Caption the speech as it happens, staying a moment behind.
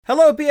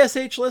Hello,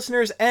 BSH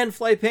listeners and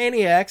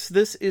Flypaniacs.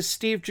 This is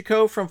Steve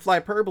Jaco from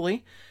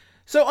Flyp.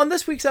 So on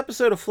this week's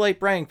episode of Flyp,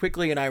 Brian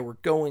Quigley and I were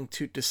going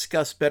to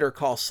discuss Better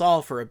Call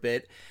Saul for a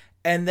bit.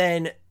 And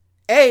then,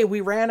 we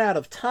ran out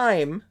of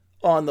time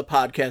on the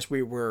podcast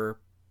we were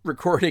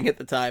recording at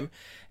the time.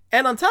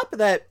 And on top of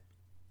that,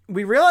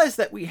 we realized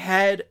that we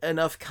had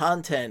enough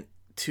content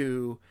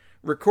to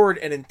record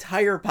an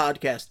entire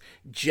podcast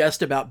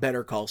just about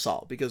Better Call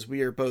Saul, because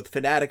we are both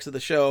fanatics of the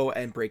show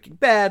and Breaking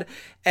Bad,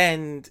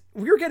 and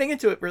we were getting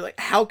into it. We're like,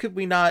 how could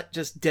we not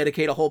just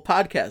dedicate a whole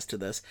podcast to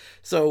this?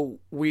 So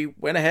we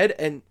went ahead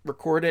and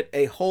recorded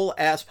a whole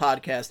ass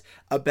podcast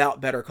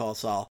about Better Call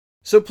Saul.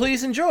 So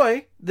please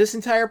enjoy this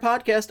entire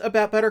podcast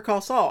about Better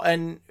Call Saul.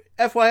 And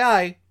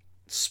FYI,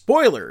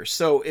 spoilers.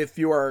 So if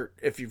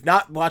you've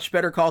not watched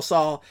Better Call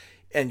Saul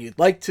and you'd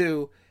like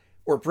to,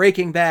 or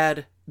Breaking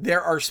Bad,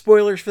 there are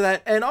spoilers for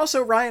that. And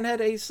also Ryan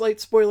had a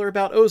slight spoiler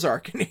about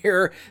Ozark in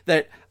here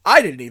that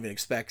I didn't even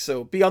expect.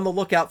 So be on the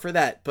lookout for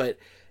that. But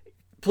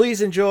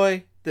please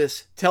enjoy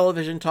this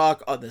television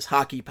talk on this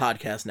hockey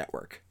podcast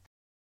network.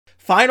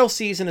 Final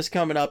season is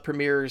coming up,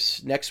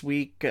 premieres next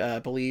week, I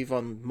believe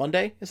on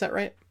Monday. Is that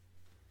right?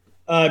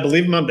 I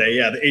believe Monday.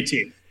 Yeah, the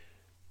 18th.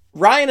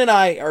 Ryan and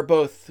I are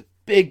both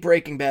big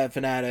Breaking Bad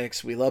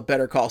fanatics. We love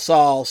Better Call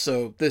Saul.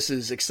 So this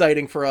is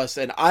exciting for us.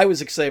 And I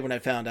was excited when I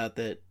found out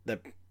that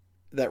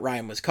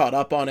Ryan was caught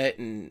up on it,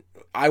 and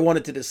I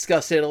wanted to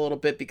discuss it a little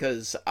bit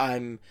because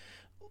I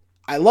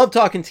love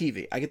talking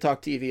TV. I could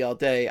talk TV all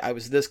day. I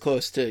was this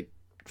close to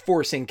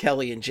forcing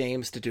Kelly and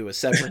James to do a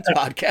Severance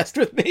podcast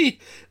with me.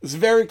 It was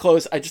very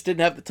close. I just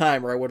didn't have the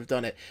time, or I would have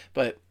done it.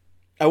 But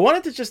I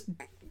wanted to just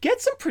get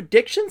some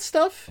prediction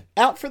stuff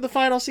out for the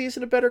final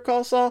season of Better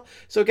Call Saul.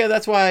 So again,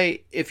 that's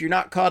why if you're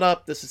not caught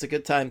up, this is a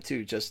good time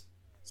to just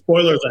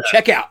spoilers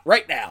check out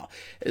right now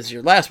is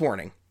your last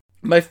warning.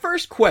 My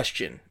first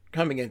question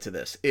coming into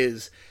this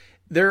is,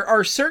 there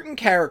are certain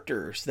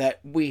characters that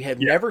we have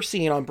never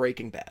seen on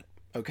Breaking Bad,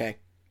 okay,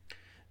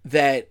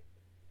 that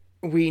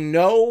we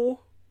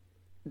know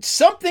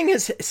something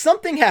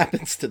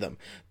happens to them,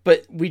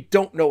 but we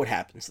don't know what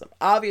happens to them.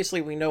 Obviously,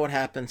 we know what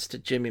happens to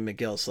Jimmy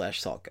McGill /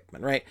 Saul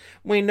Goodman, right?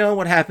 We know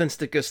what happens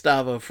to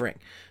Gustavo Fring,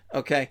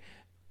 okay?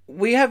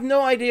 We have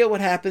no idea what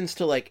happens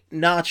to, like,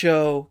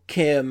 Nacho,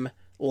 Kim,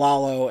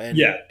 Lalo, and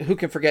who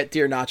can forget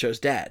Dear Nacho's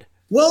dad?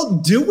 Well,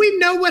 do we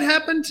know what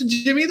happened to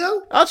Jimmy,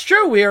 though? That's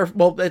true.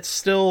 It's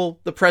still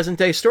the present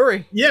day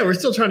story. Yeah, we're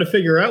still trying to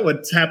figure out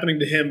what's happening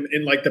to him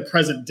in, like, the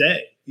present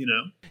day, you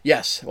know?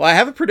 Yes. Well, I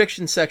have a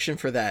prediction section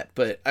for that,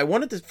 but I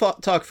wanted to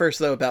talk first,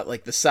 though, about,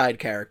 like, the side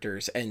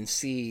characters and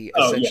see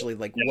essentially,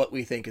 what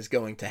we think is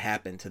going to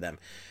happen to them.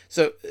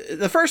 So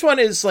the first one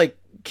is, like,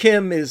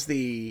 Kim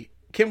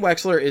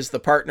Wexler is the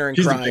partner in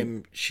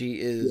crime. She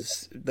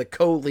is the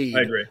co-lead,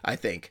 I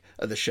think,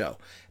 of the show.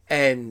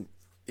 And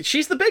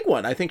she's the big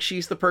one. I think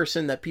she's the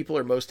person that people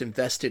are most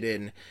invested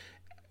in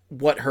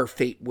what her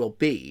fate will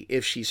be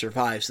if she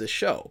survives this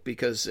show,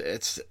 because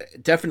it's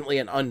definitely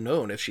an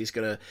unknown if she's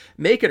going to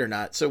make it or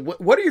not. So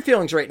what are your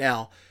feelings right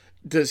now?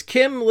 Does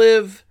Kim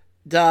live,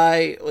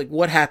 die? Like,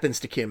 what happens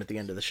to Kim at the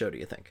end of the show, do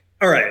you think?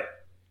 All right.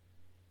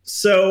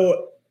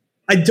 So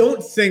I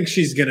don't think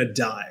she's going to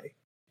die,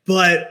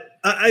 but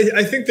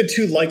I think the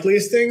two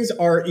likeliest things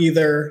are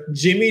either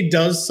Jimmy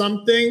does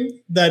something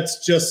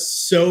that's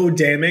just so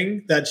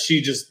damning that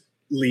she just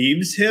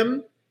leaves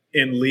him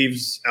and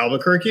leaves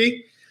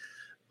Albuquerque.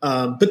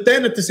 But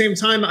then at the same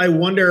time, I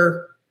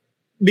wonder,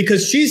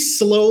 because she's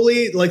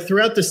slowly, like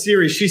throughout the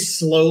series, she's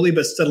slowly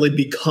but steadily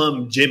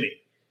become Jimmy,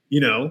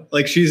 you know,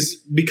 like she's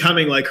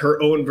becoming like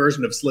her own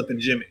version of Slip and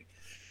Jimmy.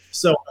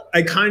 So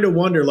I kind of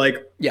wonder, like,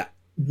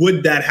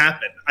 would that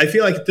happen? I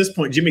feel like at this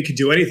point, Jimmy could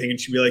do anything and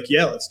she'd be like,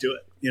 yeah, let's do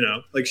it. You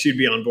know, like she'd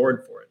be on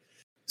board for it.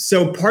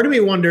 So part of me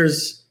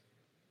wonders,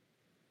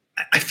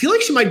 I feel like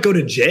she might go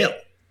to jail.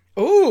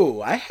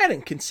 Oh, I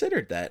hadn't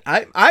considered that.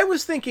 I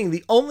was thinking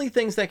the only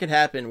things that could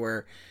happen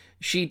were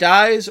she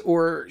dies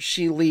or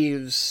she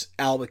leaves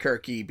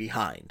Albuquerque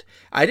behind.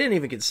 I didn't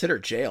even consider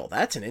jail.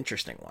 That's an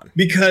interesting one.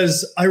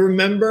 Because I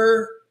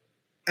remember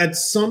at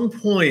some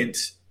point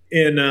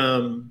in,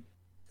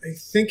 I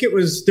think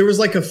there was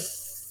like a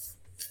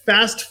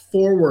fast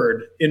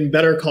forward in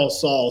Better Call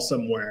Saul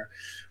somewhere,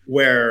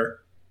 where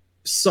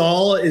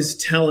Saul is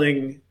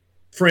telling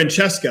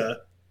Francesca,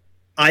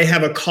 I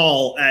have a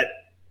call at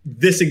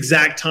this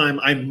exact time.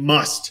 I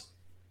must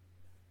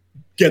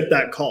get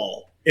that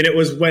call. And it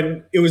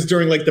was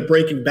during like the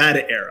Breaking Bad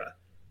era.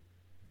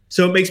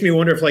 So it makes me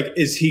wonder if, like,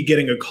 is he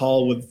getting a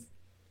call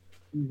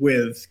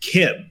with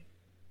Kim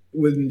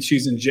when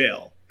she's in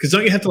jail? Because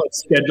don't you have to, like,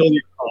 schedule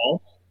your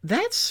call?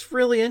 That's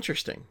really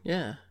interesting.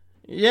 Yeah.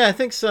 Yeah, I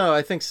think so.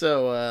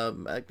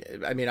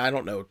 I mean, I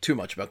don't know too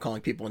much about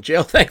calling people in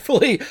jail,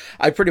 thankfully.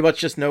 I pretty much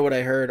just know what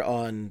I heard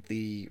on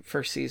the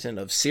first season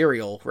of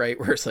Serial, right?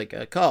 Where it's like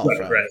a call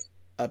from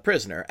a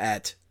prisoner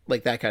at,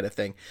 like, that kind of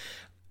thing.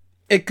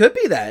 It could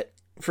be that,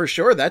 for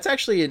sure. That's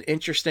actually an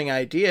interesting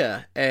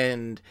idea.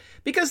 And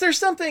because there's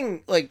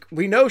something, like,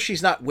 we know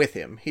she's not with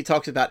him. He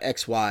talks about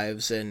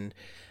ex-wives and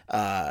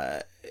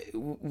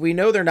we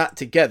know they're not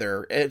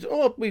together.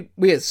 Well,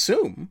 we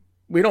assume.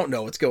 We don't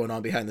know what's going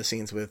on behind the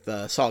scenes with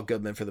Saul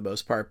Goodman for the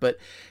most part, but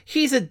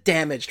he's a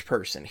damaged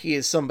person. He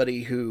is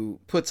somebody who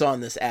puts on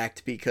this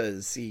act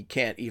because he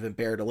can't even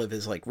bear to live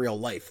his like real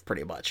life,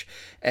 pretty much.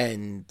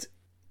 And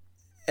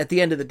at the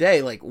end of the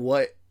day, like,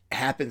 what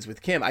happens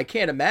with Kim? I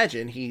can't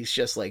imagine he's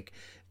just like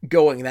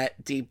going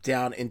that deep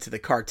down into the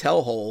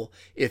cartel hole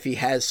if he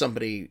has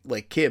somebody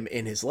like Kim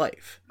in his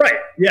life. Right.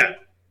 Yeah.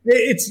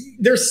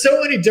 There's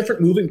so many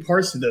different moving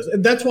parts to this.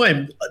 And that's why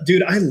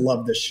I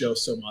love this show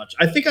so much.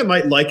 I think I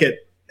might like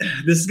it.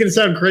 This is going to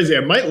sound crazy. I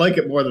might like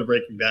it more than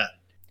Breaking Bad.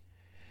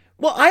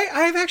 Well,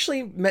 I've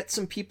actually met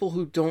some people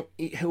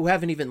who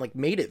haven't even like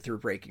made it through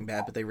Breaking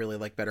Bad, but they really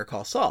like Better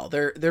Call Saul.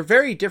 They're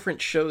very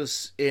different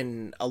shows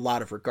in a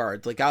lot of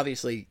regards. Like,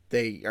 obviously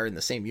they are in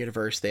the same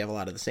universe. They have a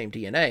lot of the same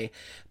DNA,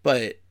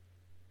 but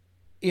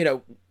you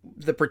know,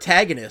 the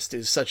protagonist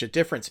is such a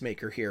difference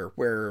maker here,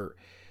 where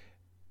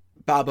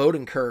Bob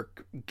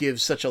Odenkirk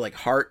gives such a like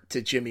heart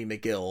to Jimmy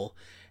McGill,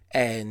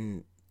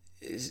 and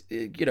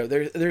you know,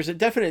 there's a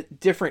definite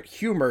different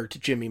humor to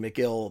Jimmy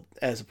McGill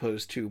as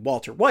opposed to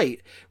Walter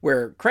White,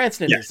 where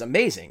Cranston is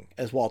amazing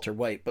as Walter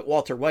White, but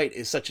Walter White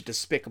is such a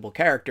despicable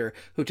character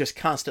who just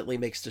constantly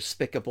makes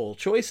despicable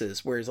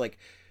choices, whereas like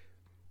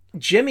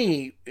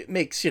Jimmy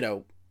makes, you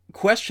know,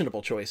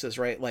 questionable choices,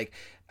 right? Like,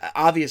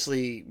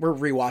 obviously we're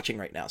rewatching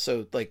right now,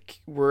 so like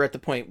we're at the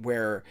point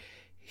where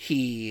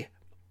he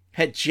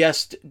had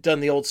just done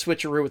the old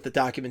switcheroo with the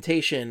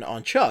documentation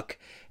on Chuck,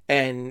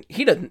 and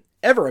he doesn't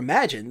ever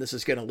imagine this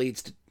is going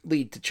to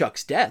lead to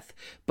Chuck's death,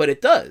 but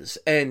it does,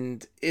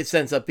 and it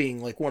ends up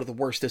being like one of the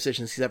worst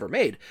decisions he's ever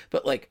made.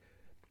 But like,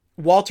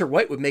 Walter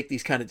White would make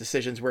these kind of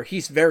decisions where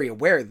he's very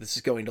aware this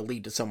is going to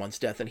lead to someone's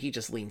death, and he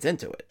just leans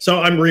into it.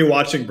 So I'm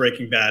rewatching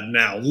Breaking Bad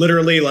now.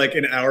 Literally like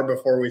an hour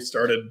before we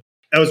started,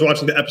 I was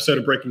watching the episode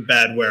of Breaking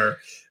Bad where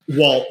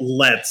Walt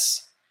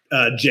lets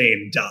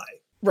Jane die.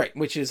 Right,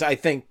 which is, I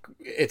think,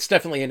 it's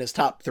definitely in his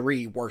top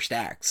 3 worst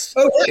acts,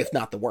 if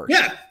not the worst.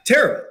 Yeah,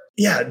 terrible.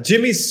 Yeah,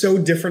 Jimmy's so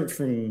different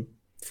from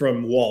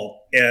Walt,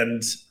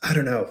 and I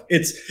don't know.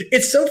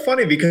 It's so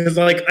funny because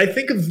like I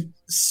think of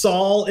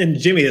Saul and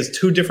Jimmy as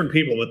 2 different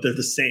people, but they're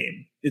the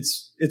same.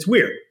 It's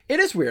weird. It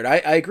is weird. I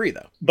agree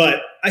though.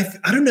 But I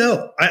don't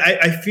know.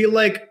 I feel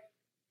like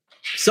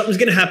something's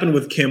gonna happen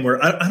with Kim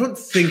where I don't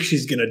think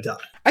she's gonna die.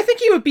 I think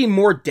he would be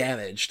more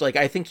damaged. Like,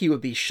 I think he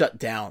would be shut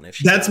down if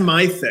she That's died.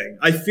 my thing.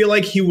 I feel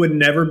like he would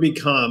never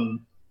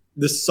become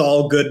the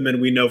Saul Goodman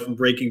we know from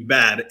Breaking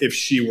Bad if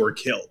she were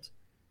killed.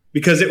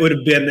 Because it would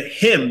have been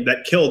him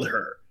that killed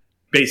her,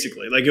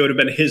 basically. Like, it would have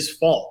been his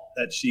fault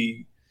that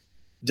she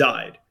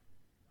died.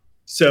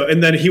 So,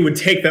 and then he would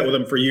take that with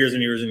him for years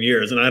and years and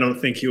years. And I don't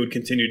think he would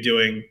continue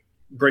doing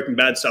Breaking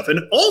Bad stuff.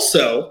 And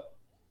also,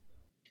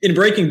 in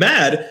Breaking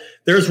Bad,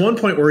 there's one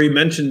point where he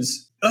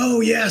mentions,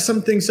 oh yeah,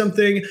 something,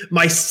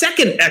 my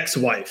second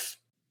ex-wife.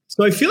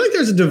 So I feel like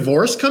there's a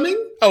divorce coming.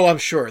 Oh, I'm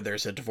sure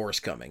there's a divorce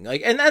coming.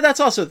 Like, and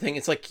that's also the thing.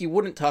 It's like, he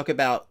wouldn't talk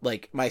about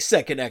like my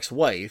second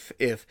ex-wife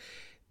if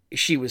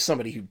she was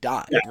somebody who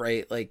died,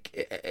 right? Like,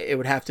 it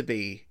would have to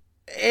be.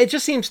 It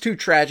just seems too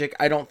tragic.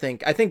 I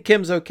think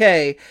Kim's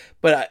okay,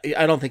 but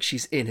I don't think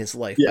she's in his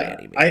life by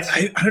any means.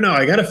 I don't know.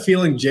 I got a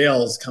feeling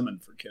jail's coming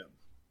for Kim.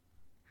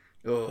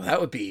 Oh,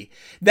 that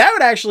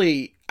would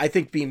actually, I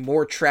think, be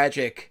more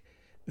tragic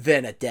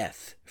than a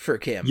death for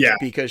Kim. Yeah.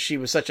 Because she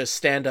was such a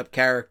stand-up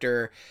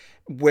character.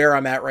 Where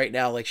I'm at right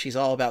now, like, she's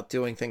all about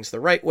doing things the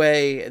right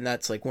way, and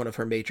that's like one of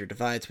her major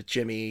divides with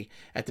Jimmy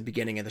at the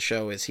beginning of the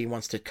show is he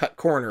wants to cut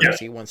corners. Yeah.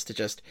 He wants to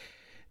just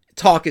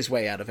talk his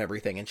way out of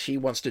everything, and she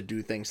wants to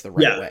do things the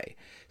right way.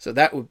 So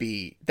that would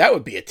be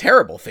a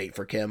terrible fate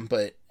for Kim,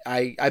 but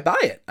I buy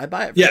it. I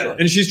buy it for sure.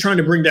 And she's trying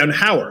to bring down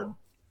Howard.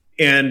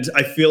 And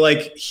I feel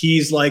like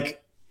he's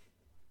like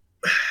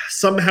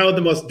somehow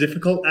the most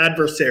difficult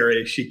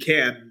adversary she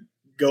can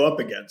go up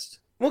against.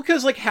 Well,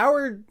 because like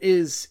Howard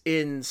is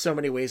in so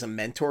many ways a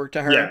mentor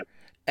to her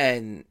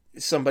and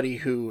somebody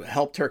who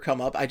helped her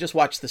come up. I just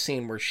watched the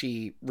scene where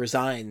she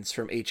resigns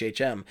from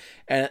HHM,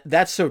 and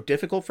that's so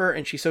difficult for her,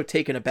 and she's so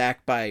taken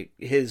aback by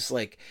his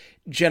like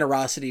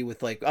generosity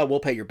with like, oh, we'll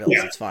pay your bills,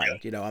 it's fine.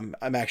 You know,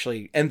 I'm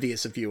actually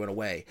envious of you in a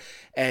way.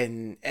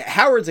 And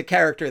Howard's a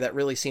character that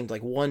really seemed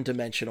like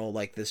one-dimensional,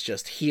 like this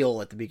just heel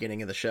at the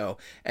beginning of the show,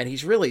 and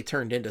he's really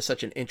turned into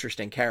such an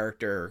interesting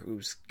character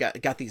who's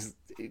got these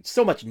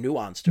so much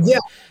nuance to him.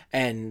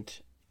 And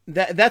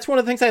that's one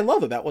of the things I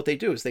love about what they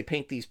do is they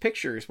paint these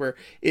pictures where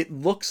it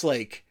looks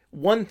like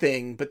one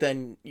thing, but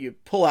then you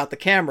pull out the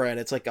camera and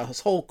it's like a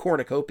whole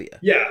cornucopia.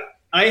 Yeah.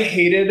 I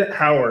hated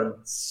Howard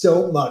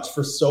so much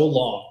for so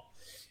long.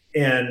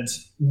 And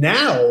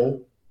now,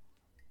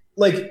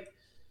 like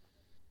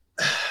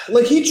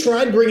he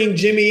tried bringing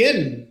Jimmy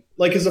in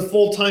like as a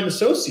full-time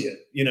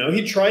associate, you know,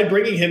 he tried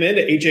bringing him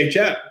into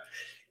HHM,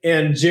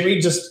 and Jimmy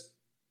just,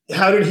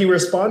 how did he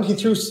respond?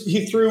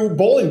 He threw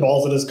bowling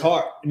balls at his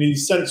car, and he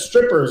sent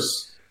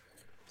strippers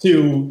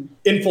to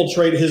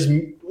infiltrate his,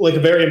 like, a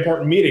very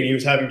important meeting he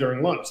was having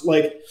during lunch.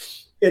 Like,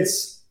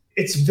 it's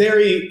it's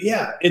very,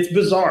 yeah, it's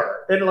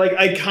bizarre. And like,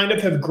 I kind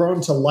of have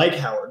grown to like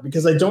Howard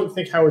because I don't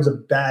think Howard's a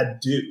bad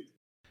dude.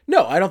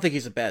 No, I don't think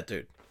he's a bad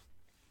dude.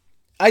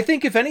 I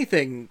think if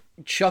anything,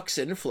 Chuck's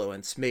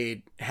influence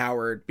made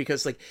Howard,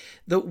 because like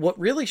what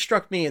really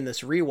struck me in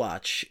this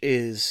rewatch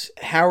is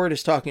Howard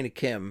is talking to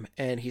Kim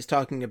and he's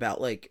talking about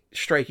like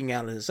striking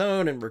out on his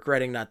own and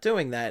regretting not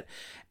doing that.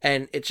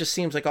 And it just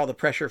seems like all the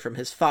pressure from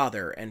his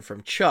father and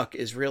from Chuck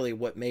is really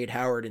what made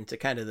Howard into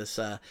kind of this,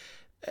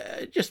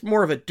 just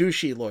more of a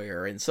douchey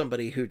lawyer and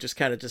somebody who just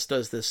kind of just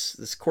does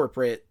this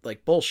corporate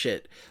like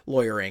bullshit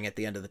lawyering at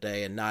the end of the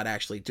day and not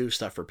actually do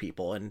stuff for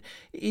people. And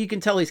you can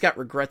tell he's got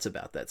regrets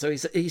about that. So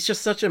he's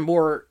just such a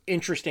more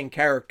interesting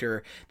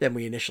character than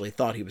we initially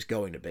thought he was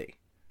going to be.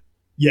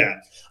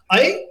 Yeah.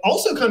 I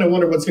also kind of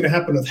wonder what's going to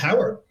happen with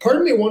Howard. Part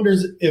of me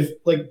wonders if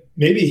like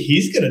maybe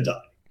he's going to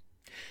die.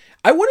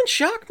 I wouldn't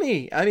shock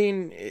me. I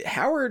mean,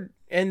 Howard,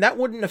 and that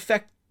wouldn't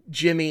affect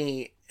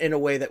Jimmy in a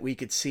way that we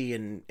could see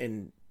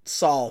in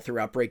Saul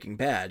throughout Breaking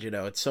Bad. You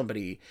know, it's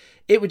somebody,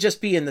 it would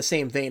just be in the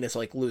same vein as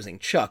like losing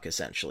Chuck,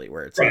 essentially,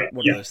 where it's right, like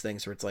one of those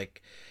things where it's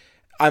like,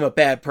 I'm a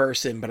bad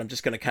person, but I'm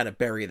just going to kind of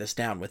bury this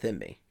down within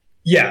me.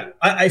 Yeah.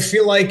 I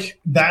feel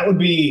like that would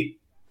be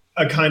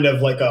a kind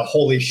of like a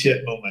holy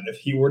shit moment if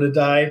he were to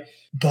die.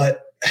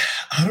 But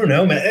I don't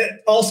know, man.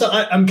 Also,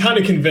 I'm kind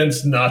of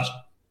convinced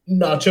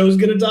Nacho's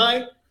going to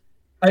die.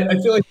 I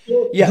feel like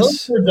he'll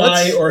either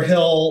die or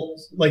he'll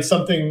like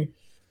something.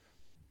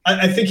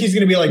 I think he's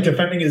going to be like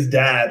defending his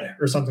dad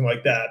or something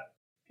like that.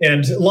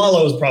 And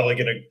Lalo is probably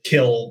going to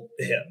kill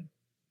him.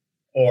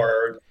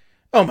 Or,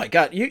 oh my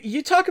God,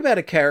 you talk about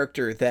a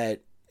character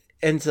that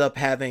ends up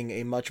having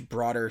a much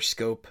broader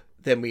scope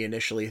than we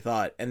initially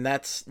thought. And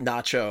that's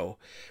Nacho,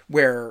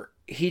 where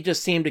he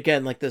just seemed,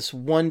 again, like this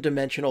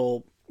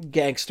one-dimensional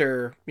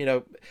gangster, you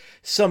know,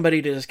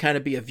 somebody to just kind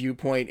of be a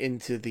viewpoint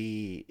into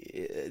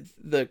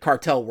the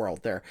cartel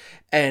world there.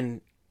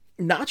 And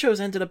Nacho's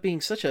ended up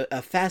being such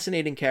a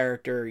fascinating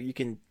character.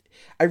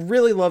 I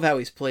really love how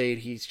he's played.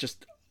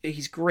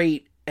 He's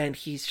great. And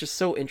he's just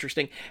so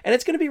interesting. And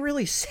it's going to be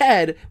really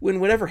sad when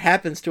whatever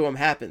happens to him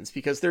happens,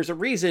 because there's a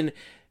reason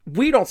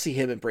we don't see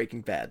him in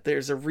Breaking Bad.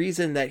 There's a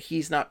reason that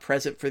he's not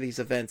present for these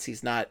events.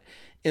 He's not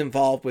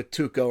involved with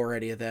Tuco or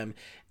any of them.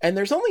 And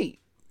there's only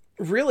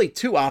really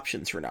two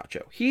options for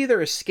Nacho. He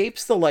either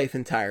escapes the life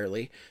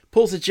entirely,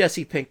 pulls a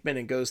Jesse Pinkman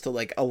and goes to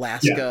like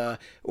Alaska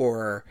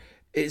or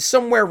is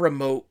somewhere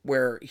remote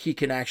where he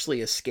can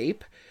actually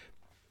escape,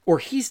 or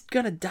he's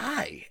gonna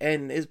die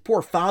and his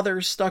poor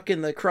father's stuck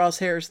in the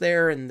crosshairs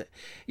there. And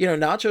you know,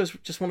 Nacho's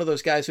just one of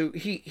those guys who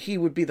he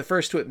would be the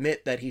first to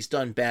admit that he's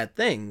done bad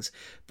things,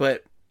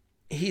 but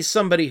he's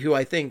somebody who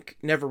I think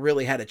never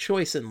really had a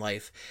choice in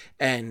life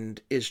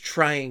and is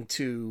trying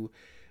to,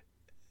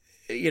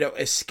 you know,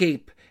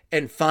 escape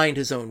and find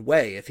his own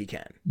way if he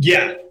can.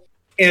 Yeah.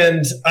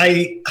 And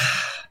I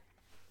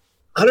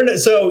don't know.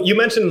 So you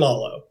mentioned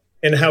Lalo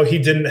and how he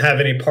didn't have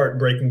any part in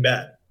Breaking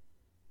Bad.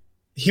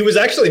 He was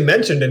actually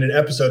mentioned in an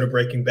episode of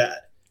Breaking Bad.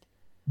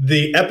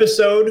 The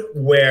episode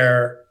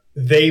where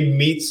they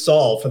meet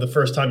Saul for the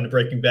first time in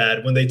Breaking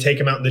Bad, when they take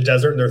him out in the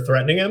desert and they're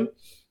threatening him.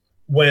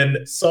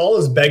 When Saul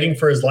is begging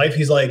for his life,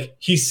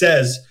 he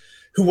says,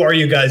 "Who are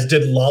you guys?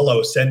 Did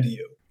Lalo send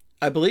you?"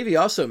 I believe he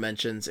also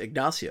mentions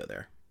Ignacio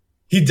there.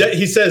 He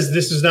says,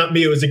 "This is not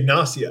me, it was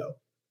Ignacio."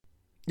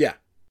 Yeah.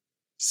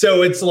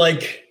 So it's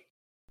like,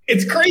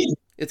 it's crazy.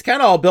 It's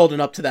kind of all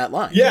building up to that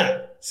line.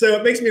 Yeah. So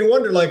it makes me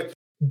wonder, like,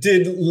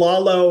 is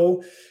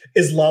Lalo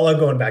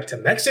going back to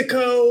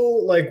Mexico?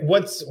 Like,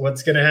 what's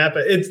going to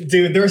happen?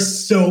 Dude,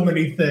 there's so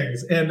many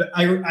things. And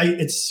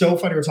it's so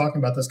funny we're talking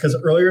about this because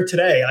earlier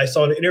today I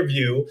saw an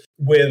interview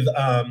with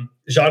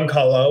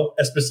Giancarlo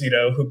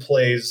Esposito, who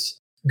plays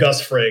Gus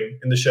Fring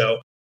in the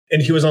show.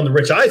 And he was on the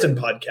Rich Eisen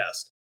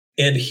podcast.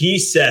 And he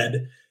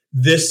said,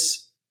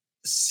 this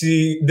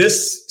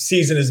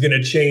season is going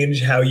to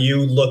change how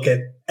you look at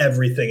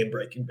everything in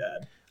Breaking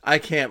Bad. I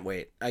can't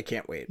wait.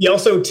 He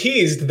also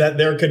teased that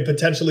there could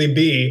potentially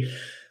be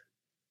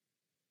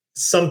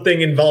something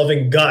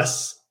involving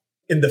Gus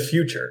in the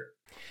future.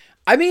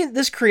 I mean,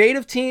 this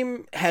creative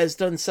team has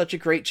done such a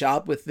great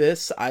job with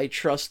this. I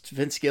trust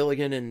Vince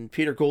Gilligan and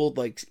Peter Gould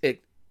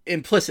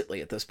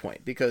implicitly at this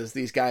point, because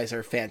these guys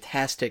are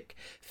fantastic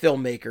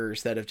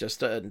filmmakers that have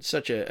just done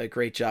such a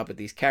great job with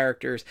these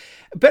characters.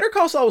 Better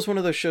Call Saul was one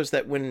of those shows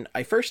that when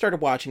I first started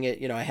watching it,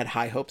 you know, I had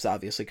high hopes,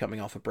 obviously, coming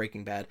off of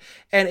Breaking Bad,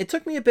 and it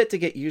took me a bit to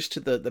get used to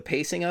the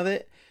pacing of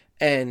it.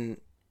 And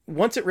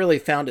once it really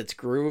found its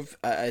groove,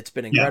 it's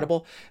been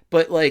incredible. Yeah.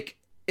 But like,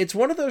 it's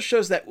one of those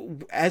shows that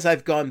as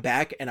I've gone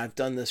back and I've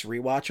done this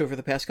rewatch over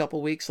the past couple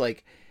of weeks,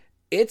 like,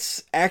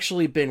 it's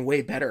actually been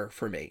way better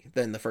for me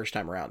than the first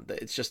time around.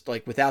 It's just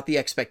like without the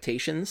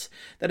expectations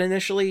that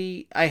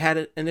I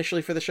had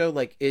initially for the show,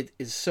 like it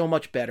is so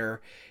much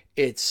better.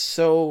 It's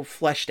so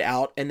fleshed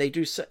out, and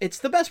it's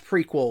the best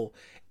prequel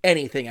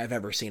anything I've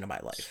ever seen in my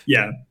life.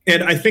 Yeah.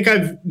 And I think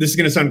this is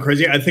going to sound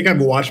crazy. I think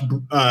I've watched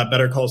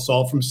Better Call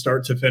Saul from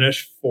start to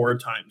finish 4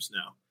 times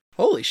now.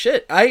 Holy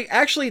shit.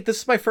 This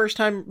is my first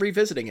time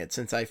revisiting it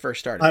since I first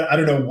started. I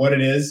don't know what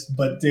it is,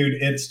 but dude,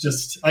 it's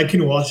just, I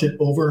can watch it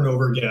over and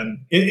over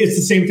again. It's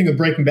the same thing with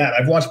Breaking Bad.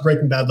 I've watched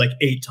Breaking Bad like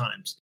 8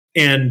 times.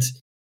 And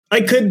I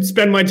could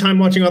spend my time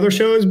watching other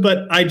shows,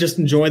 but I just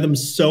enjoy them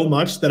so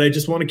much that I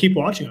just want to keep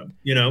watching them,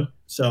 you know?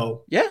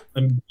 So yeah,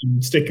 I'm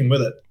sticking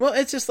with it. Well,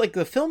 it's just like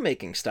the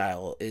filmmaking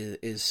style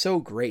is so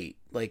great.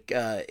 Like,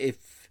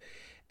 if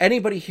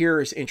anybody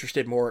here is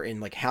interested more in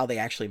like how they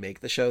actually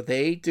make the show,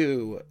 they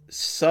do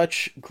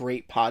such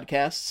great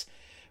podcasts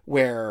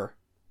where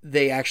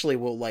they actually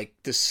will like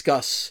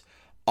discuss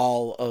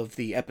all of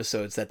the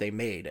episodes that they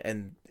made,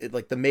 and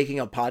like the making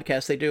of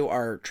podcasts they do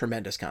are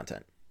tremendous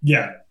content.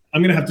 Yeah.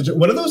 I'm going to have to,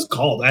 what are those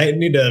called? I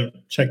need to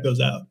check those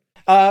out.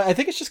 I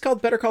think it's just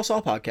called Better Call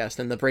Saul podcast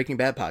and the Breaking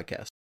Bad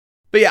podcast.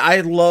 But yeah,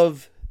 I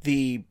love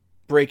the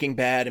Breaking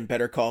Bad and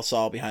Better Call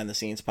Saul behind the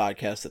scenes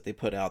podcast that they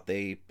put out.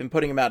 They've been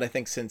putting them out, I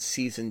think, since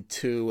season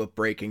 2 of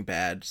Breaking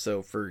Bad.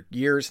 So for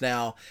years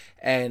now.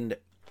 And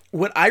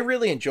what I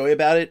really enjoy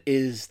about it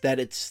is that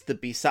it's the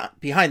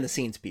behind the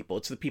scenes people.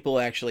 It's the people who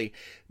actually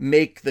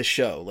make the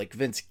show. Like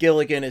Vince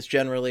Gilligan is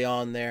generally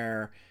on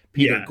there.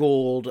 Peter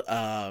Gould,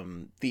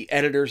 the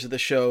editors of the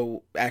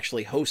show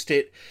actually host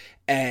it,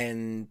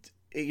 and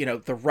you know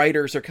the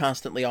writers are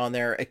constantly on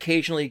there.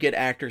 Occasionally you get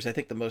actors. I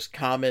think the most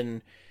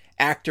common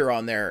actor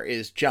on there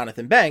is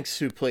Jonathan Banks,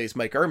 who plays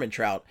Mike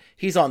Ehrmantraut.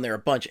 He's on there a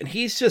bunch, and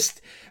he's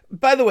just,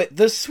 by the way,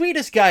 the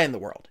sweetest guy in the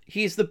world.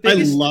 He's the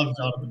biggest. I love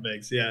Jonathan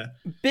Banks. Yeah,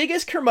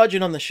 biggest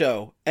curmudgeon on the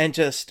show, and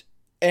just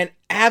an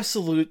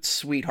absolute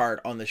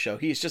sweetheart on the show.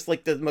 He's just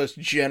like the most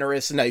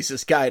generous,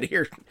 nicest guy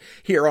to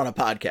hear on a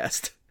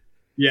podcast.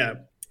 Yeah.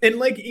 And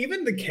like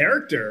even the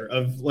character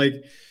of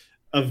Mike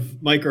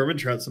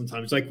Ehrmantraut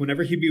sometimes, like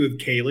whenever he'd be with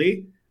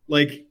Kaylee,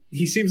 like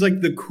he seems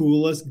like the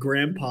coolest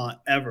grandpa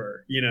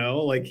ever, you know,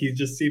 like he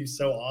just seems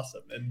so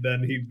awesome. And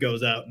then he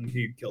goes out and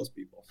he kills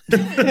people.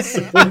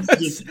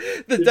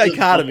 The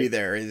dichotomy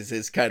there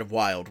is kind of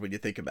wild when you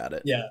think about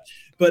it. Yeah.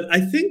 But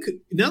I think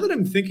now that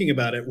I'm thinking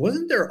about it,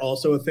 wasn't there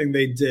also a thing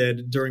they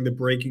did during the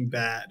Breaking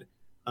Bad?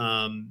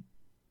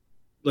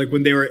 Like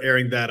when they were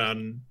airing that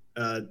on,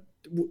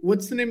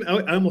 what's the name?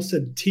 I almost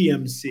said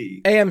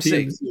TMC.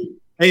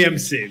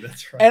 AMC,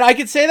 that's right. And I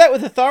could say that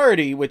with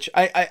authority, which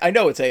I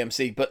know it's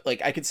AMC, but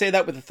like I could say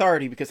that with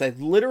authority because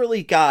I've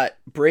literally got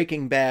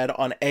Breaking Bad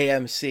on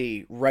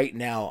AMC right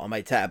now on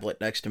my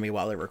tablet next to me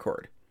while I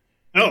record.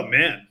 Oh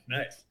man,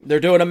 nice. They're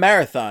doing a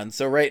marathon,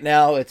 so right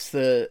now it's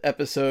the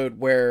episode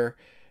where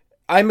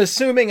I'm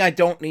assuming I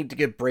don't need to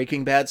give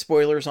Breaking Bad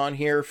spoilers on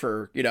here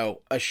for, you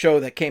know, a show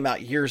that came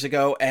out years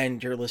ago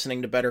and you're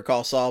listening to Better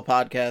Call Saul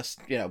podcast,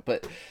 you know,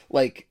 but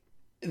like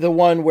the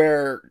one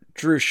where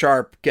Drew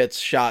Sharp gets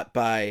shot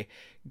by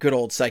good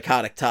old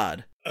psychotic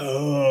Todd.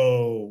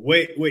 Oh,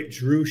 wait,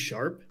 Drew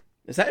Sharp?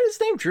 Is that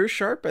his name, Drew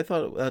Sharp? I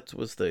thought that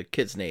was the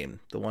kid's name,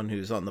 the one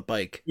who's on the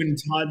bike. When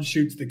Todd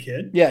shoots the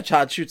kid? Yeah,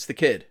 Todd shoots the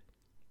kid.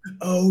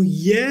 Oh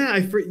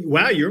yeah,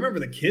 wow, you remember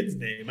the kid's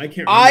name? I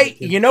can't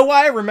remember. You know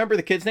why I remember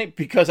the kid's name?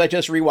 Because I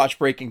just rewatched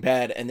Breaking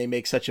Bad, and they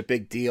make such a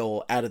big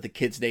deal out of the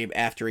kid's name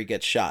after he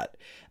gets shot.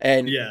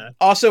 And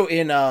also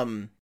in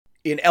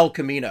El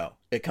Camino,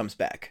 it comes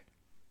back.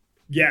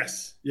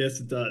 Yes,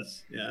 it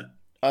does. Yeah,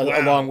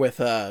 along with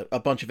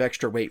a bunch of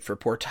extra weight for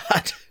poor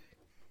Todd.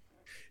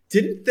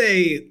 Didn't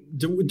they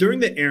during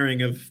the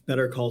airing of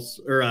Better Call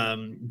or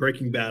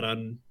Breaking Bad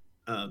on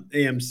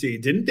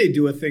AMC, didn't they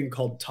do a thing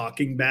called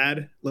Talking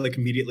Bad like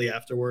immediately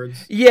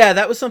afterwards? Yeah,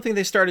 that was something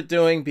they started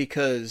doing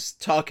because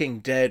Talking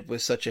Dead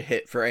was such a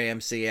hit for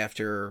AMC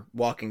after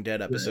Walking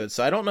Dead episodes.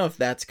 So I don't know if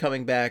that's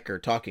coming back or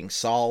Talking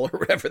Saul or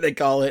whatever they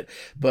call it,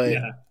 but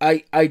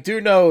I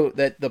do know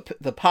that the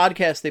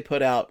podcast they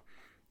put out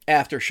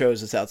after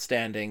shows is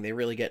outstanding. They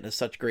really get into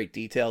such great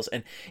details.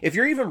 And if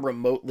you're even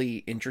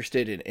remotely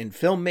interested in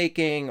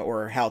filmmaking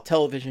or how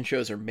television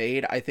shows are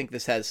made, I think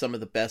this has some of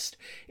the best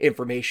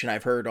information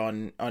I've heard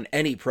on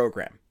any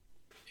program.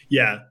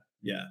 Yeah.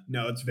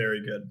 No, it's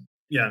very good.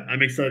 Yeah,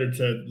 I'm excited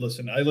to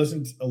listen. I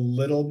listened a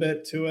little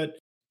bit to it,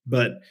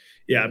 but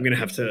yeah, I'm going to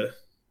have to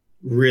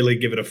really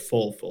give it a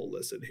full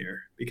listen here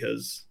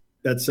because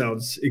that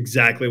sounds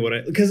exactly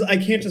because I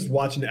can't just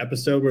watch an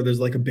episode where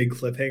there's like a big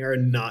cliffhanger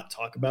and not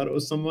talk about it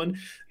with someone.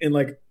 And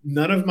like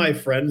none of my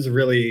friends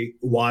really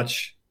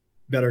watch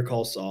Better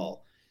Call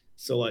Saul.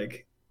 So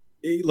like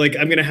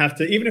I'm going to have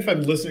to, even if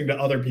I'm listening to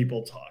other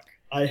people talk,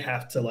 I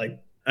have to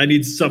I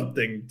need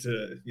something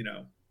to, you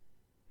know,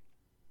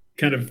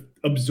 kind of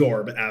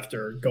absorb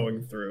after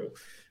going through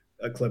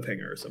a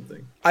cliffhanger or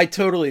something. I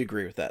totally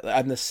agree with that.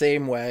 I'm the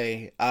same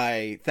way.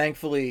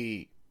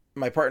 Thankfully,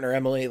 my partner,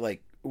 Emily,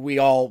 we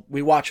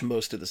watch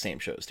most of the same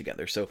shows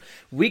together, so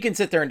we can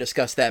sit there and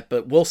discuss that,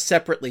 but we'll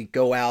separately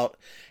go out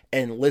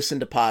and listen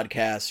to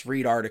podcasts,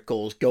 read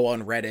articles, go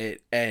on Reddit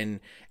and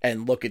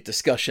look at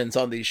discussions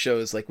on these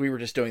shows. Like we were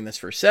just doing this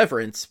for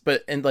Severance,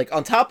 and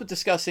on top of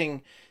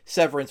discussing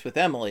Severance with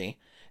Emily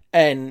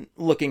and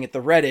looking at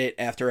the Reddit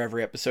after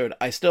every episode,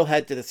 I still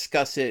had to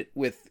discuss it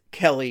with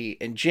Kelly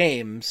and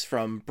James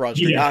from Broad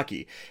Street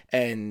Hockey.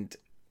 And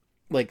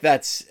Like,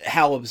 that's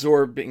how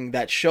absorbing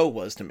that show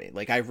was to me.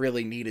 Like, I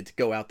really needed to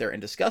go out there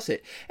and discuss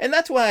it. And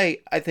that's why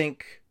I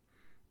think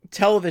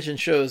television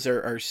shows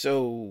are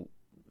so,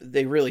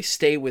 they really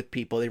stay with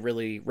people. They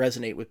really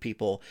resonate with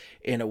people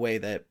in a way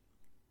that,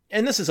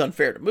 and this is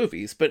unfair to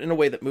movies, but in a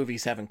way that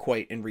movies haven't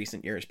quite in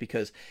recent years,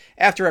 because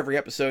after every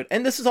episode,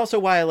 and this is also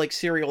why I like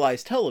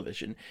serialized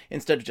television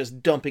instead of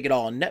just dumping it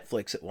all on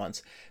Netflix at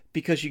once,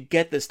 because you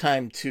get this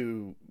time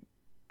to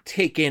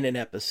take in an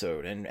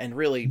episode and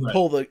really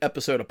pull the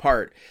episode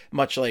apart,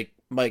 much like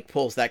Mike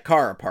pulls that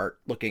car apart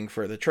looking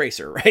for the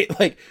tracer, right?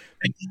 Like,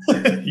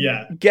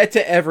 yeah, get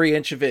to every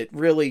inch of it,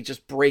 really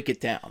just break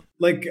it down.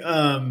 Like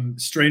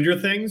Stranger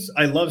Things,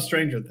 I love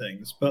Stranger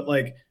Things, but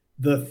like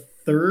the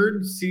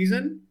third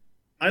season,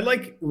 I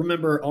like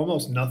remember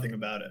almost nothing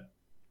about it.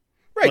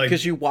 Right,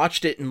 because you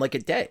watched it in like a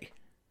day.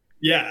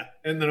 Yeah,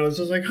 and then I was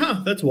just like,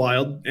 huh, that's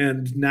wild.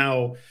 And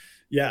now,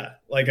 yeah,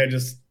 like I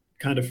just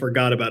kind of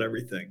forgot about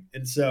everything.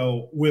 And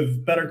so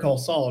with Better Call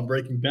Saul and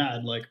Breaking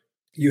Bad, like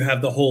you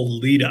have the whole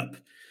lead up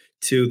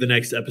to the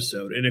next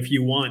episode. And if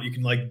you want, you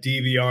can like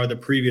DVR the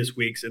previous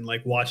weeks and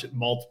like watch it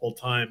multiple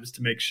times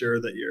to make sure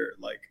that you're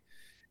like,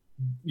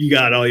 you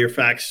got all your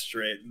facts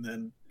straight,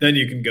 and then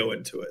you can go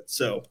into it.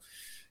 So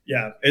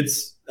yeah,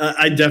 it's,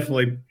 I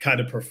definitely kind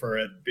of prefer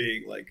it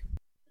being like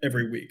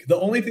every week. The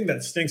only thing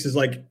that stinks is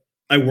like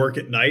I work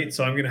at night,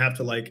 so I'm going to have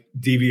to like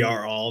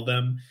DVR all of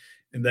them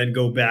and then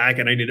go back,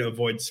 and I need to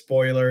avoid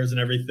spoilers and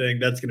everything.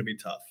 That's going to be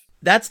tough.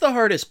 That's the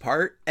hardest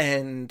part.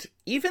 And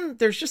even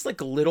there's just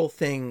like little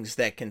things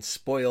that can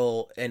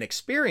spoil an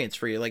experience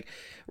for you. Like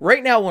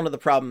right now, one of the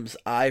problems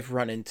I've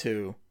run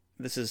into,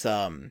 this is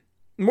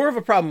more of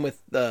a problem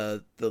with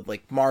the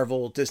like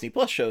Marvel Disney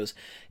Plus shows,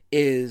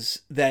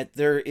 is that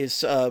there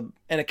is an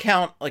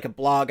account, like a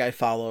blog I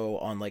follow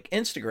on like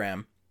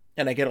Instagram,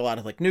 and I get a lot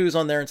of like news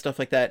on there and stuff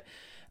like that.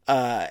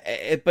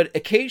 But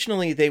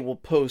occasionally they will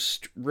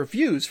post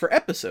reviews for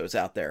episodes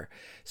out there.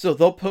 So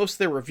they'll post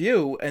their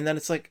review, and then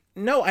it's like,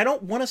 no, I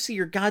don't want to see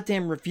your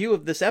goddamn review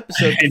of this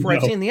episode before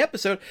I've seen the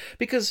episode,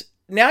 because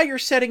now you're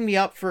setting me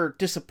up for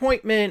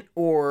disappointment,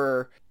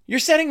 or you're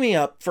setting me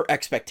up for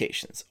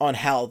expectations on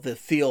how the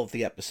feel of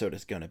the episode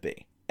is going to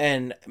be.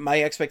 And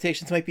my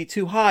expectations might be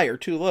too high or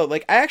too low.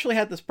 Like, I actually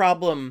had this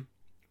problem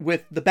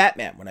with the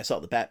Batman when I saw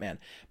the Batman.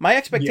 My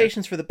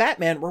expectations for the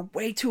Batman were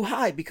way too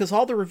high because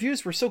all the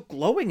reviews were so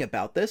glowing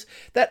about this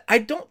that I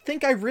don't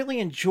think I really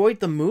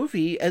enjoyed the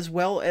movie as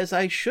well as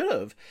I should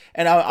have.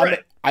 And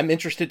I'm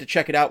interested to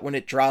check it out when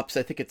it drops.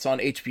 I think it's on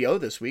HBO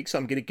this week, so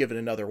I'm going to give it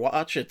another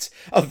watch. It's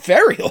a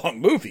very long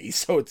movie,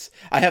 so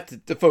I have to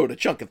devote a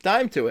chunk of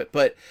time to it.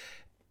 But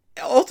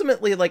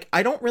ultimately, like,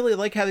 I don't really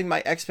like having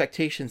my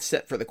expectations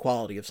set for the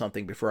quality of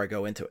something before I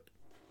go into it.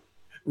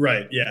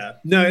 Right. Yeah.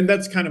 No, and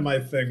that's kind of my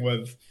thing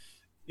with,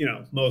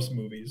 most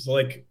movies.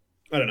 Like,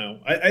 I don't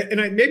know.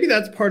 Maybe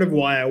that's part of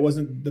why I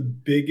wasn't the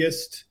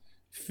biggest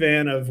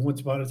fan of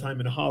Once Upon a Time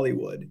in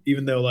Hollywood,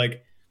 even though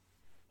like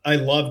I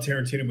love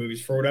Tarantino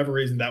movies. For whatever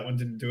reason, that one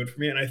didn't do it for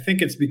me. And I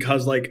think it's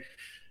because like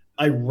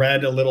I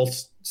read a little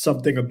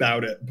something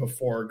about it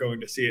before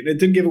going to see it. And it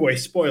didn't give away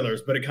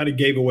spoilers, but it kind of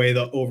gave away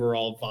the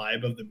overall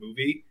vibe of the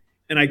movie.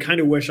 And I kind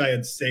of wish I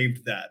had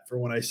saved that for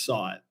when I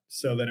saw it,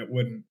 so that it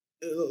wouldn't,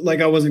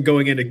 like I wasn't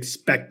going in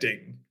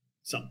expecting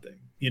something,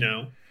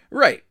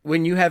 Right.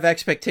 When you have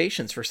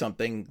expectations for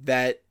something,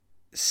 that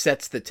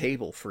sets the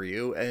table for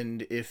you.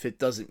 And if it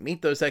doesn't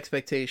meet those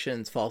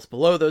expectations, falls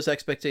below those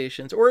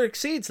expectations, or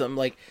exceeds them,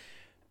 like,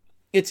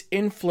 it's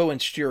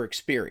influenced your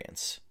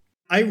experience.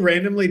 I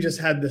randomly just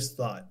had this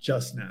thought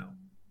just now,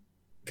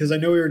 because I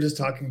know we were just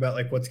talking about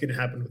like what's going to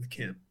happen with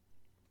Kim.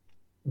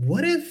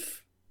 What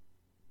if,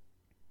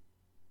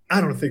 I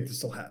don't think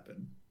this will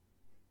happen,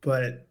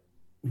 but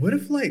what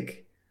if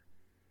like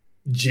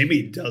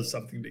Jimmy does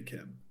something to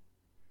Kim?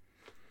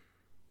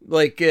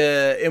 Like,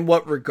 in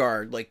what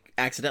regard? Like,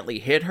 accidentally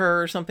hit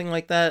her or something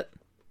like that?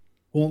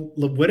 Well,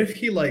 what if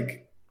he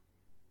like,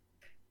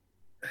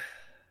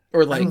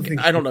 or like,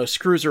 I don't know,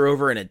 screws her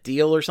over in a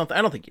deal or something?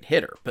 I don't think he'd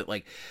hit her, but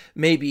like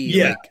maybe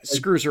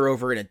screws her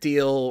over in a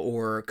deal,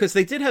 or because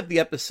they did have the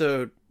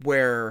episode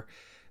where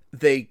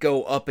they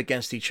go up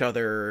against each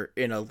other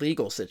in a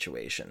legal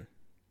situation.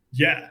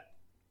 Yeah.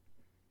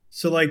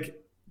 So like,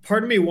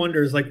 part of me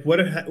wonders, like, what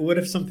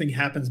if something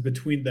happens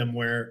between them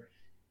where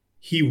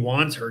he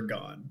wants her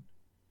gone,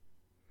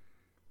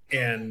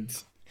 and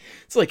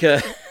it's like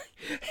a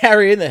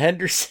Harry and the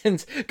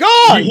Hendersons,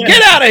 gone,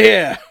 get out of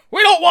here,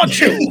 we don't want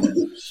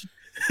you.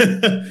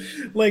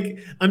 Like,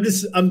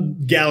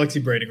 I'm galaxy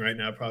braiding right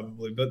now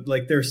probably, but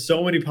like there's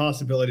so many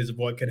possibilities of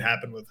what could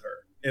happen with her.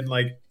 And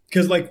like,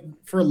 because like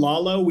for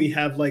Lalo, we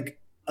have like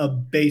a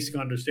basic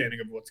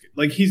understanding of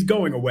like he's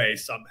going away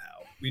somehow.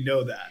 We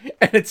know that.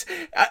 And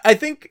I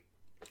think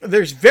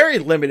There's very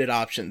limited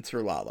options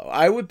for Lalo.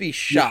 I would be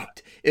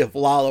shocked if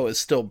Lalo is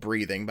still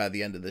breathing by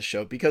the end of the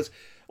show, because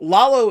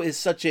Lalo is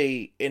such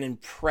an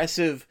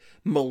impressive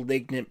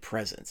malignant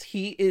presence.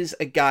 He is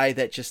a guy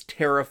that just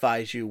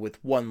terrifies you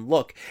with one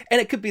look, and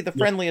it could be the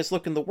friendliest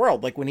look in the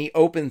world, like when he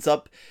opens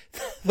up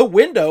the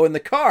window in the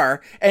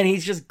car and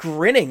he's just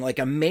grinning like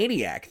a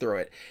maniac through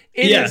it.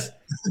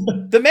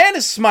 The man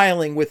is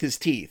smiling with his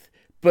teeth,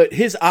 but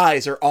his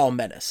eyes are all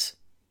menace.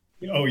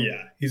 Oh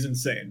yeah, he's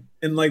insane.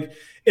 And like,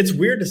 it's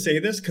weird to say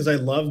this because I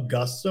love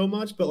Gus so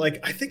much, but like,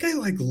 I think I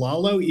like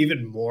Lalo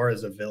even more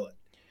as a villain.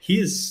 He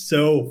is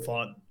so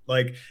fun.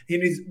 Like,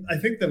 I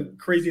think the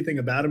crazy thing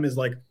about him is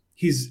like,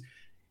 he's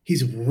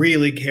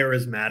really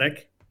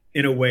charismatic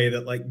in a way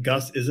that like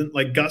Gus isn't.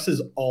 Like, Gus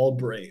is all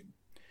brain.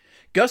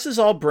 Gus is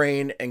all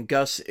brain, and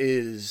Gus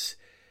is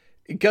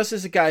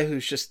a guy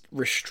who's just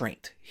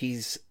restraint.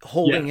 He's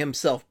holding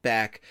himself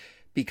back,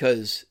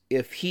 because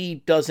if he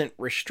doesn't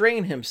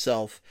restrain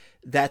himself,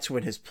 that's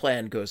when his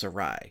plan goes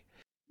awry.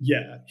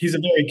 Yeah, he's a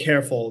very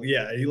careful.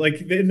 Yeah,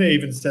 like they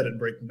even said in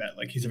Breaking Bad,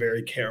 like he's a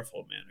very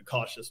careful man, a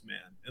cautious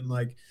man, and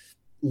like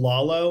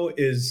Lalo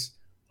is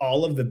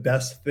all of the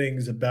best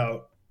things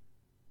about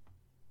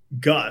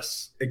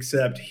Gus,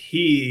 except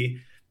he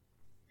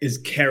is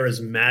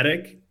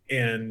charismatic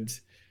and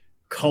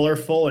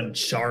colorful and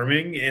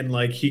charming, and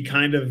like he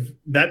kind of,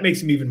 that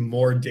makes him even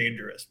more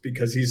dangerous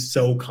because he's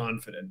so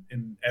confident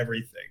in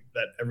everything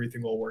that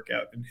everything will work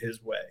out in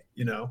his way,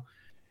 you know?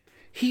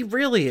 He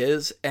really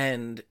is,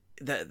 and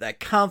that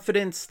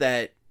confidence,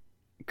 that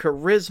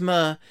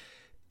charisma,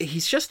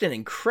 he's just an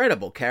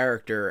incredible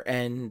character.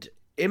 And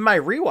in my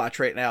rewatch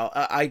right now,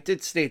 I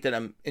did state that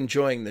I'm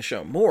enjoying the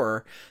show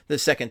more the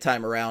second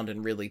time around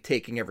and really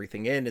taking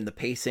everything in, and the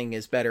pacing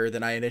is better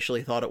than I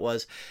initially thought it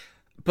was.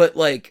 But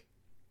like,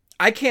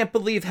 I can't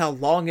believe how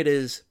long it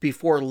is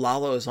before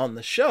Lalo is on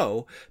the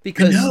show,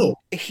 because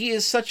he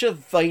is such a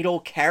vital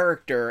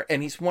character,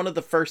 and he's one of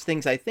the first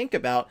things I think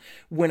about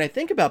when I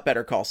think about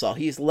Better Call Saul.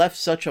 He's left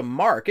such a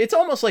mark. It's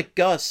almost like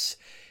Gus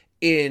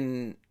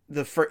in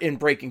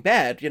Breaking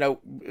Bad. You know,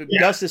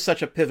 Gus is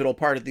such a pivotal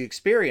part of the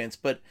experience,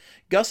 but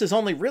Gus is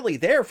only really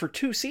there for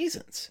 2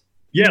 seasons.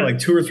 Yeah, like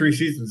 2 or 3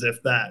 seasons,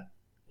 if that.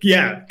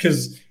 Yeah,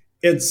 because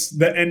it's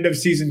the end of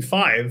season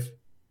 5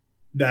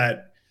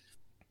 that,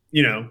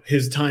 you know,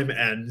 his time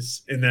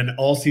ends, and then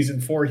all season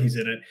 4 he's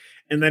in it,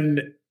 and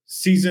then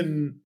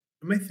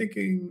am I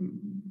thinking?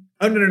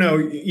 Oh no,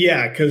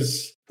 yeah,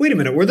 because wait a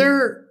minute, were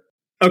there?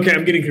 Okay,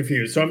 I'm getting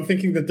confused. So I'm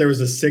thinking that there was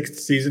a 6th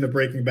season of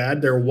Breaking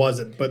Bad. There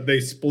wasn't, but they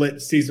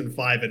split season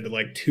 5 into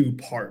like 2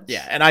 parts.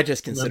 Yeah, and I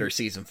just consider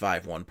season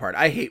 5 one part.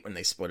 I hate when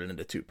they split it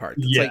into 2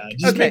 parts.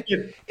 It's like,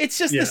 okay, it's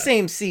just the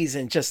same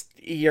season, just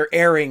you're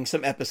airing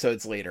some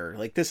episodes later.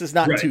 Like, this is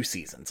not 2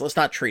 seasons. Let's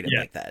not treat it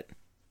like that.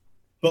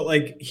 But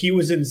like, he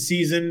was in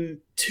season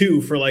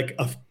 2 for like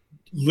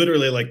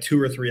literally like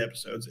 2 or 3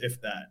 episodes, if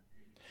that,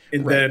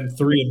 and then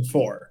 3 and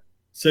 4.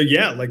 So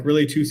yeah, like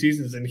really 2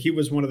 seasons, and he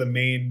was one of the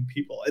main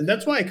people, and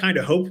that's why I kind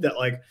of hope that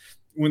like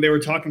when they were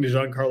talking to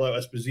Giancarlo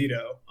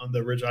Esposito on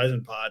the Rich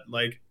Eisen pod,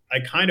 like I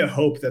kind of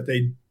hope that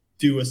they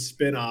do a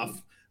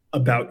spinoff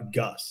about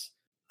Gus.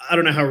 I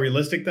don't know how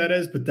realistic that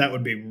is, but that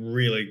would be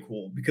really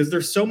cool because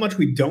there's so much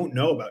we don't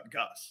know about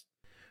Gus.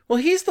 Well,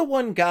 he's the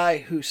one guy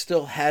who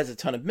still has a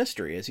ton of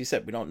mystery. As you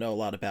said, we don't know a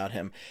lot about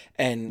him.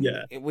 And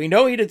we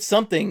know he did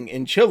something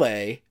in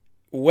Chile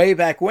way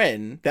back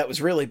when that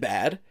was really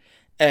bad.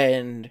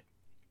 And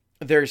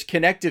there's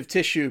connective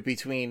tissue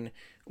between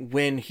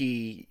when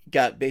he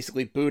got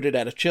basically booted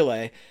out of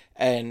Chile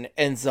and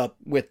ends up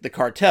with the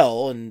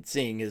cartel and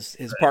seeing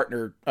his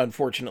partner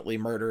unfortunately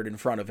murdered in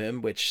front of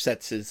him, which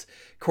sets his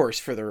course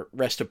for the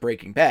rest of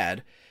Breaking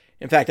Bad.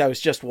 In fact, I was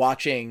just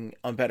watching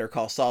on Better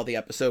Call Saul, the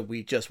episode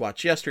we just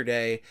watched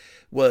yesterday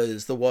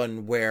was the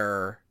one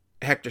where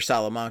Hector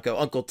Salamanca,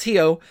 Uncle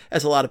Tio,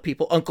 as a lot of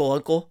people,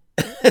 Uncle,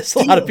 as a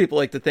lot of people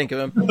like to think of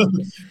him,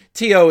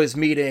 Tio is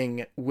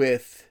meeting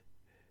with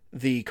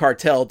the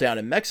cartel down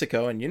in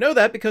Mexico, and you know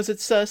that because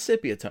it's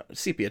sepia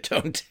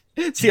toned.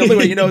 It's the only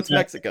way you know it's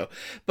Mexico.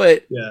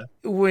 But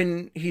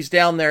when he's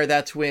down there,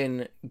 that's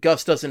when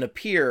Gus doesn't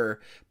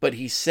appear, but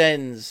he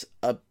sends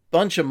a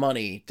bunch of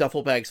money,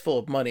 duffel bags full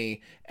of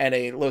money, and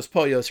a Los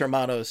Pollos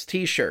Hermanos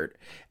t-shirt,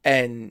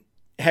 and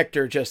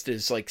Hector just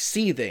is like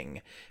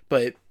seething.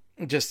 But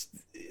just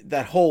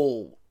that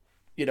whole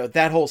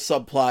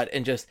subplot,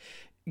 and just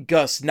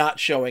Gus not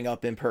showing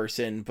up in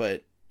person,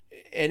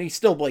 and he's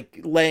still like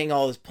laying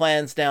all his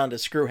plans down to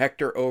screw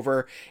Hector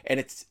over, and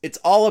it's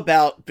all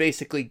about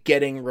basically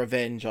getting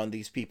revenge on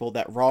these people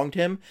that wronged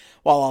him,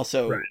 while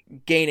also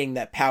gaining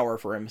that power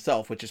for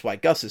himself, which is why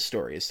Gus's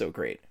story is so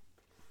great.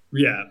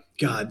 Yeah,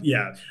 God,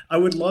 yeah. I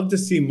would love to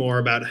see more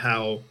about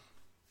how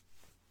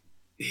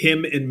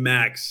him and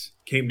Max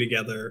came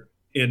together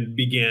and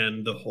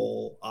began the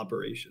whole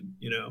operation,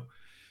 you know,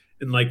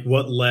 and like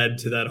what led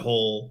to that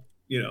whole,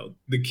 you know,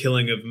 the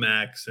killing of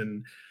Max,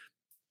 and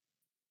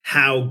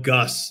how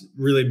Gus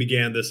really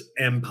began this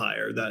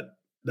empire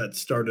that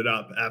started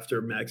up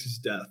after Max's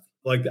death.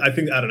 Like, I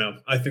don't know.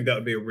 I think that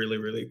would be a really,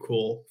 really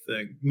cool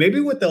thing. Maybe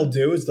what they'll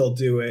do is they'll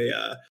do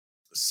a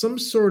some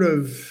sort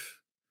of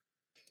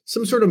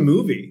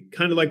movie,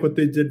 kind of like what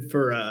they did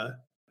for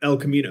El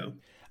Camino.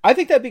 I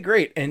think that'd be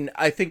great, and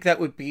I think that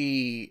would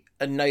be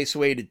a nice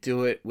way to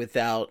do it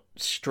without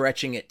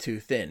stretching it too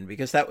thin,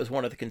 because that was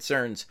one of the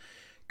concerns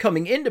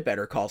coming into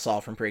Better Call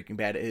Saul from Breaking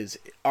Bad is,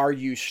 are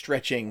you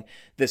stretching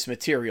this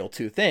material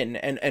too thin?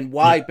 And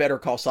why Better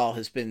Call Saul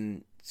has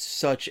been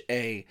such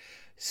a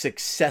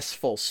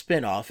successful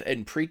spin-off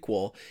and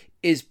prequel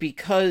is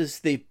because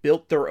they've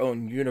built their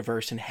own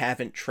universe and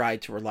haven't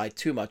tried to rely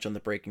too much on the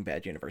Breaking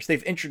Bad universe.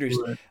 They've introduced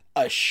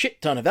a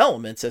shit ton of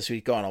elements as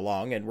we've gone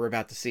along, and we're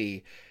about to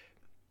see,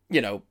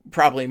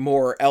 probably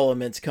more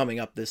elements coming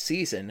up this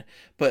season,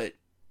 but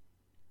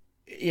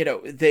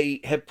they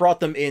have brought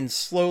them in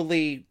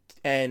slowly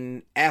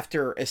and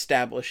after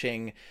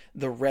establishing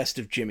the rest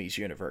of Jimmy's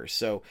universe.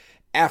 So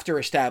after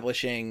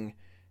establishing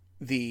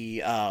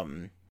the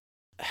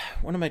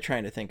what am I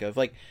trying to think of?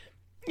 Like,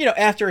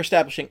 after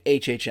establishing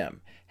HHM,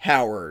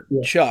 Howard,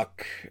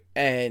 Chuck,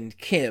 and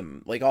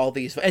Kim, like all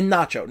these, and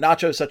Nacho.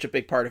 Nacho is such a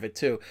big part of it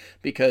too,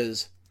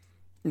 because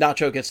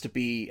Nacho gets to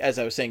be, as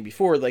I was saying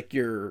before, like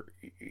your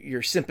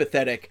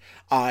sympathetic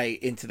eye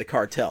into the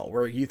cartel,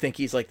 where you think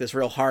he's like this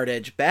real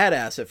hard-edged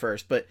badass at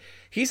first, but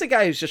he's a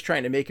guy who's just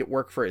trying to make it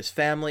work for his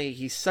family.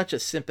 He's such a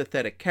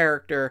sympathetic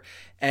character,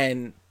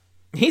 and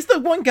he's the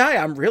one guy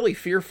I'm really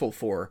fearful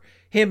for,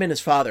 him and his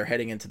father,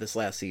 heading into this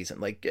last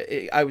season. Like,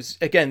 I was,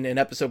 again, an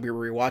episode we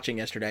were rewatching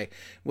yesterday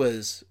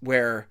was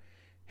where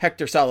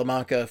Hector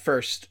Salamanca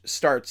first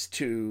starts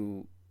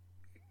to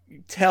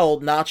tell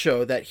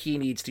Nacho that he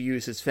needs to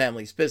use his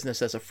family's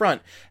business as a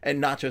front,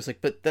 and Nacho's like,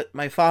 but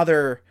my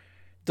father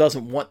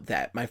doesn't want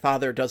that. My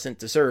father doesn't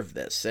deserve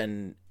this.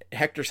 And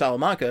Hector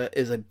Salamanca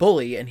is a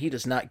bully, and he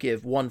does not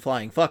give one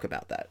flying fuck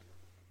about that.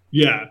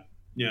 Yeah.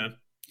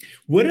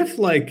 What if,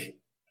 like,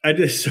 I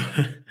just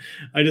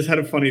had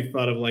a funny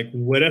thought of, like,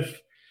 what if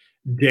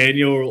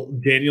Daniel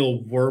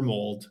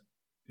Wormold,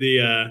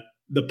 the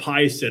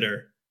pie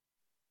sitter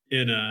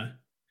in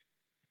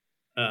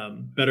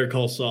Better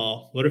Call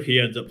Saul, what if he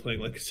ends up playing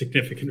like a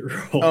significant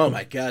role? Oh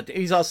my god,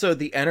 he's also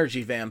the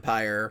energy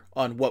vampire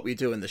on What We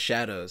Do in the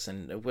Shadows,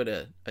 and what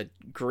a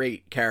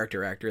great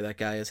character actor that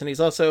guy is. And he's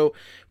also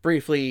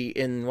briefly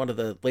in one of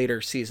the later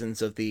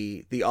seasons of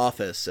the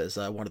Office as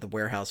one of the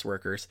warehouse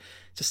workers.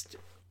 Just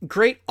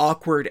great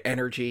awkward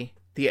energy.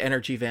 The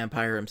energy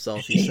vampire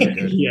himself, he's so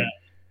good. Yeah.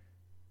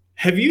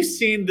 Have you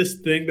seen this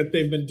thing that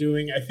they've been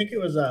doing? I think it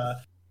was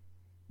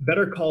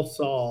Better Call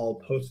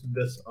Saul posted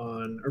this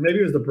on, or maybe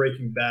it was the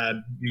Breaking Bad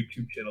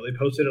YouTube channel. They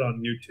posted it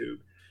on YouTube,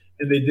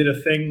 and they did a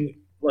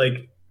thing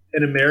like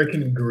an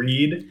American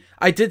Greed.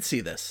 I did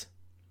see this.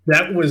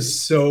 That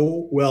was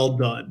so well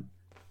done.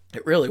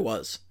 It really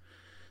was.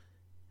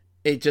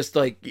 It just,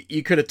 like,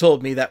 you could have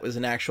told me that was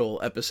an actual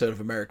episode of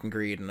American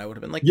Greed, and I would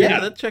have been like, yeah,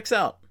 that checks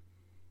out.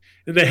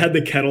 And they had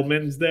the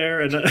Kettlemans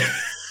there, and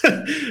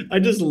I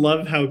just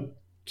love how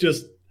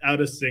just out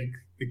of sync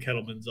the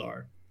Kettlemans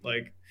are.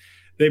 Like,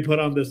 they put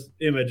on this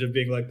image of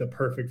being like the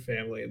perfect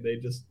family, and they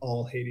just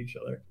all hate each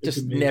other. It's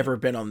just amazing. Never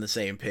been on the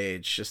same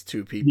page. Just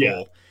two people.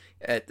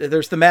 Yeah.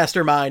 There's the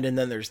mastermind, and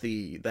then there's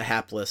the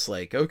hapless.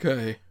 Like,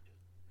 okay.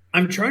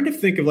 I'm trying to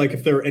think of, like,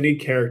 if there were any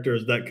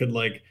characters that could,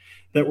 like,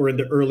 that were in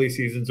the early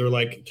seasons, or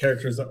like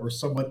characters that were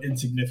somewhat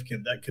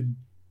insignificant that could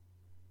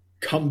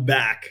come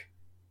back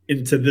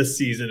into this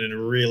season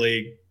and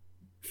really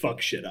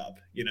fuck shit up.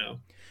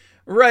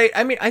 Right.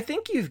 I mean, I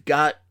think you've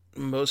got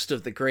most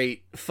of the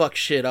great fuck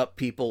shit up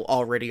people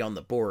already on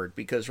the board,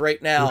 because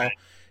right now,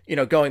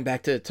 going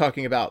back to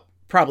talking about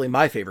probably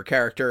my favorite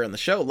character on the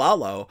show,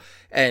 Lalo,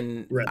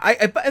 and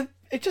I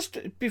just,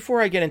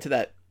 before I get into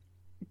that,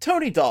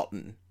 Tony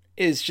Dalton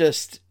is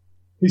just,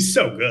 he's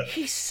so good.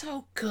 He's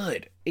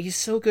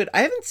so good.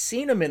 I haven't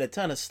seen him in a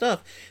ton of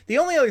stuff. The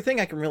only other thing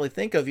I can really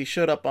think of, he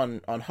showed up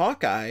on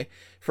Hawkeye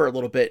for a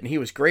little bit, and he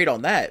was great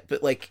on that,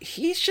 but like,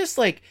 he's just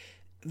like,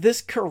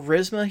 this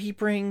charisma he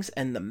brings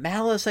and the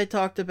malice I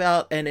talked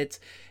about, and it's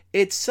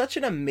such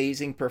an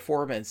amazing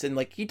performance. And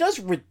like, he does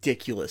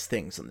ridiculous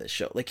things on this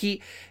show. Like,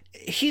 he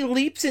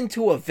leaps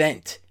into a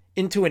vent,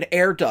 into an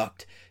air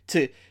duct,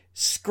 to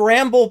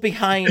scramble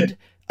behind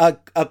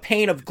a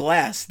pane of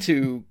glass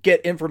to get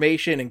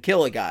information and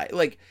kill a guy.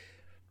 Like,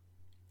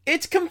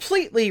 it's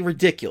completely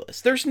ridiculous.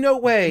 There's no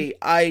way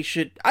I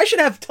should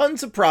have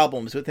tons of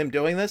problems with him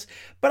doing this,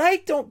 but I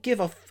don't give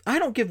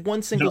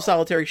one single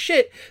solitary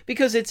shit,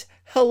 because it's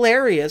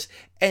hilarious,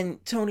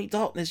 and Tony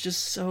Dalton is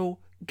just so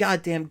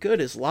goddamn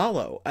good as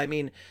Lalo. I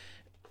mean,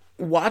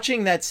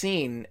 watching that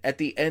scene at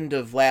the end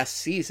of last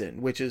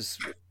season, which is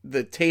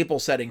the table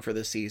setting for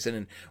this season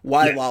and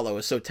why Lalo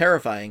is so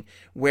terrifying,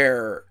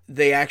 where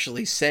they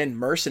actually send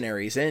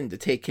mercenaries in to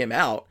take him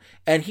out,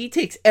 and he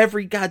takes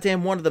every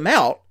goddamn one of them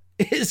out,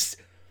 it's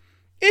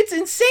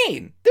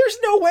insane. There's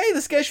no way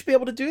this guy should be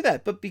able to do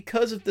that. But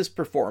because of this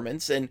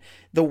performance and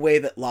the way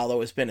that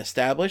Lalo has been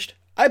established,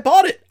 I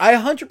bought it. I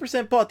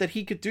 100% bought that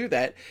he could do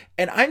that.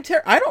 And I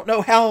don't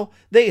know how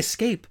they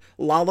escape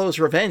Lalo's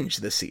revenge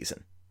this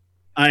season.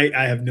 I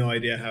have no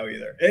idea how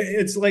either.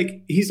 It's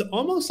like he's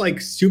almost like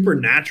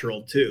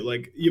supernatural too.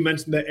 Like you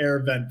mentioned the air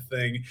vent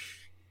thing.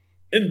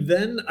 And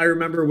then I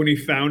remember when he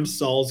found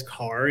Saul's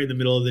car in the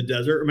middle of the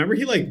desert. Remember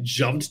he like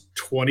jumped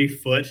 20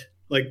 foot,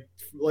 like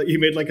he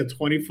made like a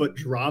 20-foot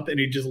drop and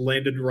he just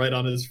landed right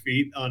on his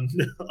feet on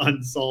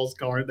on Saul's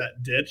car in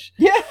that ditch.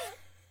 Yeah.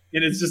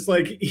 And it's just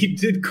like he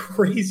did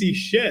crazy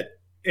shit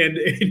and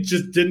it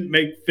just didn't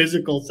make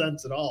physical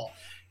sense at all.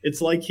 It's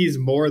like he's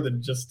more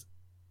than just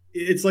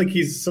it's like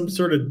he's some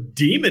sort of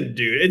demon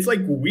dude. It's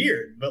like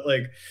weird, but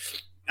like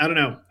I don't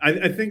know.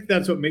 I think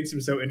that's what makes him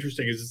so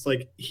interesting. Is it's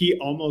like he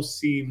almost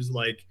seems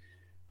like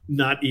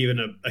not even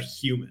a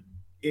human.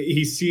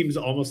 He seems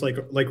almost like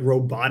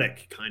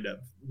robotic, kind of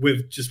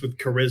with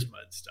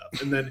charisma and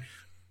stuff. And then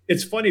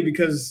it's funny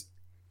because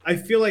I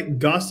feel like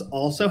Gus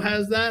also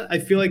has that. I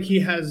feel like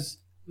he has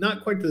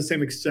not quite to the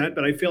same extent,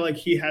 but I feel like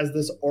he has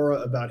this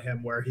aura about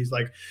him where he's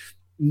like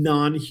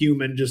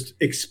non-human, just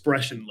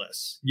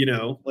expressionless. You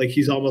know, like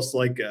he's almost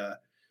like a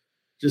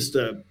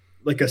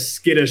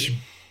skittish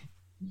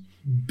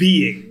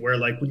being where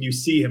like when you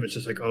see him it's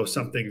just like, oh,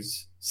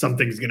 something's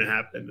gonna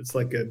happen. It's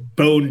like a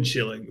bone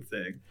chilling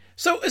thing.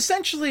 So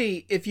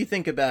essentially, if you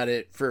think about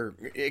it, for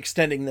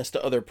extending this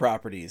to other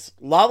properties,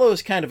 Lalo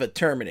is kind of a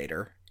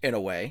Terminator in a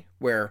way,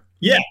 where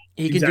Yeah,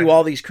 he can exactly. do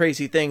all these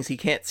crazy things. He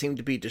can't seem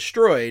to be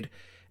destroyed,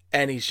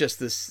 and he's just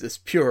this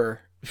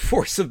pure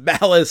force of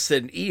malice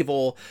and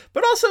evil,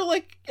 but also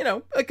like, you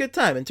know, a good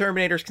time. And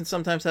Terminators can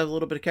sometimes have a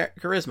little bit of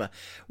charisma,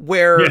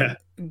 where Yeah,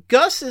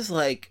 Gus is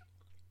like,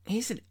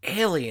 he's an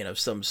alien of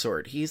some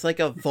sort. He's like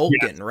a yeah,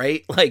 Vulcan,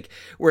 right? Like,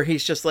 where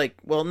he's just like,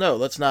 well, no,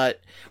 let's not.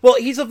 Well,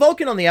 he's a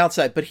Vulcan on the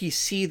outside, but he's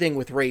seething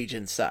with rage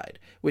inside,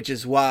 which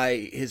is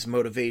why his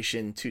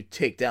motivation to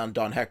take down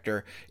Don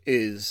Hector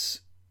is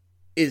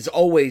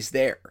always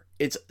there.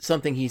 It's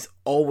something he's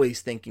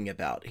always thinking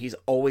about. He's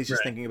always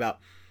just right. thinking about,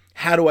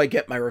 how do I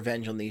get my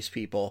revenge on these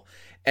people?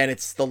 And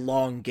it's the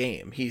long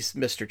game. He's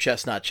Mr.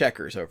 Chestnut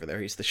Checkers over there.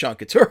 He's the Sean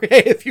Couturier,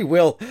 if you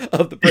will,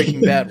 of the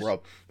Breaking Bad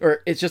world.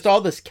 Or it's just all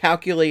this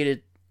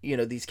calculated, you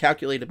know, these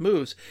calculated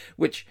moves,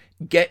 which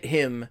get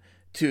him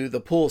to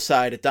the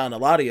poolside at Don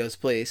Eladio's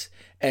place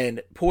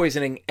and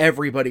poisoning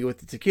everybody with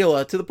the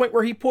tequila to the point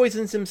where he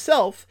poisons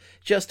himself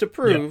just to Yeah,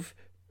 prove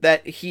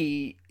that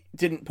he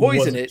didn't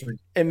poison wasn't it,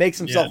 and makes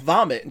yeah, himself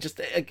vomit. And just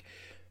like,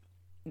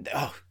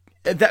 oh,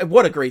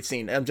 what a great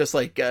scene. I'm just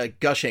like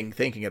gushing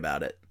thinking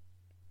about it.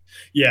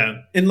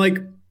 yeah. And like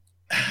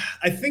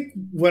I think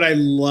what I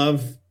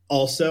love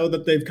also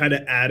that they've kind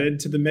of added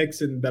to the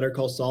mix in Better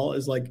Call Saul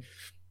is like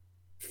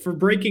for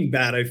Breaking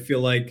Bad, I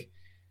feel like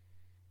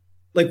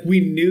we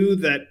knew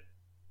that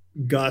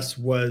Gus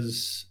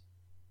was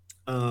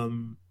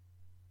um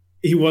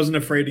he wasn't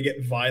afraid to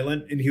get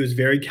violent and he was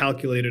very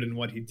calculated in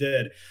what he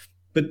did.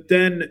 But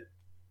then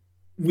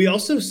we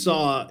also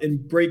saw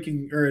in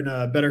Breaking or in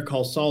Better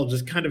Call Saul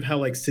just kind of how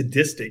like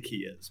sadistic he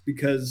is,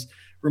 because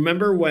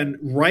remember when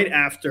right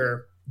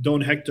after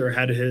Don Hector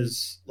had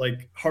his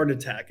like heart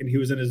attack and he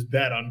was in his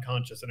bed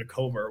unconscious in a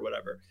coma or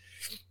whatever.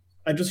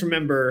 I just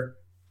remember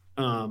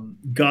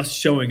Gus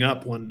showing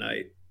up one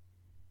night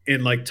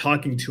and like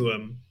talking to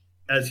him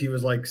as he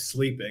was like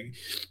sleeping,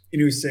 and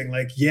he was saying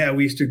like, yeah,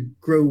 we used to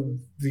grow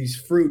these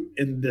fruit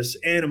and this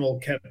animal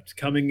kept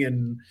coming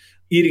and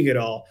eating it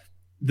all,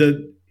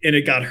 and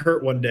it got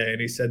hurt one day,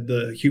 and he said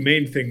the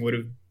humane thing would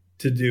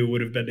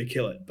have been to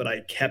kill it, but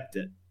I kept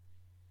it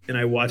and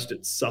I watched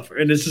it suffer.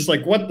 And it's just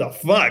like, what the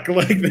fuck?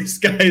 Like this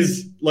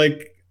guy's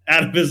like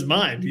out of his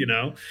mind, you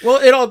know? Well,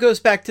 it all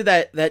goes back to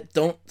that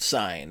don't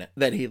sign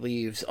that he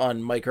leaves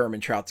on Mike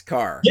Ehrmantraut's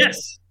car.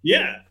 Yes.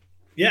 Yeah.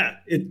 Yeah.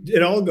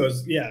 It all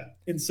goes, yeah.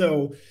 And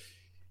so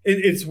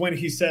it's when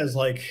he says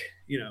like,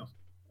 you know,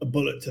 a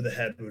bullet to the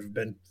head would have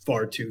been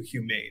far too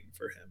humane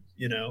for him,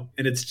 you know?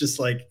 And it's just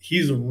like,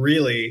 he's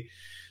really,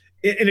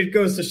 and it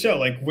goes to show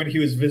like when he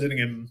was visiting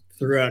him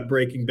throughout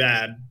Breaking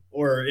Bad,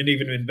 and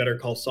even in Better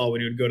Call Saul,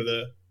 when he would go to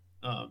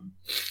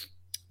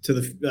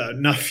the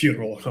not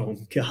funeral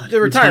home, God, The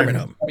retirement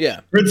home.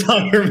 Yeah.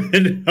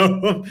 retirement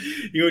home,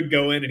 he would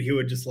go in and he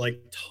would just like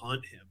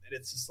taunt him, and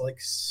it's just like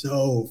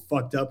so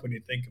fucked up when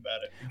you think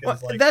about it.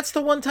 Because Well, like, that's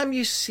the one time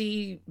you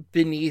see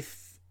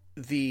beneath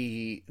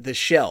the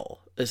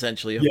shell,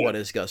 essentially, of yeah, what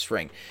is Gus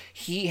Fring.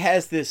 He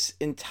has this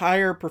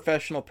entire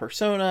professional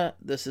persona.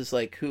 This is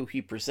like who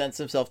he presents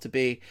himself to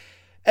be.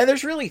 And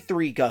there's really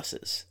three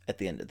Gus's at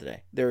the end of the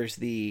day. There's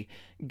the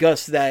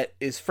Gus that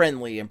is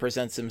friendly and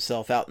presents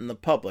himself out in the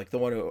public, the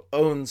one who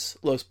owns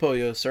Los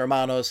Pollos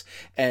Hermanos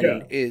yeah,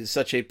 and is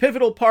such a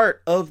pivotal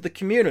part of the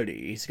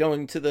community. He's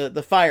going to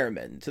the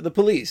firemen, to the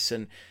police,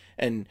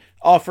 and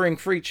offering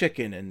free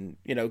chicken and,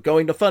 you know,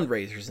 going to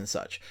fundraisers and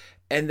such.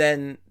 And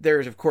then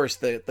there's, of course,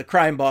 the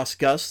crime boss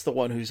Gus, the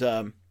one who's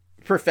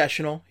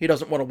professional. He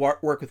doesn't want to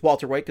work with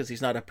Walter White because he's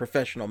not a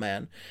professional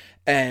man,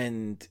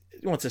 and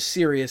he wants a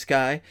serious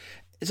guy.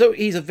 So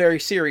he's a very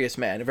serious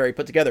man, very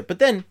put together. But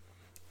then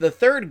the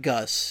third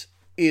Gus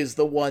is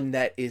the one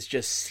that is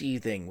just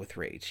seething with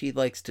rage. He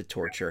likes to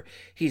torture.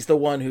 He's the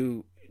one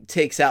who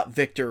takes out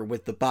Victor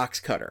with the box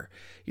cutter,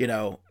 you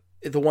know,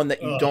 the one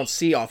that you Ugh, don't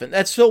see often.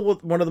 That's still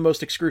one of the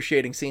most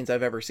excruciating scenes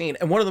I've ever seen,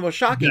 and one of the most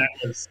shocking.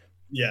 that was,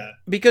 yeah,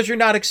 Because you're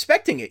not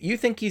expecting it. You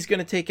think he's going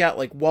to take out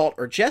like Walt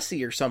or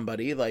Jesse or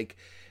somebody, like,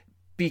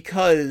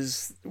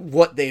 because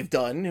what they've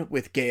done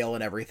with Gale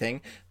and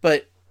everything,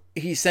 but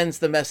he sends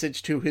the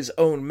message to his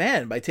own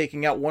man by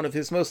taking out one of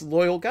his most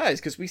loyal guys,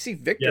 because we see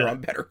Victor yeah, on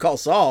Better Call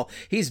Saul.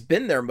 He's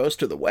been there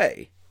most of the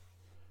way.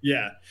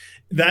 yeah.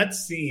 That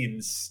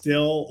scene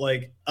still,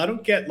 like, I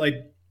don't get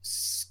like,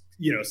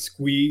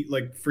 squeak,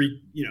 like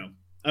freak,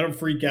 I don't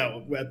freak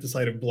out at the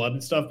sight of blood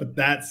and stuff, but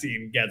that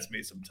scene gets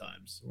me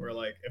sometimes. Where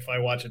like if I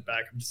watch it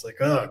back, I'm just like,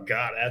 oh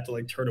god, I have to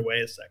like turn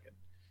away a second.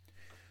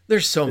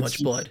 There's so It's much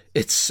just, blood.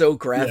 It's so yeah,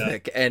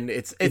 graphic, and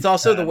it's it's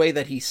also the bad. way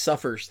that he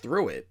suffers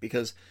through it,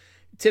 because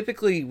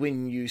typically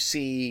when you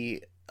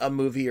see a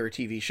movie or a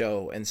TV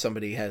show and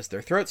somebody has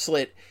their throat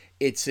slit,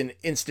 it's an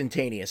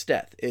instantaneous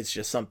death. It's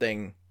just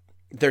something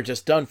they're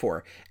just done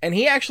for. And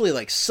he actually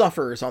like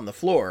suffers on the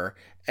floor,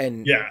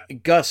 and Yeah,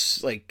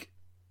 Gus like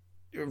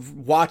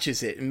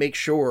watches it and makes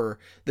sure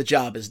the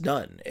job is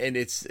done. And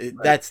right.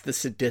 that's the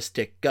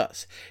sadistic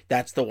Gus.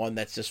 That's the one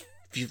that's just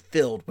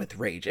filled with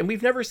rage. And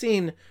we've never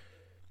seen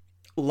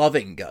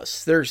loving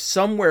Gus. There's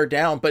somewhere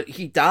down, but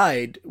he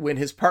died when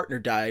his partner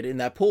died in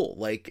that pool.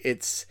 Like,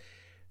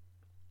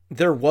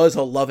 there was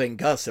a loving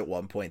Gus at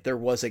one point. There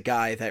was a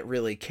guy that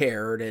really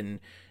cared, and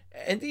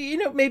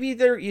maybe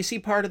there you see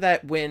part of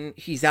that when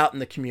he's out in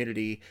the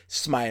community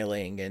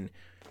smiling, and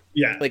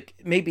Yeah, like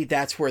maybe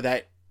that's where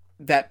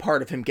that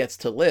part of him gets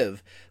to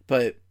live,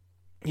 but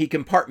he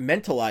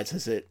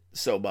compartmentalizes it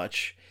so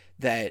much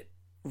that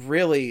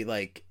really,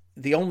 like,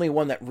 the only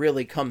one that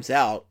really comes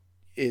out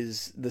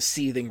is the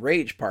seething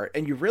rage part,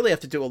 and you really have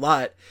to do a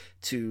lot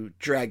to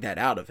drag that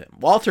out of him.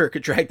 Walter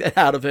could drag that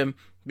out of him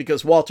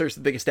because Walter's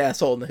the biggest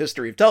asshole in the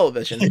history of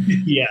television.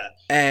 yeah,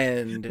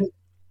 And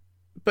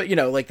but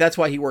like that's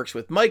why he works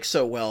with Mike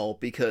so well,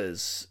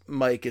 because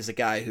Mike is a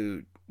guy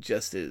who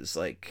just is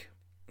like,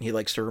 he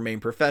likes to remain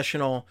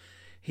professional.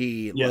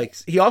 yeah,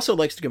 He also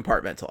likes to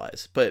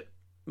compartmentalize, but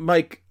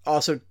Mike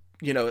also,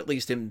 at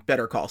least in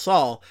Better Call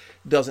Saul,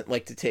 doesn't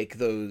like to take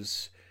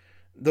those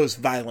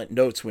violent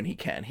notes when he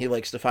can. He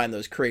likes to find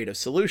those creative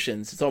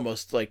solutions. It's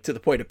almost like to the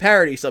point of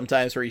parody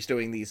sometimes, where he's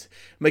doing these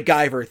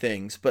MacGyver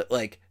things, but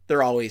like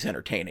they're always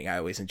entertaining. I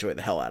always enjoy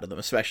the hell out of them.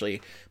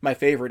 Especially my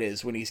favorite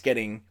is when he's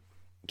getting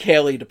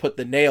Kaylee to put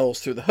the nails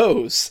through the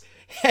hose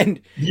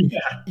and yeah,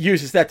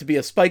 uses that to be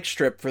a spike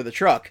strip for the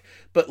truck.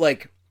 But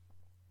like,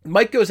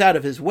 Mike goes out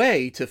of his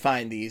way to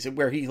find these, and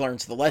where he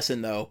learns the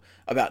lesson though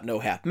about no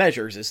half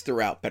measures is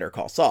throughout Better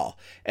Call Saul.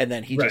 And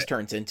then he right. just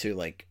turns into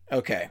like,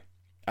 okay,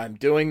 I'm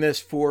doing this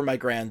for my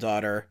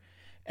granddaughter,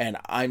 and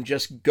I'm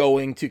just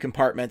going to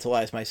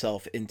compartmentalize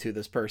myself into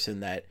this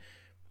person that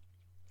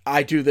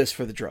I do this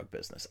for the drug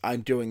business.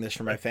 I'm doing this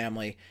for my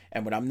family,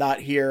 and when I'm not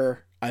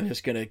here, I'm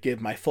just going to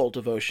give my full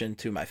devotion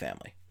to my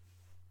family.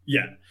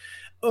 Yeah.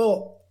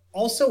 Oh,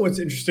 also, what's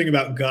interesting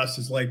about Gus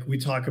is like we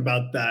talk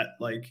about that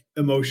like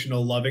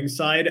emotional, loving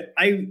side.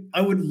 I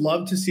would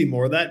love to see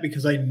more of that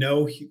because I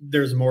know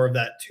there's more of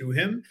that to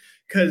him.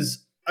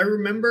 Because I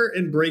remember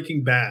in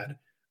Breaking Bad,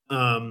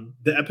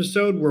 the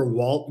episode where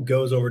Walt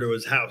goes over to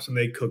his house and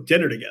they cook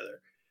dinner together.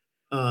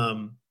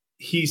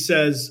 He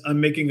says, "I'm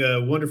making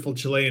a wonderful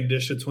Chilean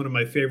dish. It's one of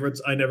my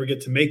favorites. I never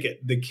get to make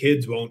it. The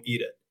kids won't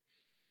eat it."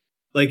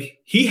 Like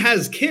he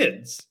has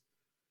kids,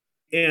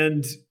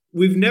 and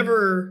we've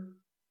never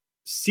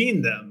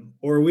seen them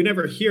or we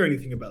never hear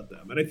anything about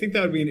them. And I think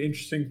that would be an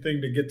interesting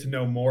thing to get to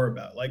know more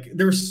about. Like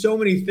there's so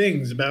many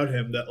things about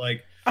him that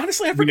like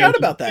Honestly, I we know forgot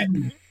about that.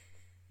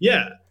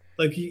 yeah,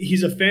 like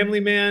he's a family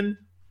man.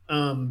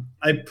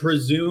 I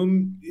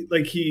presume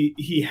like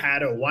he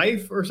had a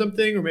wife or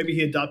something, or maybe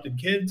he adopted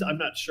kids. I'm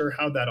not sure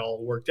how that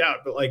all worked out,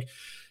 but like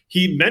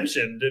he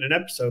mentioned in an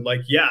episode,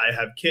 like, yeah, I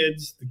have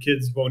kids. The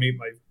kids won't eat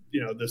my,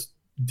 this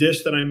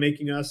dish that I'm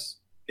making us.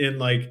 And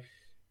like,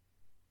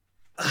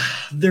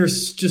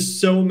 there's just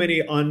so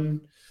many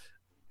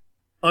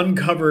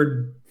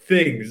uncovered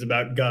things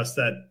about Gus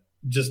that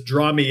just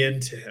draw me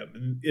into him.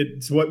 And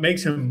it's what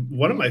makes him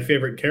one of my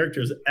favorite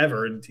characters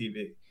ever in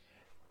TV.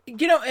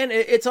 And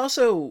it's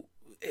also,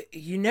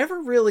 you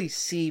never really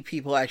see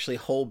people actually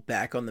hold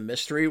back on the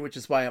mystery, which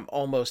is why I'm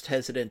almost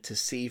hesitant to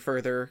see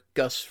further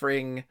Gus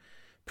Fring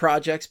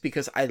projects,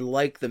 because I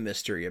like the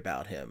mystery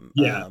about him.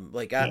 Yeah.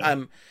 Like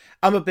Yeah.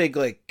 I'm a big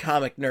like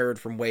comic nerd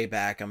from way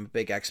back. I'm a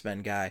big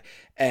X-Men guy,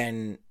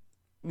 and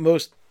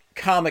most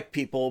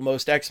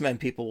most X-Men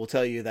people will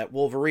tell you that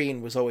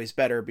Wolverine was always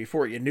better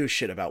before you knew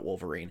shit about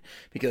Wolverine,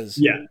 because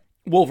Yeah.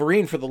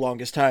 Wolverine for the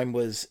longest time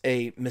was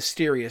a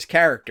mysterious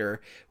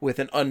character with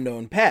an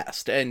unknown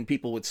past, and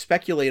people would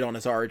speculate on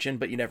his origin,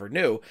 but you never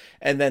knew.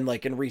 And then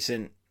like in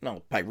recent,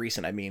 no, by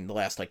recent I mean the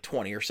last like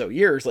 20 or so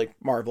years, like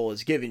Marvel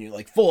has given you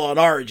like full on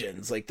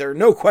origins, like there are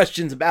no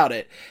questions about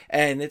it.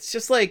 And it's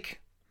just like,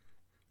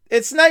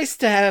 it's nice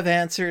to have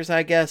answers,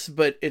 I guess,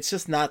 but it's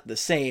just not the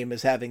same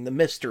as having the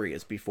mystery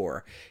as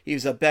before. He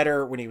was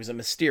when he was a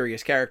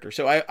mysterious character.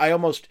 So I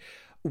almost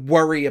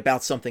worry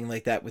about something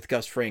like that with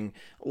Gus Fring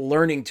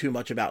learning too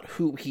much about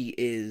who he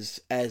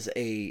is as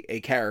a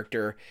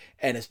character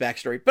and his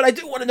backstory. But I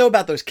do want to know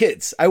about those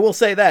kids. I will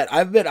say that.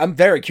 I'm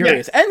very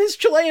curious. And his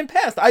Chilean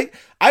past.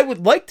 I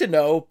would like to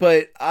know,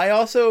 but I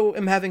also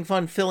am having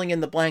fun filling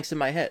in the blanks in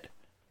my head.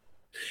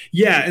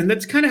 Yeah, and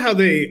that's kind of how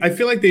I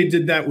feel like they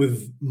did that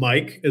with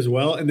Mike as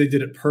well, and they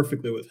did it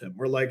perfectly with him.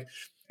 Where like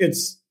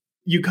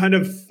you kind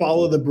of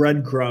follow the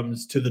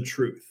breadcrumbs to the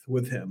truth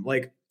with him.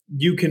 Like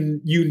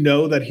you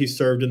know that he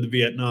served in the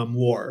Vietnam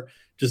War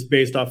just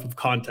based off of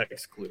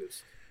context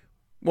clues.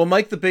 Well,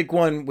 Mike, the big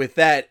one with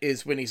that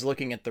is when he's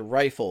looking at the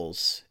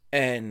rifles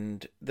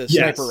and the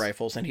sniper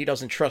rifles, and he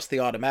doesn't trust the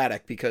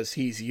automatic because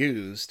he's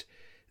used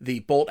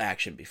the bolt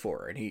action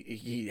before, and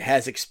he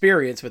has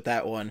experience with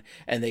that one,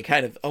 and they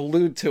kind of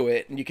allude to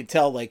it, and you can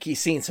tell like he's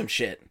seen some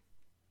shit.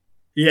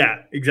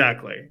 Yeah,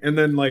 exactly. And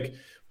then like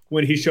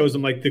when he shows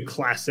them like the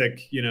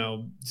classic,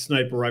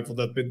 sniper rifle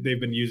that they've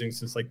been using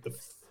since like the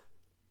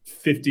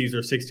 50s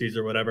or 60s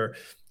or whatever,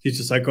 he's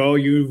just like, oh,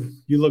 you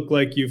look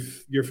like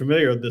you're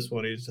familiar with this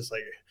one. He's just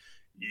like,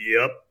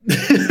 yep.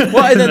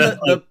 Well, and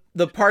then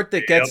the part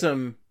that gets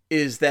him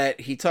is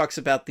that he talks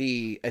about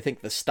I think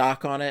the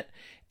stock on it,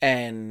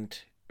 and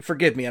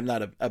forgive me, I'm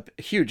not a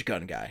huge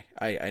gun guy.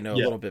 I know a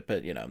little bit,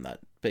 but I'm not a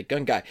big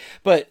gun guy.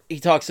 But he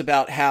talks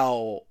about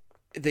how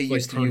they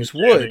used to use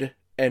wood,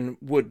 and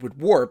wood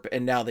would warp,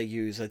 and now they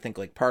use, I think,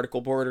 like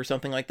particle board or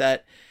something like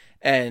that.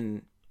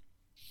 And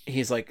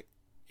he's like,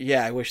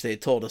 yeah, I wish they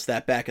had told us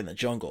that back in the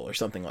jungle or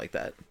something like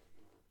that.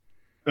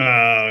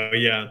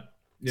 Yeah.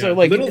 So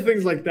like little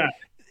things like that.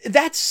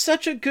 That's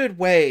such a good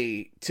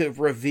way to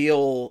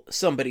reveal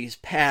somebody's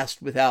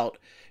past without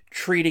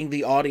treating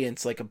the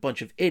audience like a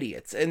bunch of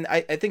idiots. And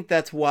I think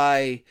that's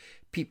why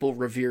people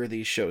revere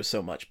these shows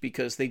so much,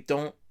 because they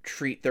don't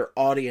treat their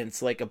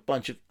audience like a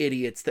bunch of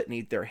idiots that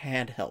need their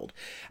hand held.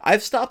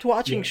 I've stopped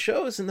watching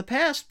shows in the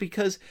past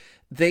because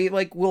they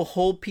like will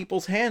hold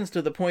people's hands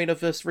to the point of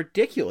this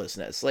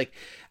ridiculousness. Like,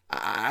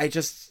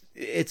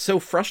 it's so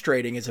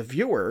frustrating as a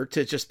viewer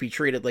to just be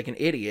treated like an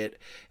idiot.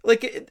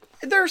 Like,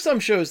 there are some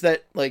shows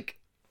that, like,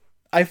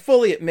 I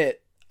fully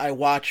admit I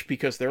watch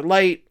because they're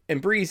light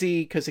and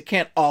breezy, because it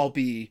can't all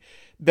be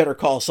Better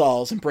Call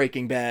Sauls and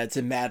Breaking Bads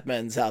and Mad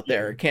Men's out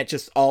there. It can't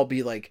just all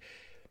be like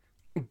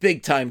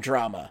big time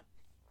drama.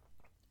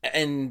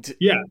 And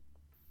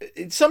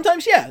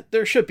sometimes,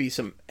 there should be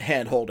some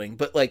hand holding,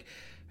 but like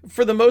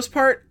for the most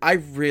part, I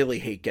really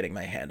hate getting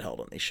my hand held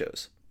on these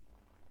shows.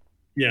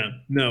 Yeah,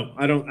 no,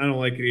 I don't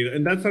like it either.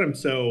 And that's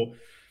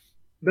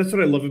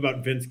what I love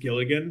about Vince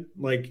Gilligan.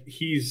 Like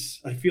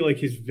I feel like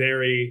he's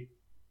very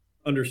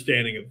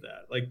understanding of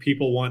that. Like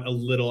people want a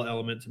little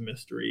element of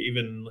mystery,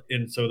 even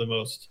in some of the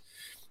most,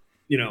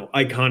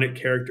 iconic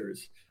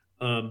characters.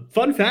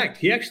 Fun fact,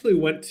 he actually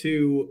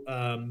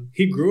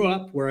he grew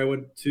up where I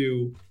went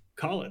to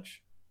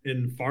college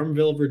in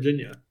Farmville,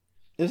 Virginia.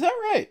 Is that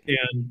right?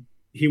 And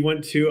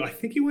I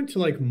think he went to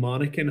like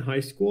Monacan High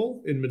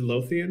School in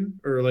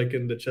Midlothian, or like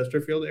in the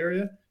Chesterfield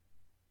area.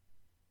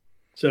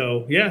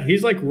 So yeah,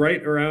 he's like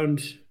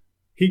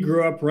he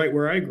grew up right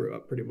where I grew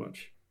up pretty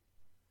much.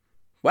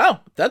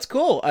 Wow, that's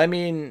cool. I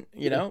mean,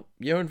 you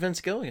and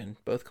Vince Gilligan,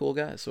 both cool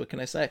guys. What can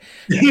I say?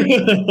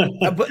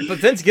 But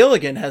Vince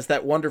Gilligan has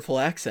that wonderful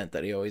accent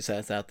that he always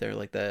has out there.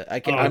 Like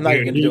I'm not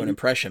even going to do an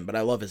impression, but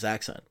I love his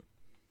accent.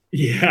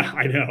 Yeah,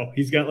 I know.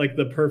 He's got like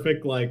the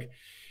perfect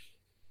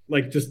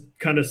just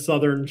kind of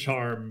Southern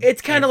charm.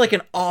 It's kind of like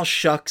an all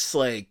shucks,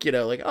 all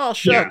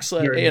shucks,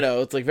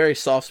 it's like very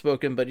soft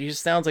spoken, but he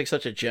just sounds like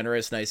such a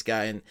generous, nice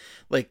guy, and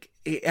like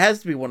he has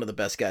to be one of the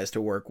best guys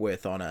to work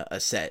with on a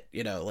set.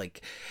 You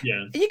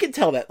can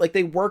tell that like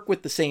they work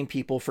with the same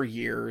people for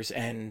years,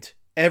 and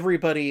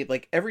everybody,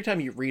 like every time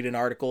you read an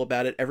article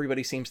about it,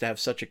 everybody seems to have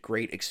such a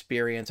great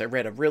experience. I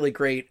read a really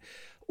great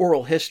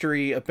oral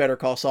history of Better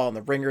Call Saul on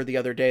The Ringer the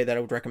other day that I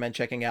would recommend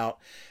checking out,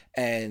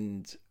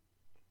 and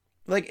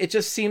like, it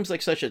just seems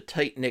like such a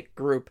tight-knit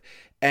group,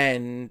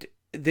 and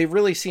they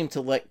really seem to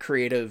let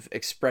creative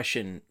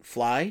expression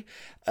fly.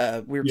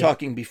 We were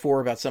talking before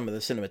about some of the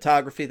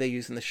cinematography they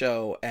use in the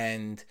show,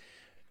 and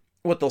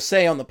what they'll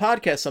say on the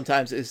podcast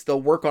sometimes is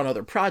they'll work on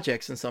other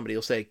projects, and somebody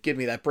will say, give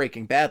me that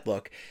Breaking Bad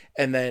look,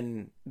 and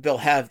then they'll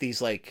have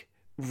these, like,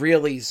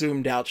 really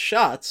zoomed-out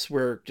shots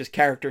where just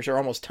characters are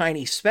almost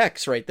tiny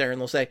specks right there,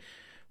 and they'll say,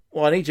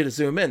 well, I need you to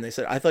zoom in. They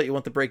said, I thought you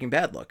want the Breaking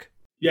Bad look.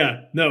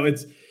 Yeah, no,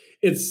 it's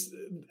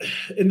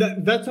and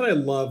that's what I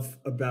love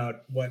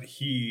about what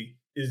he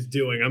is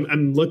doing.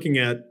 I'm looking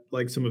at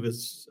like some of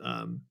his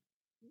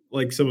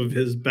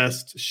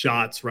best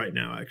shots right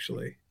now,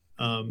 actually.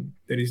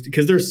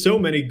 Because there's so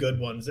many good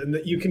ones, and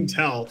that you can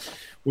tell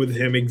with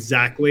him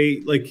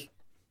exactly, like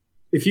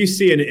if you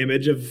see an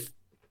image of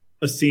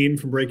a scene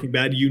from Breaking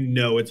Bad,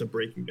 it's a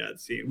Breaking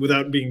Bad scene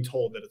without being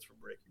told that it's from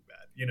Breaking Bad.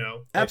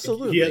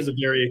 Absolutely. He has a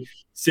very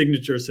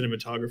signature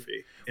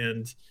cinematography.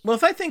 And well,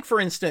 if I think, for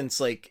instance,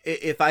 like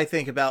if I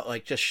think about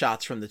like just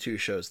shots from the two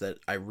shows that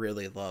I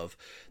really love,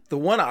 the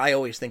one I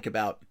always think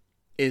about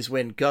is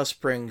when Gus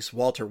brings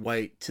Walter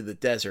White to the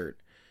desert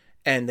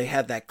and they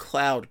have that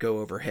cloud go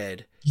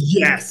overhead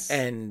Yes.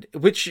 And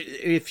which,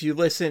 if you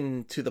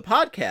listen to the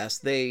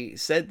podcast, they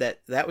said that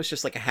that was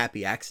just like a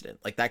happy accident.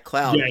 Like that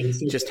cloud Yeah, he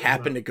said just that as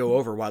happened well. to go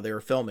over while they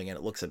were filming, and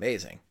it looks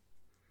amazing.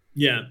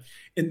 Yeah.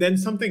 And then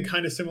something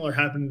kind of similar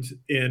happened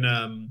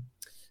in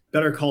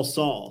Better Call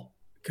Saul,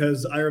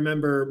 because I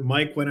remember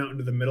Mike went out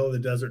into the middle of the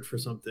desert for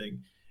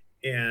something,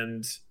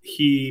 and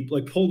he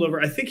like pulled over.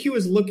 I think he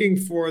was looking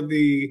for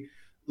the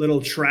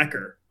little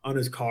tracker on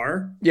his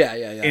car, Yeah,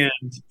 yeah, yeah.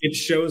 and it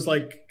shows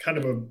like kind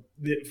of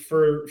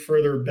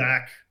further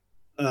back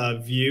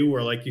view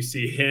where like you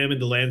see him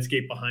and the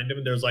landscape behind him,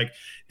 and there's like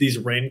these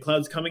rain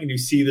clouds coming, and you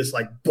see this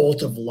like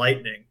bolt of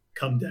lightning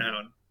come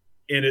down,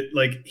 and it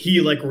like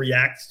he like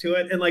reacts to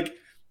it, and like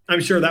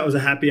I'm sure that was a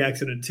happy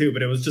accident too,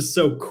 but it was just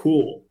so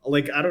cool.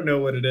 Like I don't know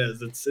what it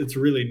is. It's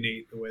really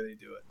neat the way they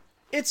do it.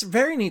 It's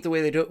very neat the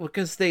way they do it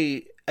because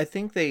I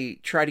think they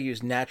try to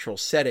use natural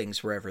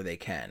settings wherever they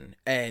can,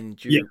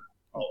 and Yeah,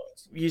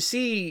 always. you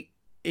see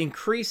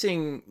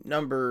increasing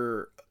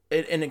number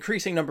an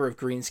increasing number of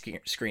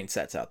screen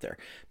sets out there.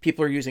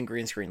 People are using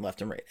green screen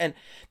left and right. And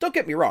don't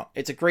get me wrong,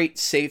 it's a great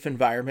safe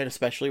environment,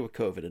 especially with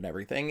COVID and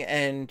everything.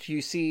 And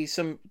you see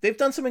they've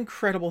done some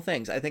incredible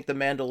things. I think The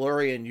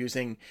Mandalorian,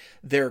 using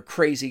their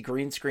crazy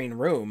green screen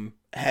room,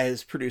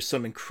 has produced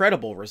some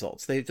incredible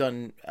results. They've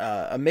done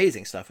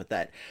amazing stuff with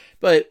that.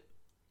 But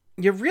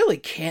you really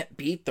can't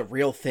beat the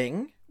real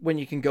thing when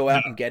you can go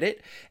out and get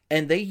it.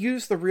 And they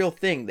use the real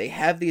thing. They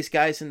have these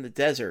guys in the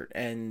desert,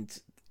 and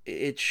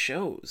it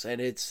shows,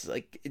 and it's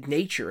like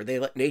nature. They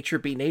let nature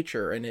be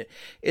nature, and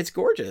it's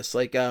gorgeous.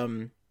 Like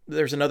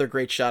there's another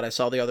great shot I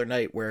saw the other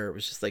night where it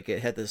was just like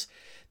it had this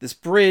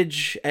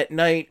bridge at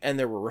night, and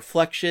there were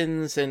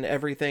reflections and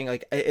everything.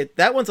 Like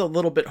that one's a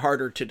little bit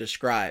harder to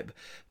describe,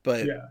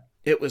 but Yeah.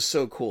 it was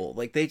so cool.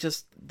 Like they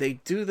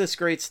do this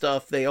great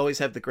stuff. They always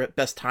have the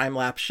best time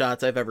lapse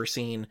shots I've ever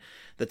seen.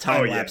 The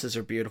time lapses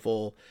are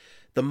beautiful.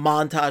 The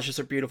montages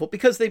are beautiful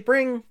because they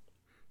bring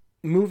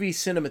movie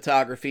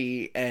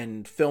cinematography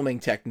and filming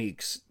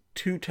techniques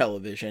to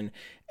television,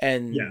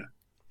 and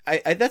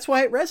I that's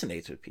why it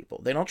resonates with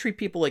people. They don't treat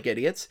people like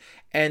idiots,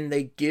 and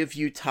they give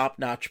you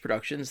top-notch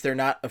productions. They're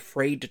not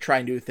afraid to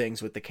try new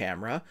things with the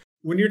camera.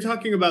 When you're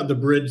talking about the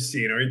bridge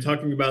scene, are you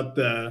talking about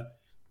the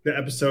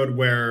episode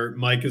where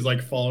Mike is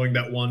like following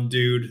that one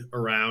dude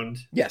around?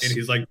 Yes. And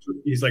he's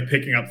like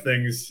picking up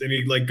things, and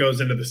he like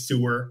goes into the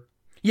sewer.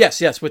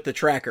 Yes, with the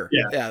tracker.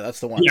 Yeah, that's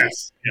the one.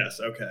 Yes,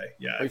 okay,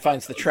 yeah. Where he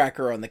finds the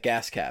tracker on the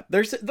gas cap.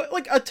 There's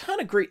like a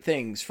ton of great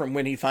things from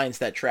when he finds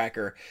that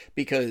tracker,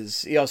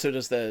 because he also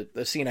does the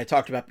scene I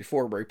talked about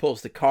before where he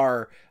pulls the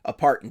car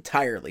apart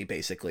entirely,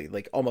 basically,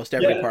 like almost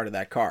every part of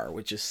that car,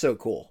 which is so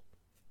cool.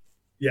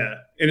 Yeah,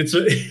 and it's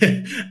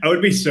I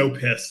would be so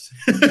pissed.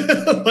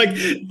 Like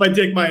if I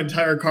take my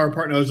entire car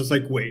apart and I was just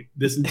like, wait,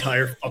 this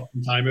entire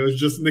fucking time it was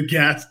just in the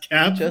gas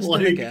cap. Just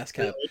like, in the gas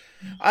cap.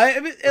 I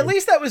mean, at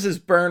least that was his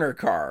burner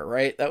car,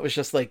 right? That was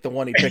just like the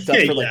one he picked up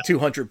for like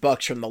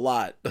 $200 from the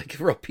lot, like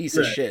a real piece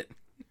of shit.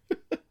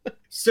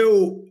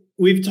 So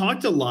we've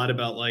talked a lot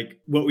about like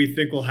what we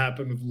think will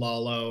happen with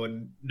Lalo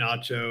and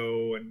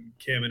Nacho and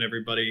Kim and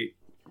everybody.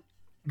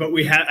 But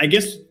I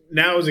guess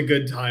now is a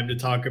good time to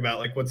talk about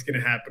like what's going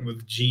to happen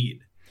with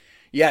Gene.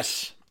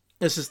 Yes.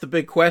 This is the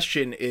big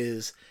question.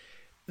 Is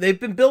they've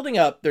been building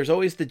up. There's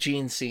always the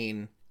Gene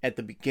scene at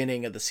the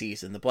beginning of the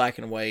season, the black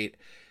and white,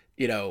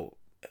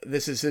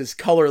 this is his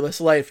colorless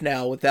life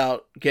now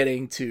without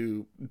getting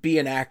to be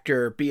an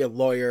actor, be a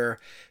lawyer,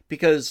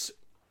 because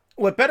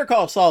what Better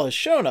Call Saul has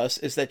shown us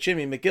is that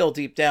Jimmy McGill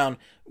deep down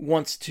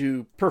wants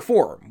to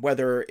perform,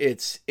 whether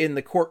it's in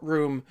the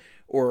courtroom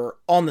or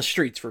on the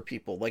streets for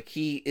people. Like,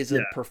 he is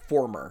a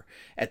performer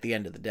at the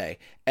end of the day.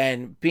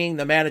 And being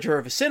the manager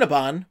of a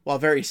Cinnabon, while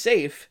very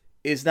safe,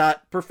 is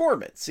not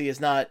performance. He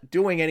is not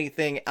doing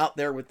anything out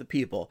there with the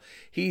people.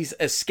 He's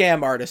a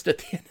scam artist at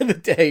the end of the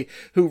day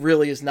who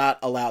really is not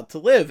allowed to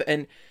live.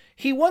 And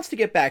he wants to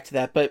get back to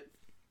that, but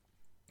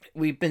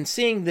we've been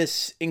seeing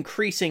this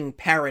increasing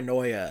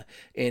paranoia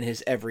in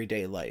his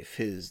everyday life.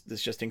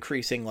 This just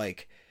increasing,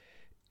 like,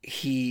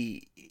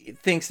 he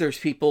thinks there's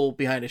people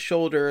behind his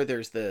shoulder.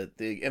 There's the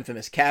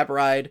infamous cab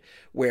ride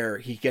where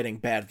he's getting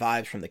bad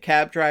vibes from the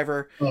cab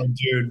driver. Oh,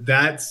 dude,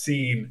 that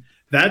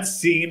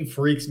scene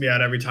freaks me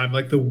out every time.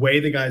 Like the way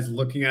the guy's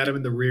looking at him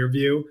in the rear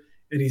view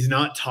and he's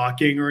not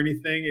talking or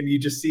anything, and you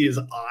just see his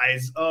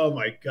eyes. Oh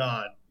my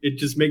God. It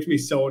just makes me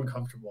so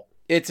uncomfortable.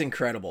 It's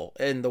incredible.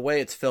 And the way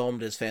it's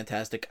filmed is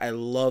fantastic. I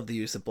love the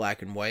use of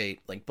black and white.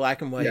 Like,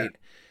 black and white. Yeah.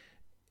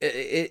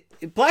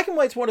 Black and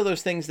white's one of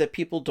those things that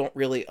people don't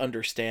really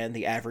understand,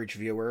 the average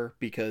viewer,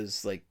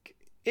 because like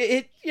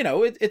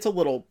it's a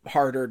little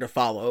harder to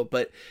follow,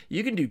 but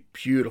you can do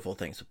beautiful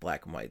things with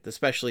black and white,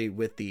 especially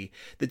with the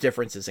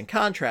differences in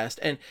contrast.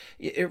 And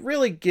it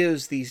really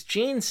gives these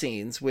Gene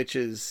scenes, which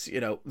is,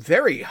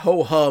 very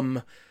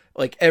ho-hum,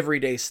 like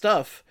everyday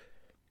stuff,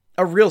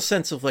 a real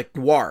sense of like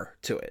noir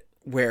to it,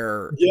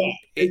 where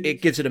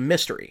it gives it a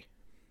mystery.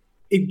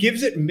 It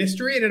gives it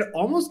mystery, and it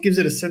almost gives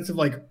it a sense of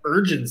like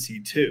urgency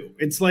too.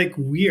 It's like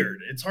weird.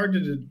 It's hard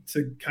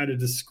to kind of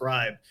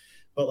describe,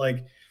 but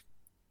like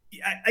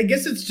I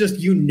guess it's just,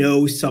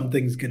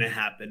 something's going to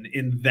happen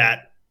in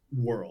that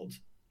world.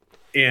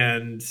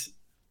 And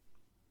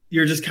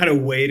you're just kind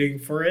of waiting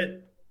for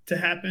it to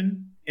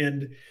happen.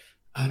 And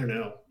I don't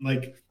know.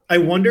 Like, I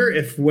wonder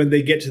if when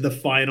they get to the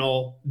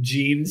final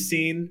Gene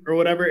scene or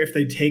whatever, if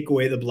they take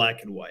away the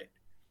black and white.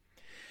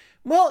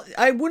 Well,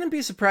 I wouldn't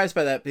be surprised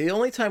by that. But the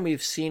only time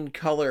we've seen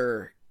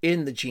color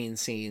in the Gene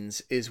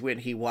scenes is when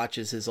he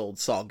watches his old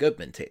Saul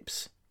Goodman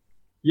tapes.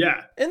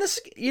 Yeah. And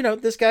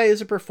this guy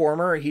is a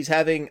performer. He's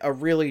having a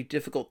really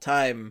difficult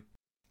time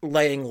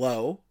laying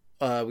low.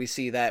 We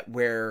see that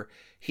where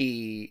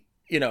he,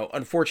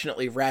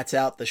 unfortunately rats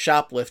out the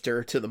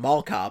shoplifter to the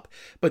mall cop,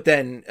 but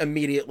then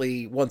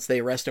immediately once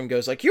they arrest him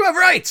goes like, "You have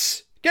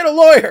rights! Get a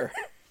lawyer!"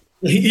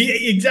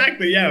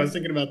 Exactly. Yeah, I was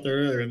thinking about that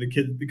earlier. And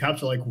the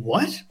cops are like,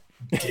 "What?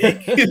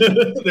 Dick?"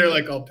 They're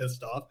like all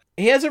pissed off.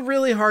 He has a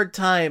really hard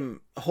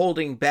time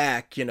holding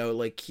back,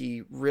 like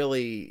he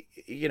really,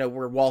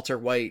 where Walter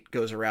White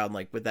goes around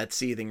like with that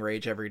seething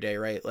rage every day,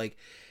 right? Like,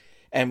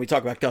 and we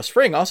talk about Gus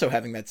Fring also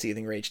having that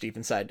seething rage deep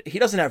inside. He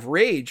doesn't have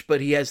rage,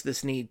 but he has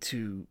this need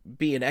to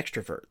be an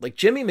extrovert. Like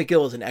Jimmy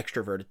McGill is an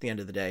extrovert at the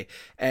end of the day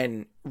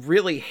and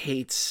really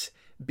hates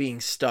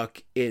being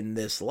stuck in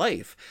this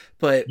life.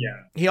 But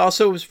he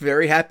also was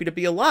very happy to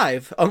be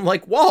alive,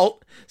 unlike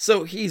Walt.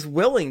 So he's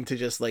willing to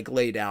just like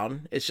lay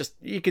down. It's just,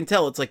 you can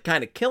tell it's like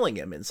kind of killing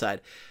him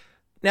inside.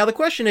 Now the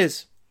question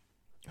is,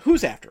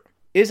 who's after him?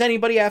 Is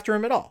anybody after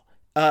him at all?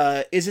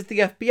 Is it the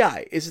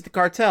FBI? Is it the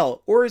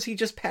cartel? Or is he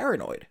just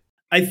paranoid?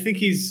 I think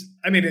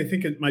I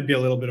think it might be a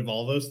little bit of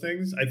all those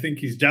things. I think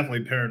he's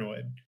definitely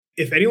paranoid.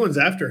 If anyone's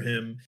after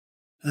him,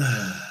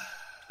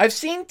 I've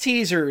seen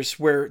teasers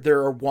where there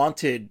are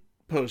wanted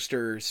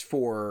posters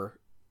for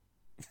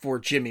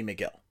Jimmy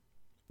McGill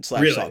 /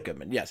 Saul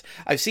Goodman. Yes,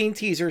 I've seen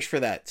teasers for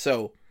that.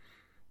 So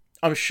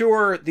I'm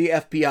sure the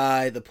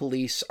FBI, the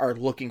police are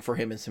looking for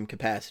him in some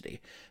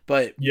capacity.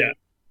 But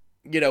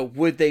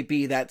would they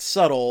be that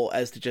subtle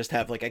as to just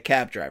have like a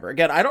cab driver?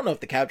 Again, I don't know if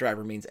the cab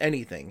driver means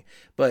anything,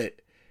 but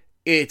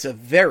it's a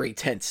very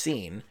tense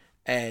scene,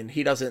 and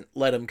he doesn't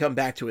let him come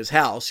back to his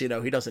house. He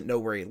doesn't know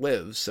where he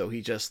lives, so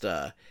he just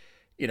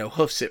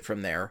hoofs it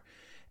from there.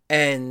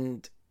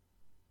 And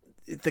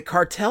the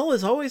cartel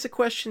is always a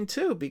question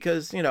too,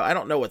 because, I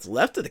don't know what's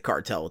left of the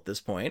cartel at this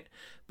point,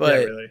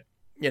 but,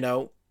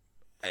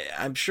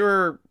 I'm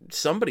sure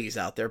somebody's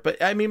out there,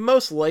 but I mean,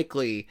 most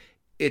likely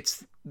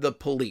it's the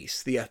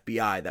police, the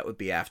FBI that would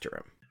be after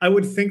him. I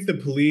would think the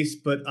police,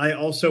 but I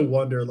also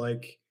wonder,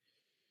 like,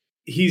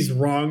 he's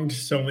wronged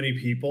so many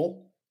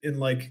people and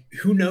like,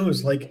 who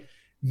knows, like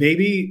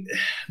maybe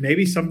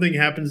something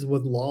happens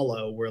with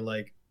Lalo where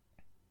like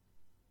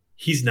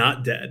he's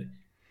not dead.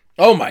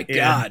 Oh my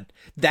God.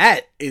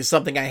 That is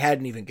something I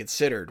hadn't even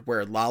considered,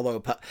 where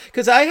Lalo,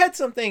 because I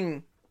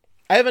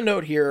have a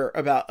note here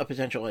about a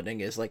potential ending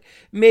is like,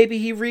 maybe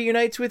he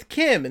reunites with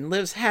Kim and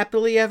lives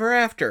happily ever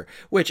after,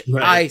 which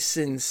I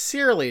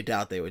sincerely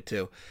doubt they would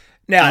do.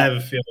 Now, I have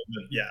a feeling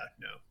that,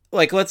 no.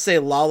 Like, let's say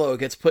Lalo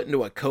gets put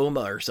into a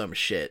coma or some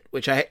shit,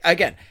 which I,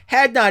 again,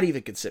 had not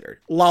even considered.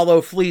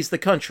 Lalo flees the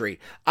country.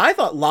 I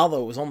thought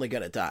Lalo was only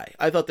going to die.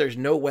 I thought there's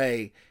no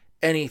way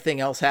anything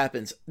else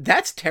happens.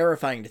 That's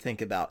terrifying to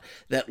think about,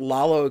 that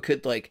Lalo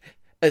could, like,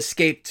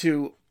 escape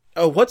to,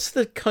 what's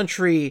the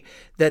country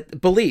that,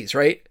 Belize,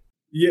 right?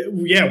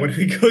 Yeah. What if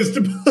he goes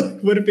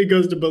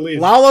to Belize?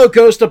 Lalo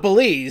goes to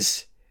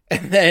Belize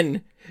and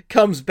then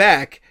comes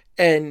back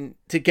and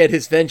to get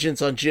his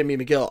vengeance on Jimmy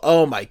McGill.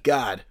 Oh my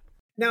God.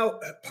 Now,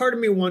 part of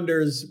me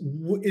wonders,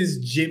 is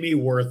Jimmy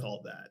worth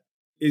all that?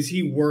 Is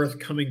he worth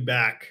coming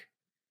back?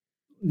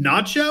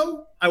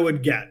 Nacho, I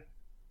would get.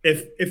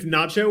 If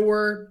Nacho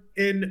were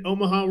in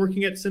Omaha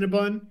working at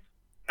Cinnabon,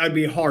 I'd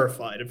be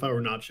horrified if I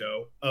were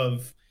Nacho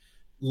of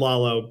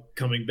Lalo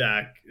coming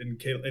back and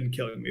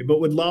killing me.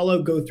 But would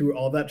Lalo go through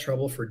all that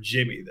trouble for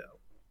Jimmy,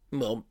 though?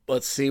 Well,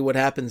 let's see what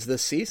happens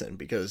this season,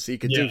 because he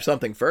could do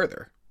something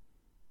further.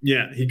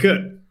 Yeah, he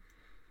could.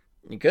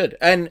 He could.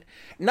 And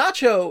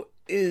Nacho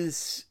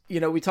is,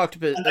 we talked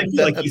about. I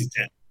feel like he's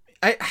dead.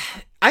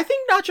 I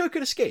think Nacho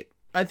could escape.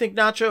 I think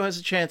Nacho has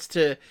a chance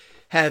to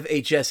have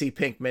a Jesse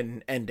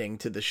Pinkman ending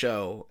to the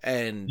show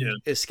and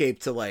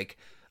escape to like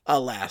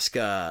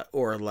Alaska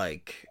or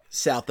like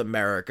South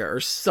America or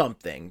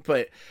something.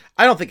 But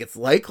I don't think it's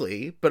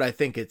likely, but I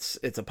think it's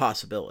a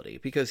possibility,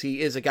 because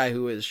he is a guy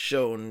who has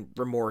shown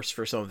remorse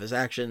for some of his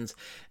actions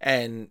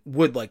and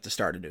would like to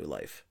start a new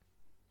life.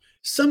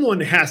 Someone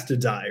has to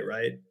die,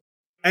 right?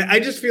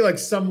 I just feel like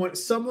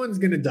someone's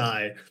going to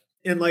die.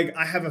 And like,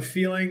 I have a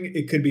feeling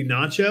it could be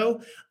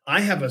Nacho.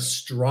 I have a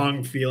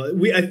strong feeling.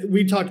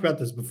 We talked about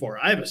this before.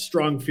 I have a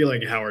strong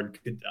feeling Howard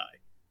could die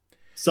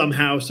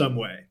somehow, some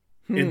way.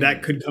 And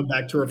that could come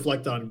back to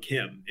reflect on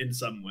Kim in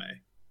some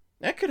way.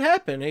 That could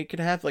happen. He could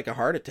have like a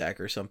heart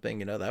attack or something.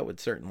 That would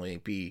certainly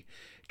be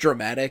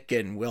dramatic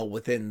and well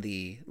within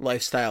the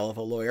lifestyle of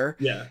a lawyer.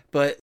 Yeah.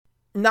 But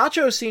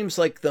Nacho seems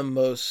like the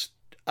most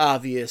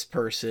obvious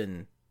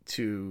person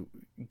to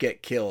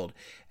get killed.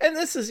 And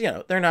this is,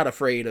 they're not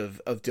afraid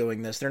of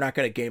doing this. They're not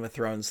going to Game of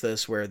Thrones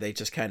this, where they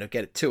just kind of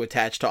get too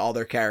attached to all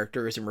their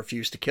characters and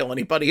refuse to kill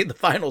anybody in the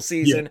final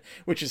season,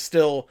 which is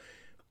still,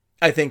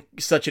 I think,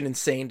 such an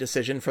insane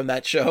decision from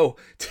that show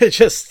to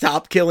just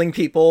stop killing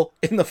people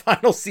in the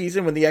final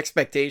season when the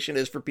expectation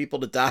is for people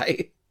to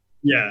die.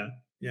 Yeah.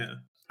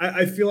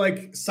 I feel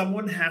like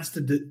someone has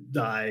to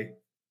die,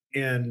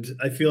 and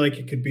I feel like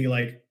it could be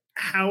like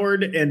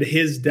Howard, and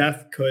his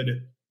death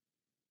could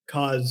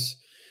cause,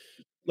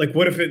 like,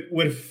 what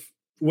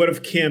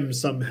if Kim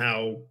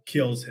somehow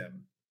kills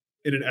him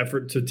in an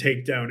effort to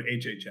take down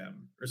HHM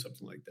or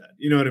something like that?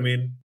 You know what I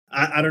mean?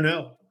 I don't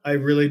know. I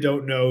really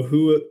don't know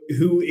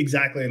who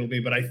exactly it'll be,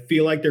 but I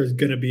feel like there's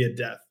going to be a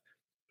death,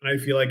 and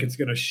I feel like it's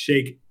going to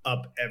shake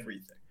up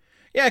everything.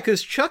 Yeah,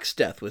 because Chuck's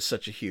death was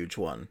such a huge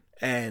one,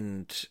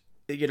 and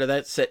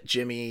that set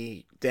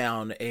Jimmy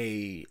down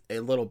a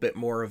little bit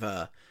more of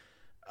a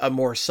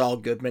more Saul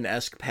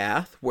Goodman-esque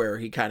path, where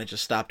he kind of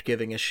just stopped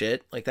giving a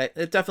shit. Like, that,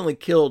 it definitely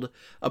killed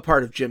a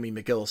part of Jimmy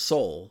McGill's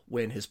soul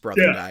when his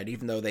brother died,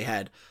 even though they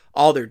had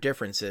all their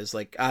differences.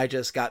 Like, I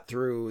just got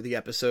through the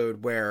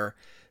episode where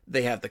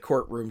they have the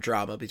courtroom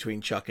drama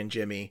between Chuck and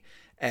Jimmy,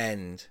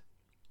 and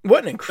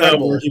what an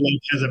incredible... where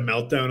he has a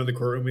meltdown in the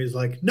courtroom. He's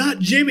like, "Not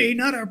Jimmy,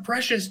 not our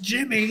precious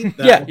Jimmy."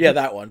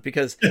 That one.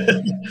 Because,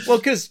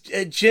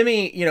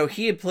 Jimmy,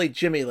 he had played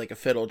Jimmy like a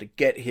fiddle to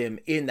get him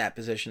in that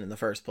position in the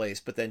first place,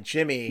 but then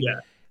Jimmy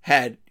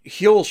had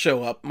Huel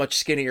show up, much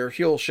skinnier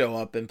Huel show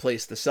up, and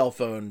place the cell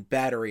phone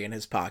battery in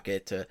his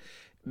pocket to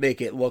make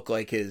it look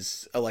like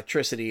his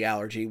electricity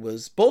allergy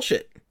was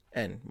bullshit.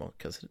 And, well,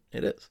 because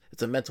it is.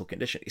 It's a mental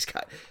condition he's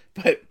got.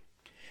 But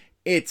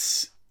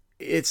it's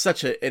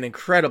such an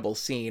incredible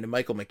scene, and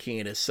Michael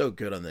McKean is so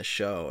good on this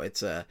show.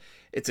 It's a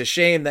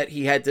shame that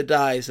he had to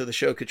die so the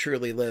show could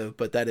truly live,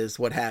 but that is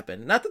what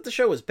happened. Not that the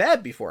show was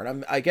bad before,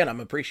 and I'm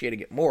appreciating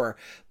it more,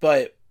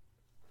 but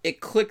it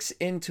clicks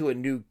into a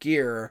new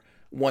gear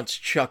once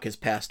Chuck has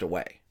passed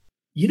away.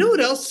 You know what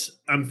else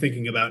I'm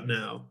thinking about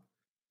now?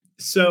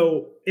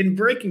 So in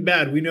Breaking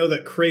Bad, we know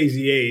that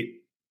Crazy 8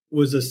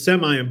 was a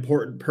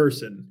semi-important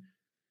person,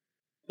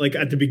 like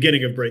at the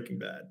beginning of Breaking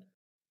Bad.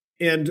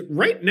 And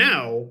right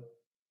now,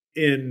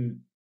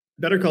 in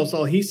Better Call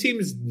Saul, he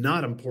seems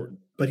not important,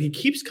 but he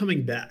keeps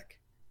coming back.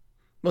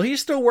 Well,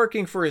 he's still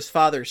working for his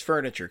father's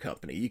furniture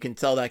company. You can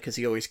tell that because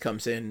he always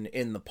comes in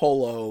the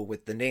polo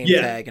with the name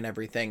tag and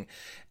everything.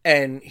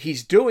 And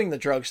he's doing the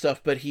drug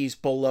stuff, but he's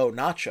below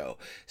Nacho.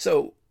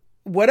 So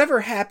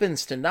whatever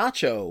happens to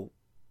Nacho,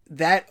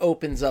 that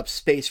opens up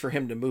space for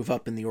him to move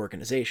up in the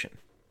organization.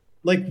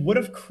 Like, what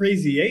if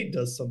Crazy 8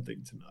 does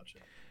something to Nacho?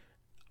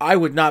 I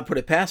would not put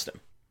it past him.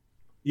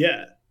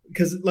 Yeah,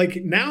 because,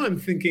 like, now I'm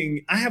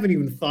thinking, I haven't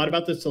even thought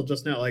about this till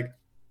just now. Like,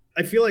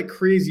 I feel like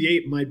Crazy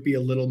 8 might be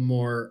a little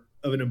more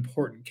of an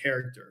important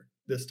character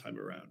this time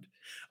around.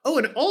 Oh,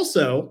 and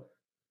also,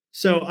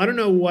 so I don't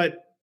know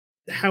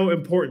how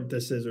important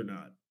this is or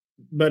not,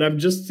 but I'm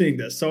just seeing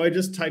this. So I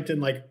just typed in,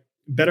 like,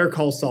 Better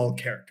Call Saul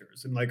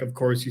characters. And, like, of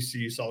course, you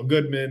see Saul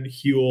Goodman,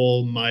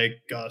 Huel,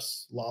 Mike,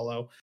 Gus,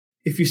 Lalo.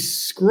 If you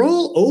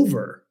scroll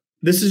over,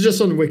 this is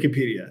just on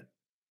Wikipedia,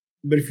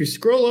 but if you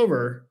scroll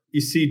over,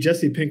 you see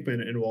Jesse Pinkman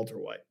and Walter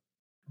White.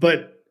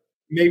 But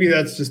maybe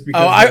that's just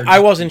because... I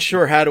wasn't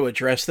sure how to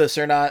address this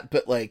or not,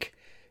 but, like,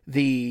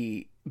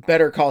 the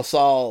Better Call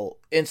Saul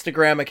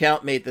Instagram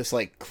account made this,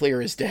 like, clear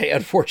as day,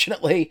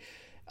 unfortunately.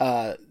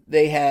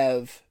 They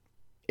have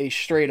a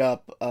straight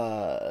up...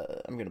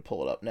 I'm going to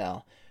pull it up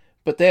now.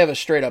 But they have a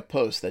straight up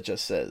post that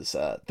just says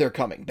they're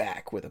coming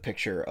back with a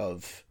picture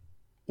of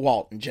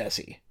Walt and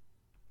Jesse.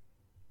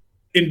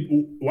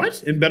 In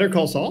what? In Better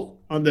Call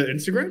Saul? On the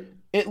Instagram?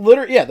 It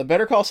literally, the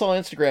Better Call Saul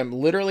Instagram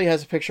literally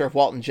has a picture of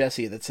Walt and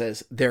Jesse that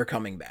says they're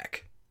coming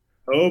back.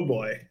 Oh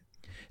boy.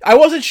 I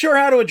wasn't sure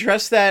how to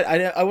address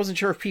that. I wasn't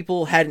sure if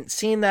people hadn't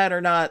seen that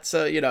or not.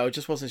 So,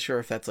 just wasn't sure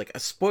if that's like a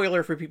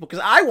spoiler for people,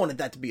 because I wanted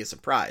that to be a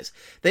surprise.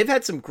 They've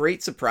had some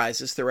great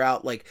surprises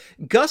throughout. Like,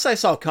 Gus I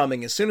saw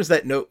coming as soon as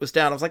that note was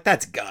down. I was like,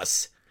 that's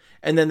Gus.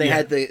 And then they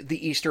had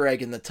the Easter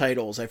egg in the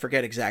titles. I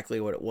forget exactly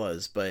what it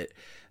was, but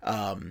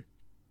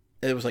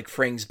it was like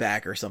Frang's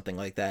back or something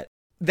like that.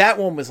 That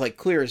one was like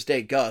clear as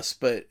day Gus,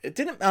 but it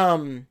didn't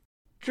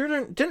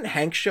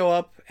Hank show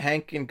up?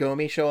 Hank and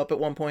Gomi show up at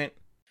one point?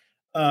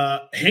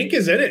 Hank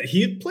is in it.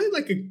 He played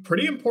like a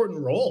pretty important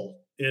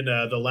role in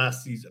the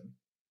last season.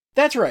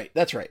 That's right.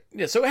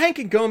 Yeah, so Hank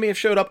and Gomi have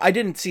showed up. I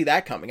didn't see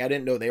that coming. I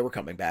didn't know they were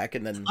coming back.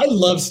 And then I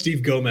love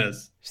Steve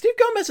Gomez. Steve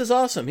Gomez is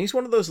awesome. He's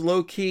one of those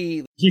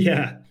low-key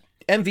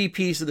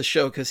MVPs of the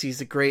show because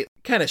he's a great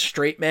kind of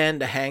straight man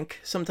to Hank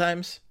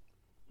sometimes.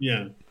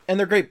 Yeah. And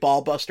they're great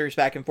ball busters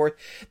back and forth.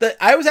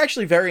 I was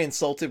actually very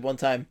insulted one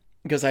time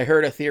because I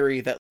heard a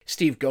theory that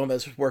Steve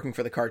Gomez was working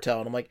for the cartel.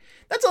 And I'm like,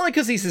 that's only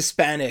because he's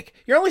Hispanic.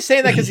 You're only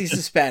saying that because he's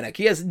Hispanic.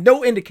 He has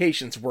no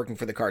indications of working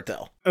for the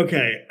cartel.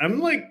 Okay.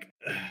 I'm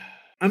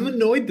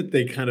annoyed that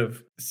they kind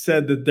of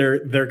said that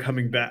they're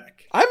coming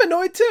back. I'm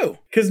annoyed too.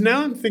 Because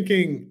now I'm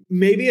thinking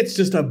maybe it's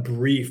just a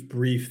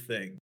brief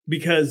thing.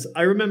 Because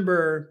I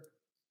remember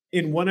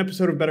in one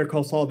episode of Better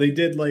Call Saul, they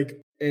did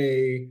like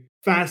a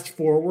fast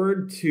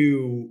forward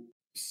to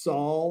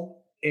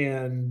Saul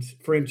and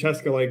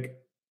Francesca like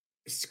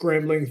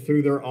scrambling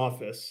through their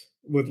office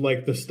with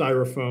like the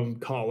styrofoam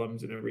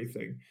columns and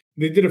everything.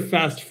 They did a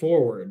fast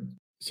forward.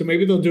 So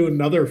maybe they'll do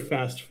another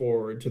fast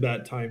forward to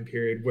that time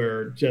period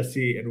where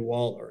Jesse and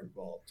Walt are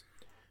involved.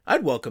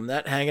 I'd welcome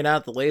that, hanging out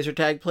at the laser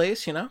tag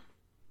place, you know?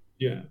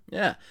 Yeah.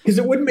 Yeah. Because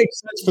it wouldn't make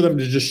sense for them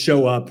to just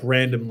show up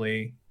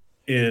randomly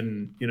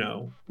in,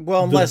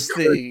 well, unless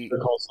the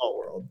Call Saul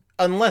world.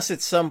 Unless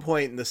at some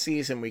point in the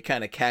season we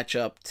kind of catch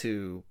up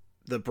to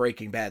the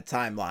Breaking Bad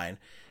timeline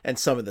and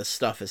some of this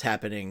stuff is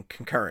happening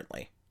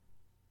concurrently.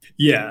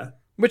 Yeah.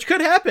 Which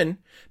could happen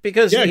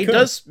because he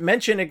does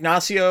mention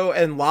Ignacio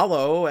and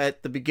Lalo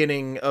at the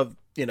beginning of,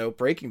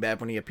 Breaking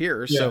Bad when he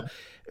appears. Yeah. So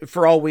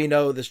for all we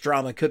know, this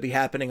drama could be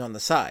happening on the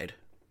side.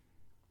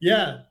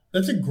 Yeah,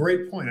 that's a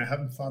great point. I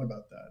haven't thought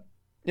about that.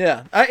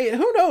 Yeah.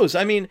 Who knows?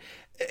 I mean,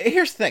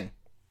 here's the thing.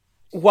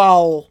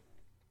 While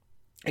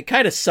it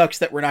kind of sucks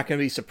that we're not going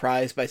to be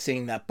surprised by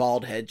seeing that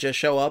bald head just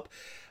show up.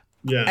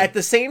 Yeah. At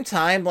the same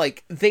time,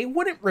 like, they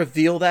wouldn't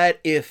reveal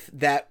that if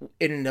that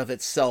in and of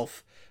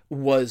itself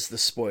was the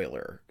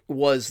spoiler,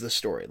 was the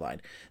storyline.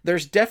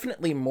 There's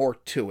definitely more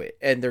to it,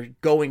 and they're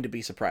going to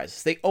be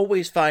surprises. They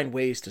always find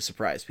ways to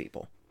surprise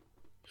people.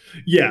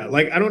 Yeah,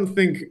 like, I don't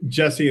think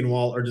Jesse and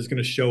Walt are just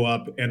going to show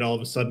up and all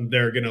of a sudden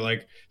they're going to,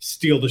 like,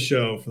 steal the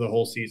show for the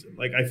whole season.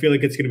 Like, I feel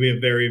like it's going to be a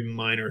very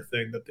minor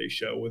thing that they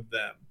show with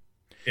them.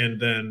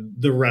 And then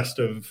the rest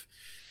of,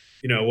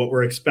 what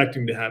we're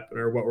expecting to happen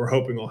or what we're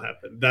hoping will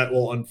happen, that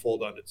will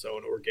unfold on its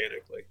own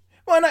organically.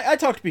 Well, and I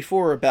talked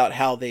before about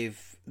how they've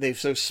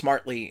so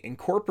smartly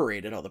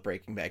incorporated all the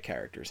Breaking Bad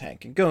characters,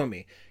 Hank and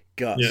Gomi,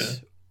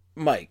 Gus,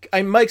 Mike.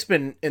 Mike's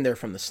been in there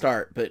from the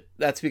start, but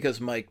that's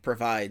because Mike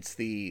provides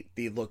the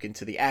look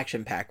into the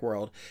action pack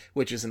world,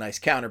 which is a nice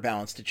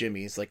counterbalance to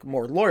Jimmy's like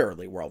more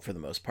lawyerly world for the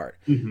most part.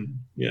 Mm-hmm.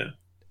 Yeah.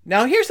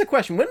 Now here's the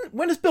question: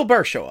 when does Bill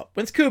Burr show up?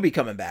 When's Kubi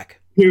coming back?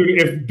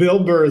 Dude, if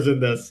Bill Burr is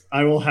in this,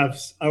 I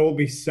will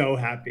be so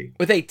happy.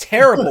 With a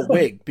terrible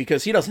wig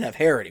because he doesn't have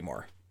hair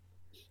anymore.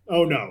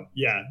 Oh no,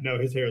 yeah, no,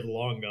 his hair is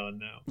long gone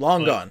now.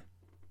 Long gone.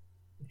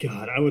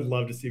 God, I would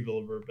love to see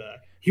Bill Burr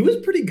back. He was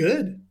pretty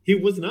good. He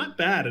was not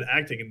bad at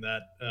acting in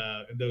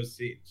those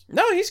scenes.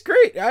 No, he's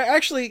great. I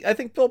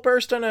think Bill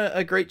Burr's done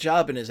a great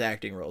job in his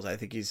acting roles. I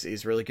think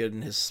he's really good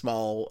in his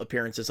small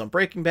appearances on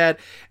Breaking Bad,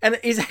 and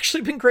he's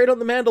actually been great on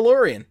The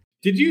Mandalorian.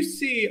 Did you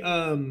see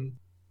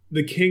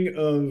The King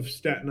of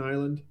Staten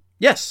Island?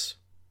 Yes.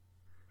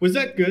 Was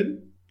that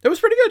good? It was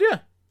pretty good, yeah.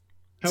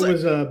 How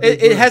was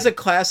it has a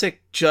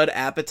classic Judd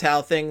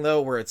Apatow thing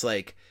though, where it's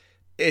like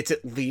it's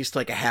at least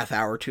like a half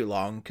hour too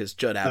long because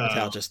Judd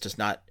Apatow just does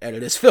not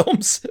edit his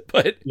films.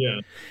 But yeah,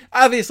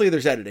 obviously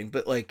there's editing,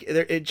 but like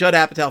Judd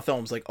Apatow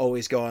films like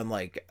always go on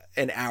like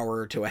an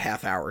hour to a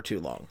half hour too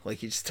long. Like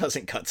he just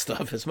doesn't cut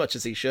stuff as much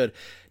as he should.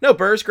 No,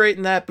 Burr's great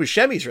in that.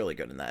 Buscemi's really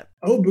good in that.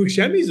 Oh,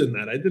 Buscemi's in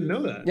that. I didn't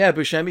know that. Yeah,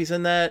 Buscemi's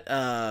in that.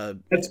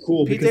 That's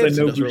cool Pete because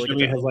Davidson I know Buscemi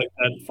really has like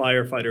that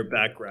firefighter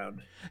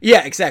background.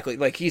 Yeah, exactly.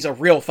 Like he's a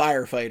real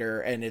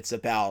firefighter, and it's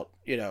about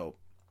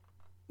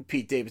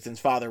Pete Davidson's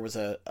father was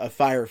a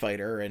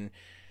firefighter, and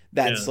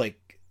that's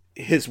like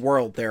his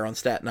world there on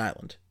Staten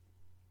Island.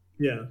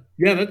 Yeah,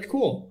 that's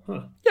cool.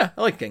 Huh. Yeah,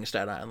 I like King of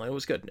Staten Island. It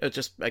was good. It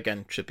just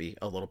again should be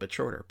a little bit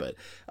shorter, but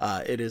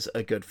it is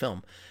a good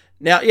film.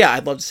 Now, yeah,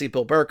 I'd love to see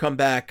Bill Burr come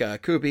back,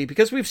 Kubi,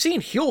 because we've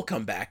seen Huel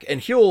come back,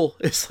 and Huel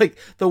is like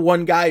the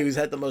one guy who's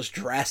had the most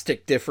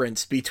drastic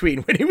difference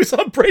between when he was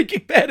on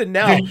Breaking Bad and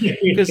now,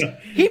 because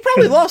he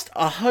probably lost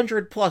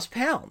 100+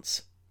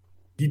 pounds.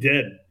 He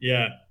did,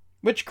 yeah.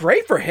 Which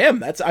great for him.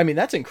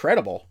 That's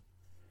incredible.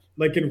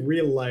 Like in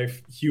real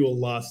life, Huel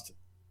lost,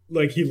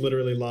 like he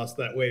literally lost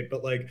that weight,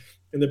 but like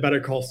in the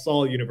Better Call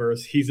Saul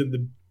universe, he's in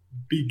the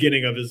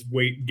beginning of his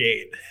weight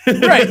gain.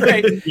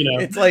 Right.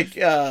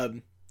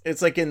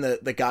 It's like in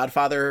the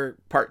Godfather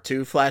Part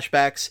 2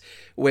 flashbacks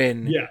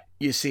when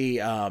you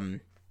see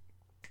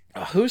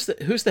who's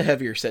the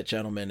heavier set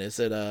gentleman? Is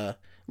it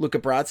Luca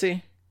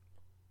Brasi?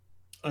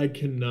 I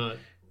cannot.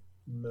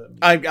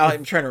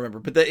 I'm trying to remember,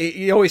 but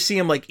you always see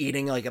him like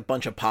eating like a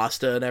bunch of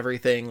pasta and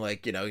everything.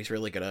 Like he's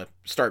really gonna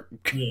start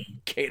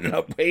gaining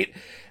up weight.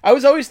 I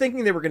was always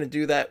thinking they were gonna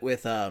do that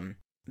with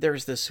there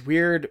was this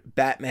weird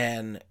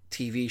Batman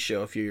TV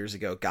show a few years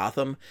ago,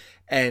 Gotham,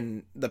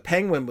 and the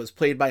Penguin was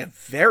played by a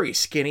very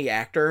skinny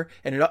actor.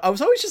 And I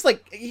was always just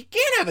like, you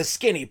can't have a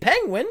skinny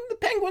Penguin. The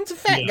Penguin's a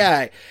fat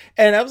guy.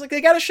 And I was like,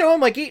 they got to show him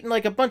like eating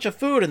like a bunch of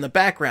food in the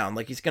background,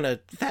 like he's going to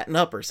fatten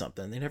up or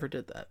something. They never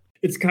did that.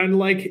 It's kind of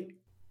like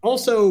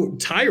also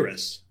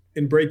Tyrus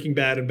in Breaking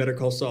Bad and Better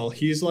Call Saul.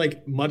 He's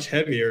like much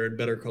heavier in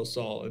Better Call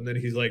Saul. And then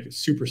he's like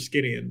super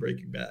skinny in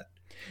Breaking Bad.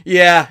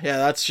 Yeah,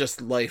 that's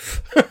just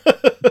life.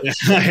 Yeah,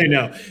 I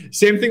know.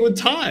 Same thing with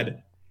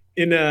Todd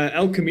in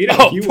El Camino.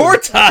 Oh, poor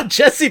Todd.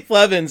 Jesse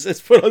Plemons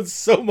has put on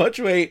so much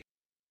weight.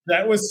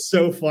 That was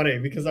so funny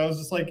because I was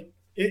just like,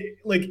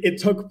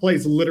 it took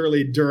place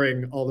literally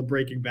during all the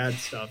Breaking Bad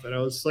stuff, and I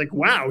was like,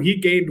 wow, he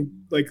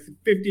gained like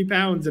 50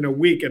 pounds in a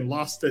week and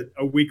lost it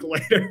a week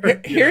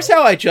later. Here's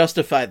how I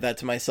justified that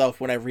to myself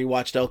when I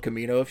rewatched El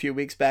Camino a few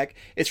weeks back.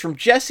 It's from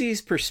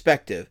Jesse's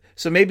perspective,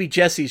 so maybe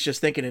Jesse's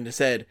just thinking in his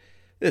head,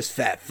 "This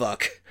fat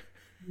fuck."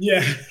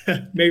 Yeah,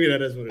 maybe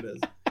that is what it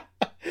is.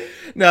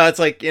 No, it's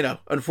like,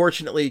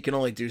 unfortunately, he can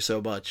only do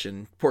so much.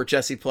 And poor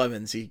Jesse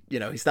Plemons,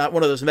 he's not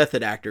one of those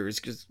method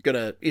actors.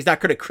 He's not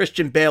gonna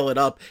Christian Bale it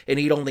up and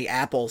eat only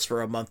apples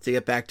for a month to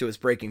get back to his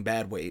Breaking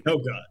Bad weight. Oh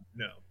God,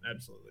 no,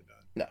 absolutely not.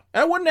 No,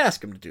 I wouldn't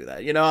ask him to do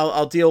that.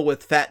 I'll deal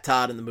with Fat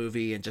Todd in the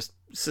movie and just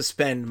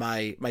suspend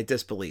my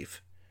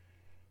disbelief.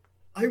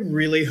 I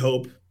really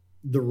hope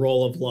the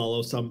role of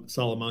Lalo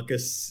Salamanca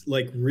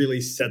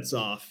really sets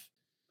off.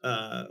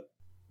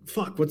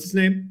 What's his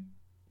name?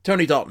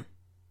 Tony Dalton.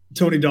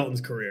 Tony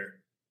Dalton's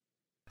career.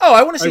 Oh,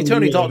 I want to see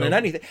Tony Dalton in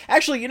anything.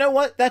 Actually, you know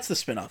what? That's the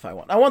spinoff I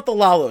want. I want the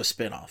Lalo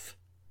spinoff.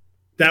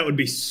 That would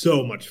be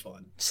so much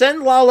fun.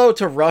 Send Lalo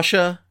to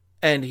Russia,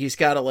 and he's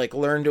got to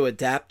learn to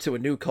adapt to a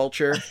new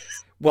culture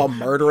while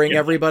murdering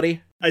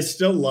everybody. I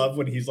still love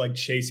when he's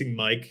chasing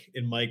Mike,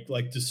 and Mike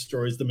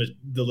destroys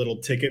the little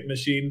ticket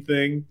machine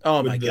thing.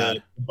 Oh my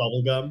God,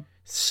 bubble gum.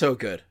 So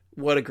good.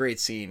 What a great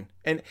scene.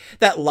 And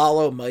that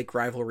Lalo-Mike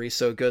rivalry is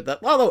so good.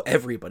 That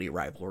Lalo-everybody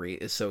rivalry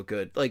is so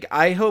good.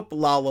 I hope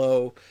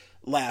Lalo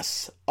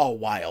lasts a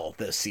while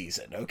this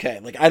season, okay?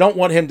 I don't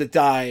want him to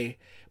die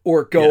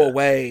or go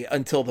away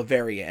until the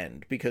very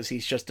end, because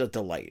he's just a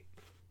delight.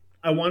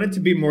 I want it to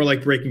be more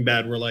like Breaking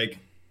Bad, where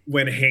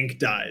when Hank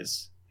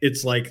dies,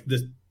 it's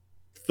the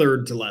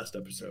third to last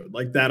episode.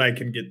 That I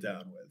can get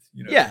down with.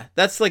 Yeah,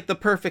 that's the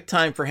perfect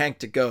time for Hank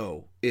to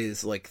go,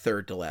 is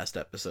third to last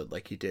episode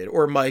like he did.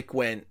 Or Mike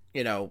went,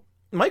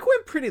 Mike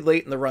went pretty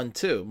late in the run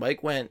too.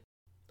 Mike went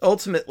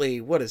ultimately,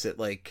 what is it,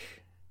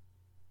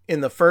 in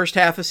the first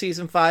half of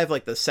season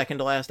 5, the second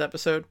to last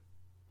episode?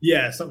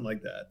 Yeah, something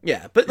like that.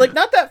 Yeah, but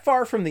not that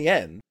far from the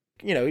end.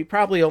 You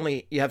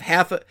probably you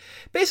have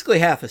basically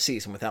half a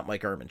season without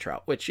Mike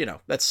Ehrmantraut, which,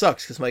 that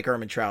sucks because Mike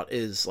Ehrmantraut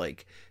is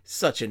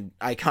such an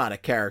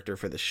iconic character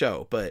for the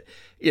show. But,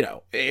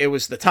 it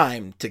was the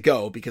time to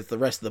go because the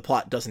rest of the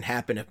plot doesn't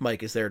happen if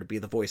Mike is there to be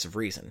the voice of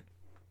reason.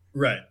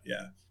 Right.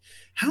 Yeah.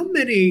 Let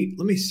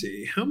me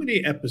see. How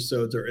many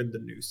episodes are in the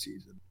new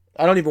season?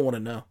 I don't even want to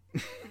know.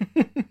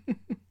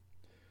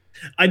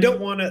 I don't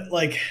want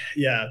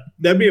to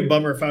that'd be a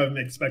bummer if I'm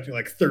expecting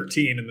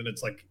 13 and then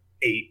it's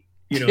 8.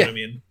 You know what I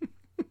mean?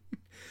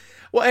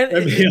 Well,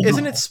 and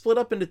isn't it split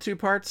up into 2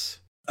 parts?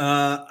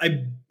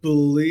 I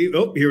believe.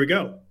 Oh, here we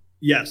go.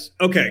 Yes.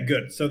 Okay,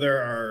 good. So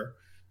there are.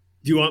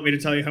 Do you want me to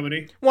tell you how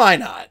many? Why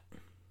not?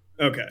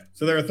 Okay.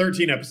 So there are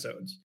 13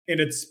 episodes, and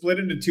it's split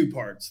into 2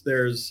 parts.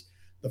 There's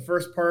the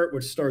first part,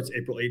 which starts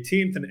April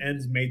 18th and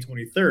ends May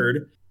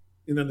 23rd.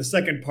 And then the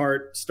second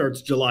part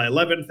starts July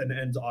 11th and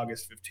ends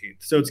August 15th.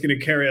 So it's going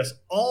to carry us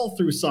all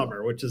through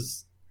summer, which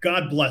is,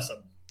 God bless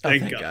them.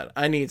 Thank God.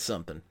 I need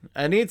something.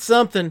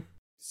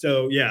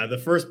 So yeah, the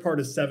first part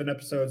is 7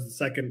 episodes. The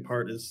second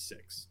part is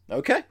 6.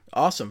 Okay.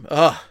 Awesome.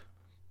 Ugh.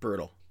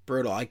 Brutal.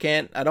 I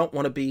don't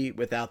want to be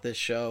without this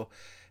show.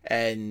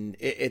 And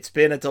it's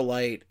been a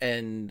delight.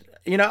 And,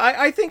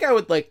 I think I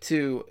would like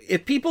to,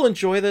 if people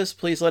enjoy this,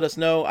 please let us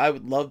know. I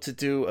would love to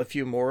do a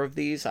few more of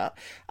these. I'll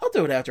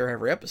do it after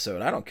every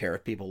episode. I don't care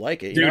if people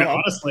like it. Dude,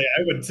 honestly,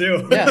 I would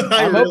too. Yeah,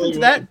 I'm really open to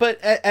that.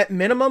 But at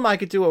minimum, I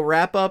could do a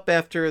wrap up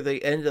after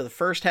the end of the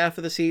first half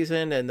of the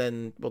season. And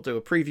then we'll do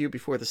a preview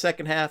before the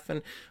second half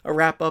and a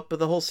wrap up of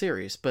the whole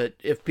series. But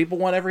if people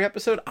want every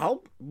episode, I'm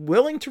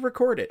willing to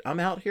record it. I'm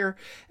out here.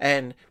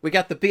 And we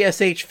got the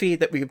BSH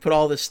feed that we can put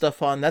all this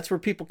stuff on. That's where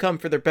people come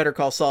for their Better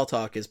Call Saul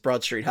talk, is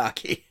Broad Street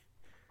Hockey.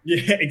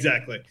 Yeah,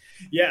 exactly.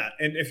 Yeah,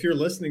 and if you're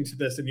listening to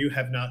this and you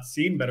have not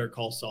seen Better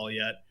Call Saul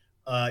yet,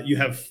 you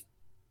have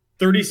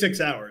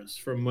 36 hours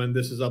from when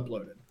this is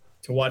uploaded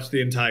to watch the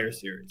entire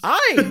series.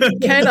 I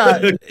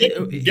cannot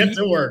get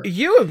to work.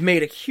 You have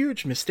made a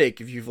huge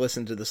mistake if you've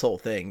listened to this whole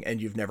thing and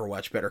you've never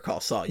watched Better Call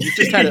Saul. You've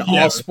just had it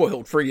all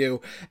spoiled for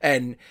you,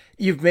 and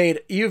you've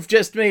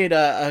just made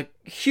a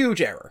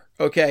huge error.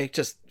 Okay,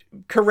 just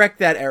correct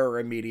that error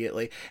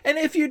immediately. And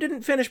if you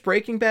didn't finish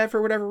Breaking Bad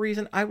for whatever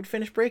reason, I would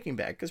finish Breaking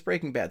Bad, because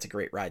Breaking Bad's a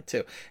great ride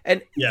too.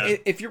 And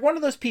if you're one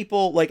of those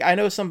people, I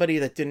know somebody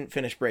that didn't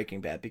finish Breaking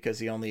Bad because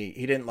he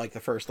didn't like the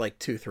first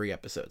 2-3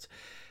 episodes.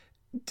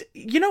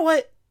 You know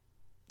what?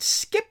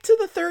 Skip to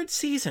the 3rd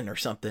season or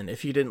something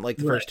if you didn't like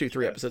the first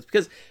 2-3 episodes,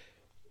 because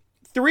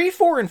 3,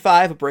 4, and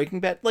 5 of Breaking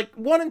Bad,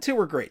 1 and 2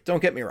 were great.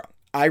 Don't get me wrong.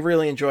 I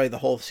really enjoy the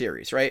whole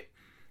series, right?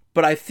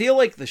 But I feel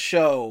like the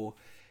show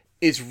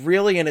is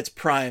really in its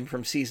prime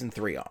from season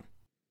 3 on.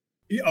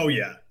 Oh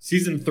yeah,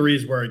 season 3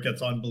 is where it gets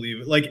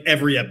unbelievable.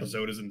 Every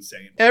episode is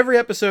insane. Every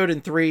episode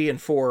in 3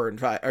 and 4 and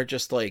 5 are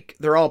just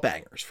they're all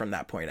bangers from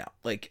that point out.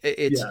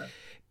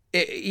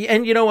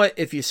 And you know what?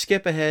 If you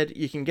skip ahead,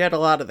 you can get a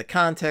lot of the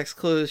context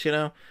clues.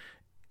 Get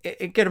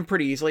them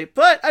pretty easily.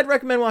 But I'd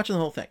recommend watching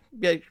the whole thing.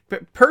 Yeah,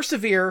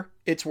 persevere.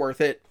 It's worth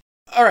it.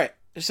 All right.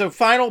 So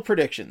final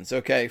predictions.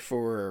 Okay,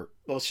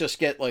 let's just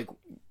get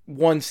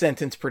one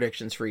sentence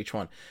predictions for each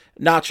one.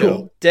 Nacho,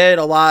 Cool. dead,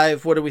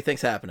 alive, what do we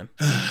think's happening?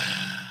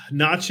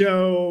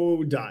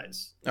 Nacho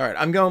dies. All right,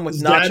 I'm going with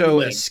His dad Nacho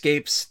lives.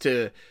 escapes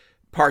to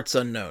parts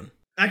unknown.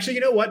 Actually,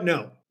 you know what?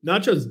 No.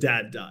 Nacho's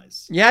dad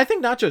dies. Yeah, I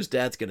think Nacho's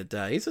dad's going to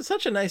die. He's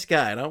such a nice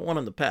guy. I don't want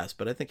him to pass,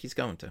 but I think he's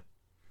going to.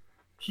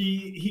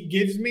 He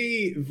gives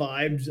me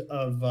vibes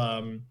of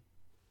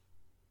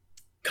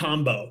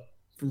Combo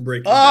from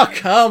Breaking Bad.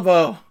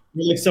 Combo.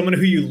 Like someone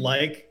who you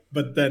like,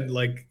 but then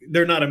like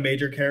they're not a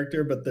major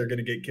character, but they're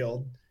gonna get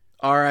killed.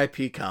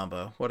 R.I.P.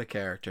 Combo. What a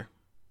character.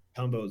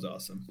 Combo is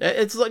awesome.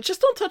 It's like,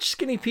 just don't touch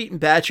Skinny Pete and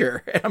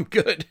Badger, and I'm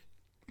good.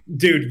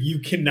 Dude, you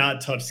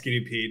cannot touch Skinny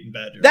Pete and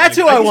Badger. That's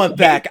like, who I want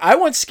back. I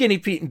want Skinny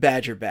Pete and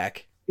Badger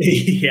back.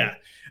 Yeah.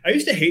 I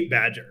used to hate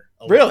Badger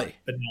a lot, Really?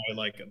 but now I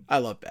like him. I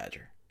love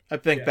Badger. I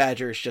think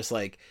Badger is just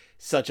like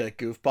such a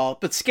goofball.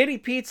 But Skinny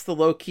Pete's the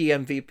low-key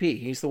MVP.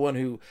 He's the one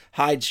who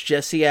hides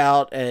Jesse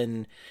out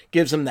and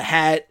gives him the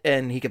hat,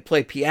 and he can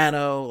play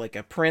piano like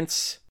a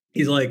prince.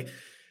 He's like,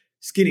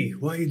 Skinny,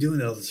 why are you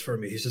doing all this for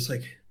me? He's just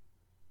like,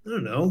 I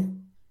don't know.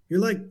 You're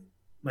like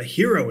my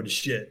hero and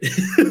shit.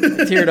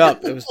 I teared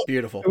up. It was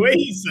beautiful. The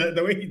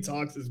way he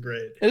talks is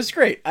great. It was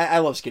great. I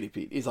love Skinny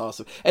Pete. He's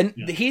awesome. And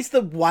he's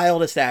the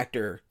wildest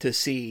actor to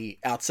see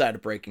outside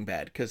of Breaking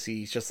Bad because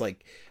he's just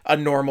like a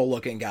normal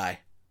looking guy.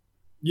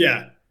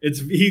 Yeah.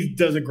 He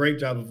does a great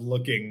job of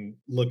looking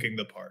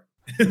the part.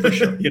 For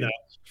sure. You know.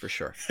 For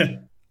sure.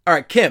 All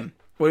right, Kim.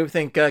 What do you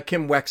think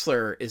Kim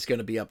Wexler is going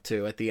to be up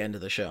to at the end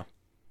of the show?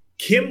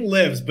 Kim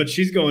lives, but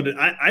she's going to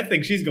I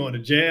think she's going to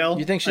jail.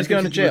 You think she's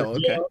going to jail?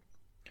 Okay.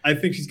 I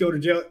think she's going to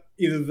jail.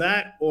 Either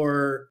that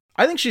or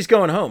I think she's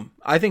going home.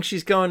 I think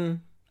she's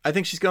going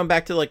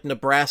back to like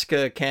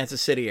Nebraska,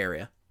 Kansas City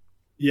area.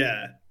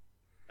 Yeah.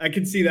 I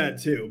can see that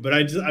too, but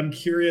I'm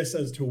curious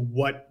as to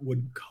what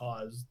would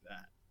cause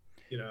that,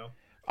 you know.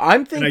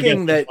 I'm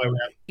thinking that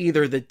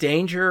either the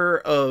danger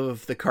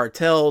of the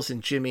cartels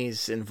and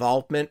Jimmy's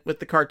involvement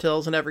with the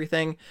cartels and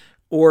everything,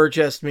 or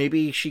just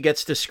maybe she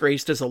gets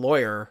disgraced as a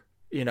lawyer,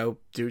 you know,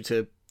 due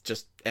to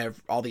just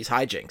all these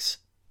hijinks.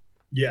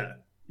 Yeah.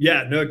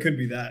 Yeah, no, it could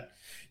be that.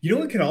 You know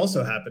what could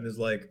also happen is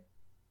like,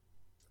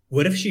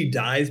 what if she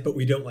dies, but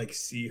we don't like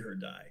see her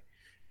die?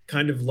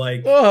 Kind of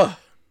like Ryan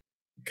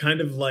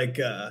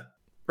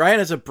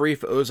has a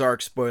brief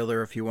Ozark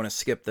spoiler if you want to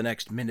skip the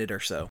next minute or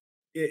so.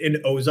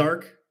 In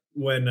Ozark,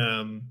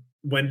 when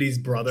Wendy's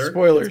brother.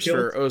 Spoilers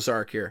for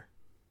Ozark here.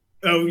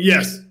 Oh,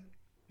 yes.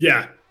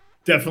 Yeah,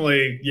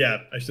 definitely. Yeah,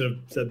 I should have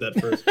said that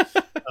first.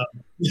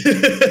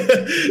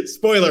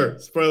 Spoiler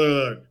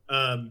alert.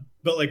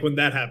 But like when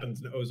that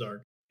happens in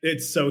Ozark,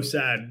 it's so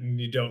sad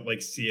and you don't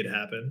like see it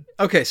happen.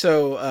 Okay,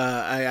 so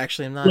I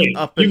actually am not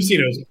up. You've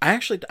seen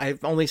Ozark.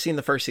 I've only seen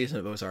the first season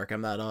of Ozark. I'm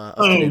not up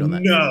to date on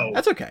that. No.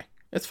 That's okay.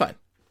 It's fine.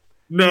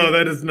 No,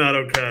 that is not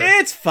okay.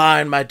 It's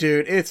fine, my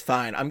dude. It's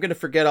fine. I'm going to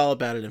forget all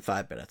about it in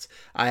 5 minutes.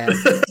 I have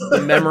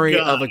the memory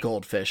of a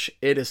goldfish.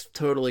 It is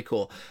totally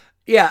cool.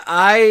 Yeah,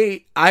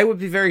 I would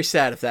be very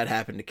sad if that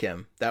happened to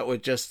Kim. That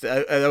would just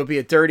that would be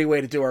a dirty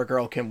way to do our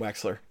girl Kim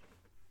Wexler.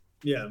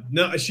 Yeah,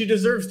 no, she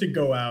deserves to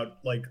go out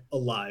like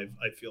alive,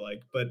 I feel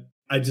like, but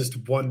I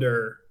just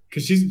wonder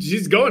because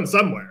she's going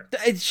somewhere.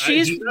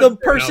 She's the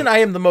person I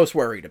am the most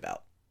worried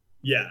about.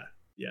 Yeah.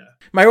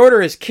 My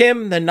order is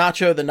Kim, then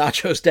Nacho, then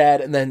Nacho's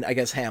dad, and then I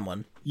guess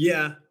Hamlin.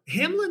 Yeah,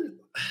 Hamlin.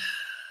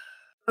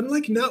 I'm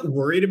like not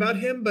worried about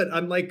him, but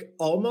I'm like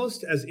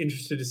almost as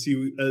interested to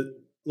see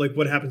like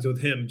what happens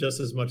with him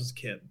just as much as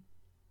Kim.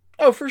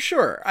 Oh, for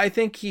sure. I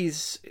think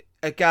he's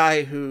a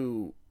guy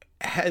who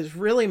has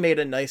really made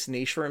a nice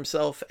niche for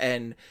himself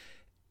and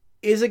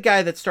is a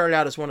guy that started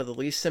out as one of the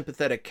least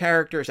sympathetic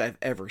characters I've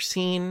ever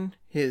seen.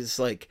 His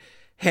like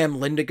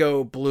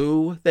Hamlindigo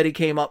blue that he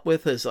came up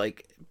with is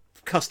like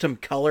custom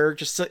color,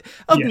 just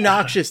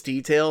obnoxious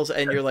details,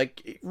 and you're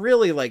like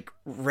really like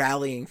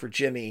rallying for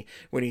Jimmy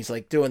when he's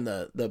like doing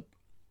the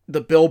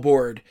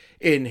billboard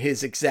in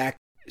his exact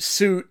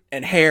suit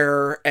and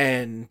hair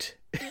and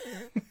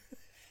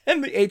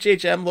and the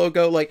HHM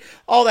logo, like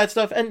all that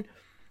stuff. And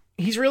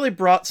he's really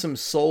brought some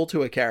soul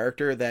to a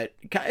character that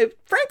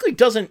frankly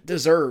doesn't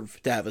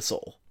deserve to have a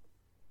soul.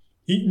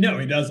 He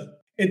doesn't.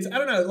 It's, I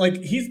don't know, like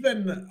he's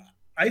been,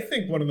 I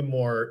think, one of the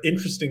more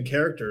interesting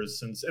characters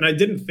since, and I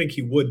didn't think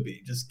he would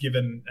be, just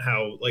given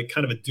how like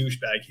kind of a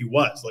douchebag he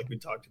was, like we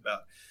talked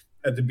about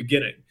at the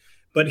beginning.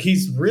 But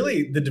he's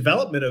really, the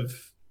development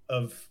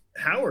of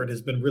Howard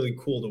has been really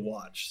cool to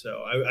watch.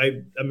 So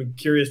I'm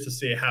curious to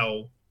see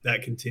how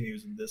that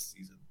continues in this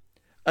season.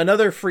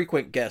 Another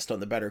frequent guest on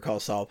the Better Call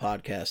Saul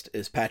podcast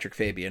is Patrick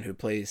Fabian, who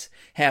plays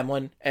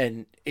Hamlin,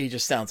 and he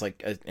just sounds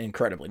like an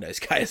incredibly nice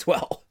guy as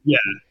well. Yeah,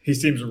 he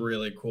seems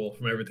really cool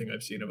from everything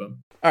I've seen of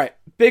him. All right,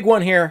 big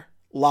one here,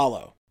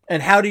 Lalo.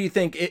 And how do you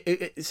think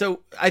so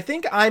I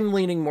think I'm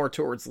leaning more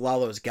towards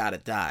Lalo's gotta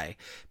die,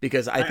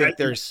 because I think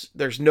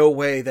there's no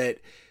way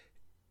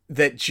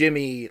that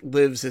Jimmy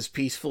lives as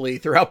peacefully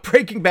throughout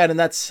Breaking Bad, and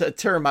that's a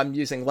term I'm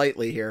using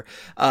lightly here.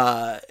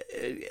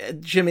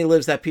 Jimmy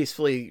lives that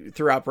peacefully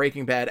throughout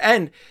Breaking Bad,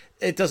 and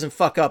it doesn't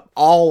fuck up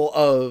all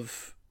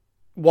of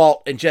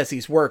Walt and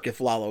Jesse's work if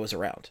Lalo is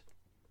around.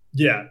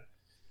 Yeah.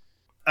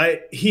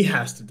 He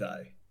has to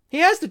die. He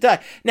has to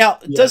die. Now,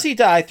 does he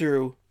die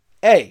through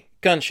A,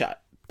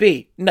 gunshot,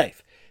 B,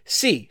 knife,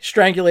 C,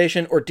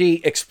 strangulation, or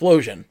D,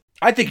 explosion?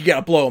 I think you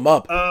gotta blow him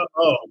up. Oh,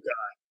 God.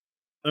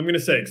 I'm going to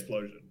say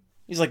explosion.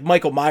 He's like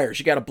Michael Myers.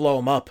 You gotta blow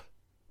him up.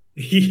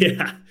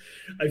 Yeah.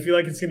 I feel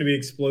like it's going to be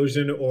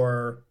explosion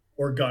or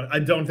gun. I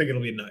don't think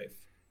it'll be knife.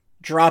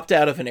 Dropped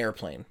out of an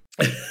airplane.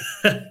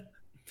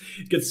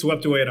 Gets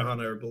swept away in a hot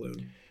air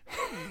balloon.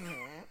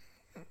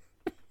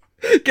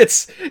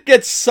 Gets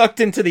sucked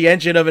into the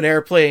engine of an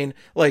airplane,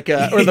 like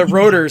or the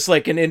rotors,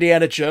 like in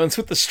Indiana Jones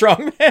with the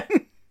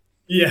strongman.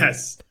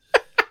 Yes.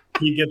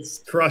 He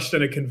gets crushed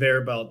in a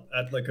conveyor belt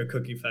at like a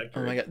cookie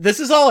factory. Oh my God. This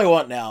is all I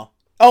want now.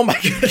 Oh my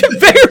God.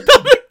 Conveyor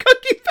belt at a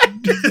cookie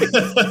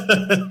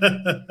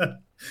factory.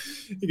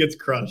 He gets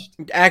crushed.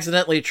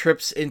 Accidentally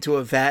trips into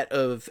a vat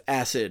of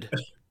acid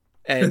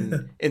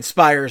and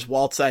inspires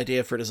Walt's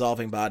idea for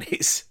dissolving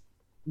bodies.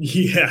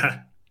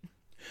 Yeah.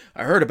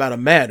 I heard about a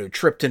man who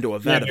tripped into a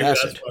vat of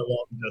acid. That's why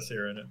Walt and Jesse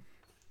are in it.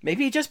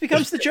 Maybe he just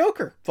becomes the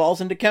Joker. Falls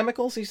into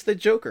chemicals, he's the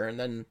Joker. And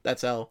then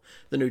that's how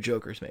the new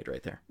Joker's made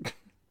right there.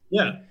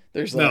 Yeah.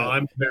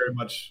 I'm very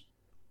much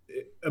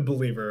a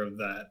believer of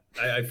that.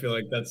 I feel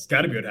like that's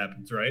got to be what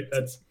happens, right?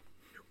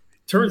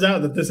 Turns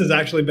out that this has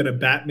actually been a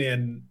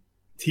Batman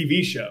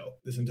TV show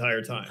this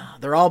entire time.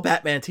 They're all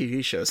Batman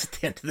TV shows at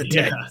the end of the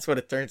day. That's what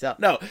it turns out.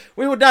 No,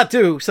 we would not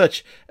do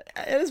such.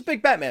 As a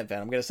big Batman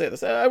fan, I'm going to say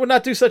this. I would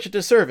not do such a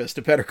disservice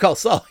to Better Call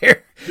Saul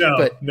here.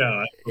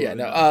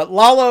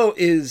 Lalo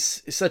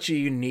is such a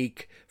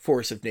unique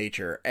force of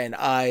nature, and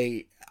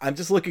I'm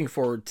just looking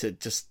forward to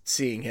just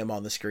seeing him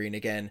on the screen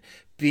again,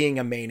 being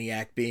a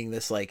maniac, being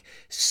this like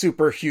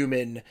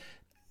superhuman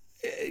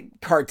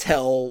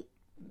cartel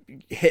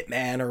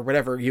hitman or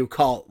whatever you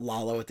call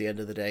Lalo at the end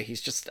of the day.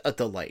 He's just a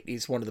delight.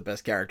 He's one of the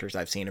best characters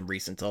I've seen in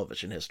recent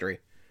television history.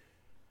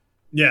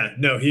 Yeah,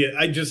 no,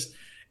 I'm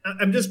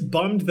just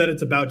bummed that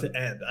it's about to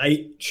end.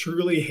 I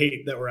truly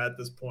hate that we're at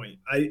this point.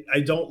 I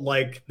don't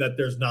like that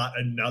there's not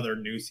another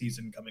new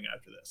season coming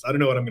after this. I don't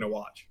know what I'm going to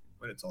watch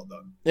when it's all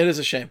done. It is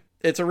a shame.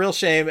 It's a real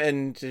shame.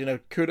 And,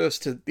 kudos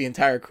to the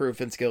entire crew,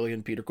 Vince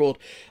Gilligan, Peter Gould,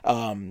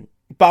 Bob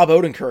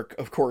Odenkirk,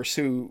 of course,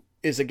 who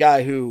is a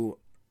guy who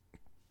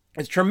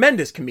has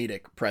tremendous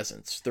comedic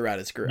presence throughout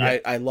his career. Yeah.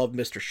 I love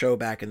Mr. Show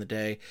back in the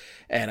day,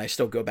 and I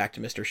still go back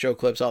to Mr. Show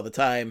clips all the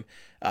time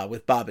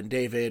with Bob and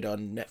David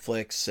on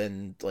Netflix.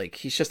 And like,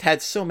 he's just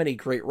had so many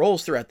great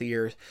roles throughout the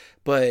years,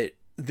 but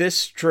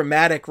this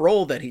dramatic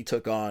role that he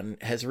took on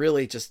has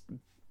really just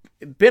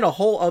been a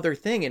whole other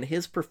thing, and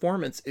his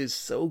performance is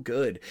so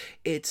good.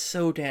 It's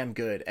so damn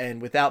good.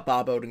 And without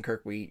Bob Odenkirk,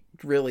 we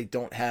really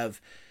don't have,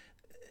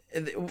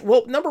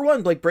 well, number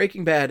one, like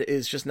Breaking Bad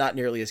is just not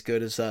nearly as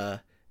good as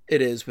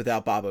it is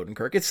without Bob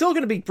Odenkirk. It's still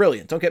going to be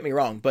brilliant, don't get me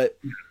wrong, but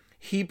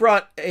he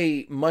brought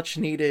a much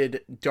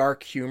needed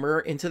dark humor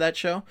into that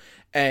show,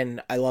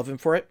 and I love him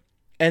for it.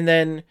 And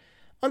then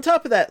on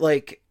top of that,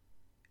 like,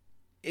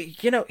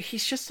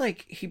 he's just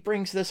like, he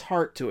brings this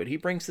heart to it. He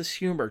brings this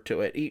humor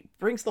to it. He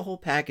brings the whole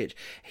package.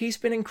 He's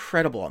been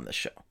incredible on this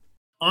show.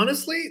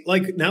 Honestly,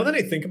 like, now that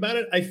I think about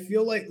it, I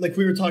feel like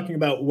we were talking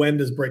about, when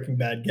does Breaking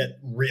Bad get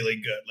really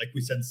good? Like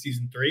we said,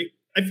 season 3.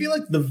 I feel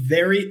like the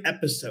very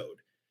episode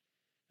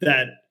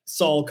that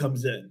Saul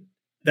comes in,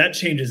 that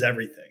changes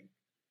everything.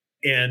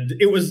 And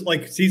it was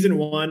like season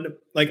 1,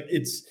 like,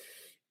 it's,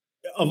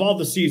 of all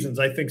the seasons,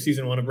 I think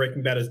season 1 of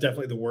Breaking Bad is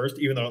definitely the worst,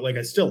 even though, like,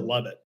 I still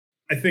love it.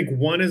 I think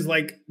 1 is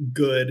like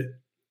good,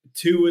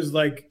 2 is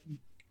like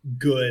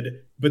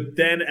good, but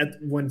then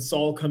when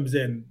Saul comes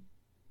in,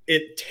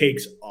 it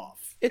takes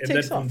off. It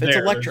takes off. It's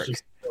electric.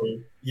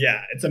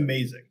 It's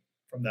amazing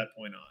from that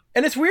point on.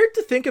 And it's weird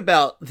to think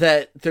about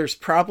that there's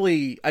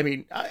probably, I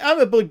mean, I'm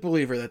a big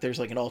believer that there's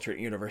like an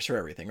alternate universe for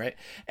everything, right?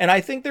 And I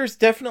think there's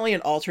definitely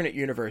an alternate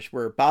universe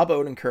where Bob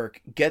Odenkirk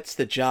gets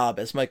the job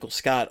as Michael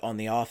Scott on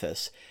The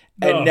Office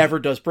and never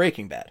does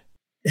Breaking Bad.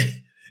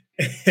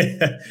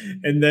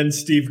 And then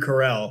Steve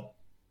Carell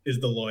is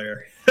the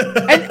lawyer.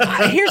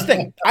 And here's the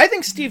thing. I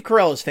think Steve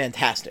Carell is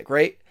fantastic,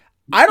 right?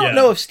 I don't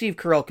know if Steve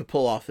Carell could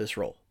pull off this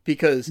role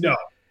because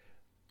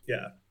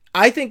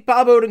I think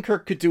Bob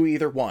Odenkirk could do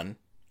either one.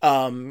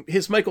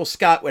 His Michael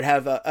Scott would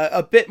have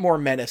a bit more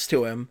menace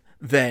to him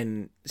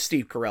than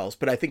Steve Carell's,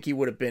 but I think he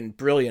would have been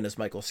brilliant as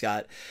Michael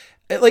Scott.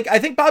 Like, I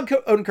think Bob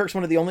Odenkirk's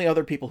one of the only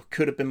other people who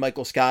could have been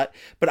Michael Scott,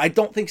 but I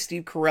don't think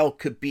Steve Carell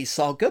could be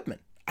Saul Goodman.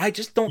 I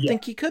just don't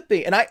think he could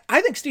be. And I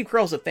think Steve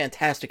Carell's a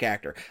fantastic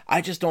actor. I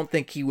just don't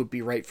think he would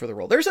be right for the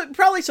role. There's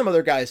probably some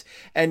other guys.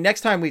 And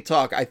next time we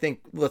talk, I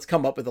think let's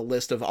come up with a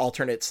list of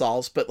alternate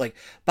Sauls. But like,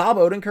 Bob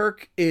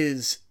Odenkirk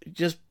is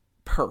just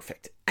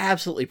perfect.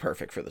 Absolutely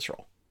perfect for this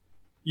role.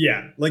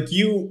 Yeah. Like,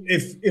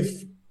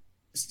 if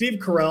Steve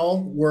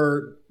Carell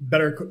were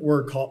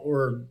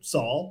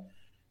Saul,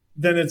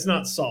 then it's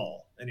not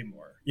Saul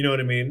anymore. You know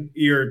what I mean?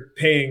 You're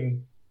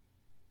paying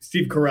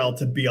Steve Carell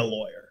to be a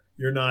lawyer.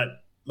 You're not,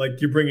 like,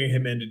 you're bringing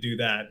him in to do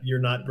that. You're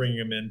not bringing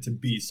him in to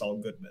be Saul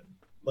Goodman.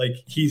 Like,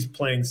 he's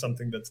playing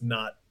something that's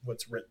not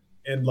what's written.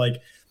 And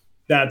like,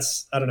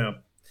 that's, I don't know.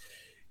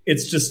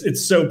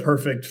 It's so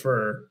perfect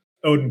for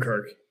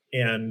Odenkirk.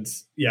 And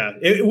yeah,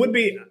 it would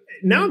be,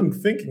 now I'm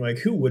thinking like,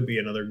 who would be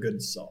another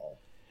good Saul?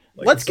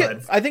 Like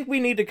I think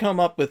we need to come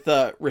up with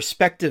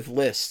respective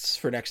lists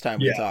for next time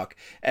we talk,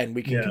 and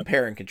we can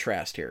compare and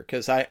contrast here,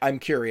 because I'm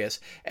curious,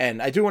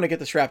 and I do want to get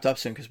this wrapped up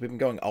soon because we've been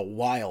going a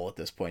while at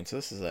this point. So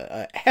this is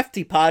a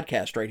hefty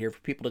podcast right here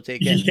for people to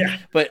take in. Yeah.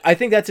 But I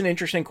think that's an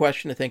interesting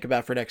question to think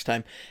about for next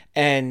time.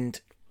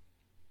 And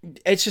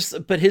it's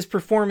just, but his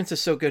performance is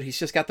so good. He's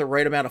just got the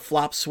right amount of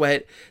flop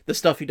sweat, the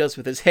stuff he does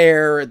with his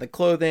hair and the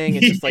clothing.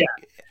 It's just like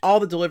all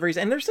the deliveries.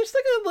 And there's just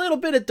like a little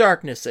bit of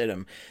darkness in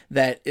him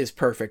that is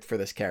perfect for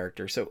this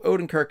character. So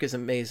Odenkirk is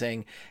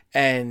amazing.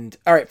 And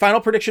all right,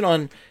 final prediction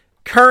on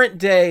current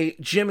day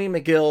Jimmy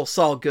McGill,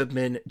 Saul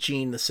Goodman,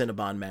 Gene, the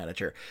Cinnabon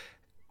manager.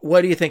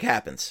 What do you think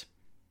happens?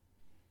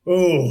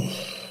 Oh,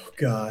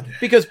 God.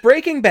 Because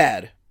Breaking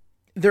Bad,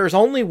 there's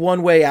only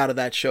one way out of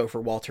that show for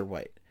Walter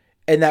White,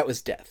 and that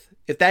was death.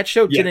 If that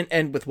show didn't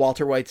end with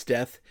Walter White's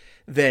death,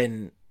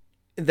 then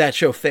that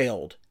show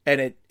failed,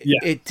 and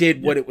it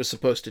did what it was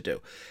supposed to do.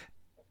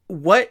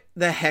 What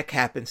the heck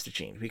happens to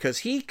Gene? Because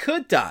he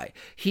could die.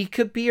 He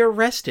could be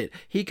arrested.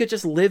 He could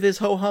just live his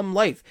ho-hum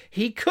life.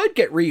 He could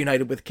get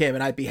reunited with Kim,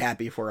 and I'd be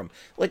happy for him.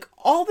 Like,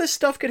 all this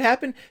stuff could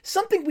happen.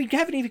 Something we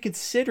haven't even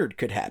considered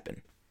could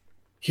happen.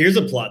 Here's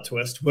a plot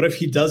twist. What if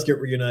he does get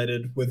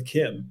reunited with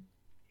Kim?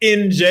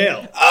 In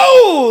jail.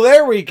 Oh,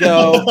 there we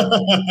go.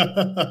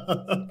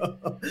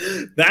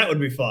 That would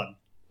be fun.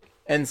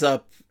 Ends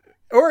up,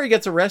 or he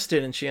gets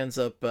arrested and she ends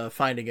up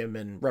finding him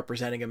and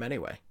representing him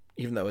anyway,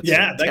 even though it's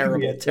a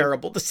terrible,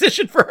 terrible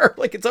decision for her,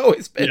 like it's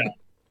always been. Yeah,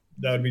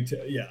 that would be,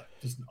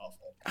 just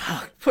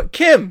awful. But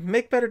Kim,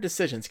 make better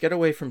decisions. Get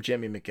away from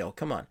Jimmy McGill.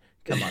 Come on.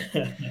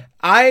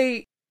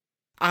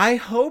 I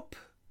hope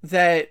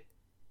that,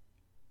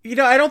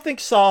 I don't think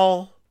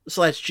Saul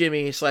 /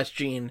 Jimmy /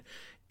 Gene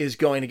is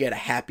going to get a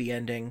happy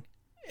ending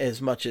as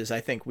much as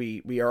I think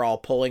we are all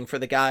pulling for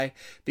the guy,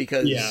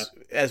 because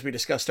as we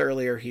discussed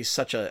earlier, he's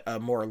such a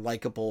more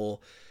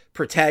likable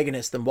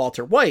protagonist than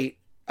Walter White.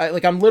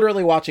 I'm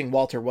literally watching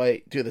Walter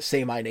White do the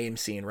Say My Name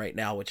scene right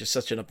now, which is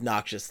such an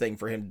obnoxious thing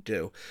for him to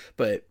do,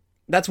 but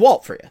that's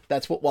Walt for you.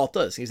 That's what Walt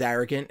does. He's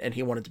arrogant and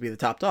he wanted to be the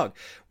top dog.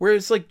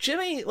 Whereas like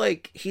Jimmy,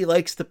 like he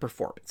likes the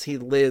performance. He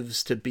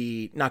lives to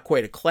be not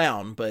quite a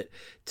clown, but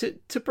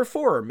to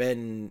perform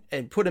and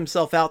put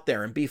himself out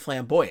there and be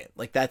flamboyant.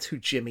 Like that's who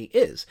Jimmy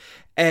is.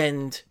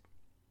 And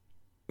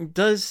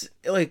is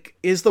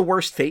the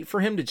worst fate for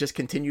him to just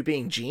continue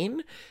being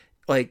Gene?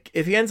 Like,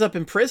 if he ends up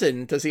in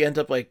prison, does he end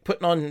up, like,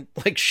 putting on,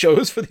 like,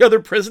 shows for the other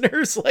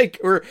prisoners? Like,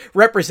 or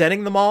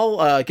representing them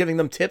all, giving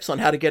them tips on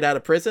how to get out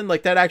of prison?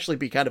 Like, that'd actually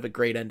be kind of a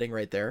great ending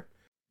right there.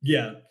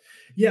 Yeah.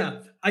 Yeah.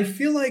 I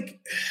feel like...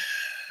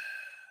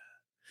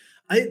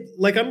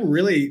 I'm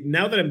really...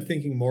 Now that I'm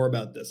thinking more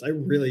about this, I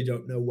really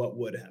don't know what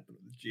would happen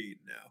with Gene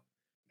now.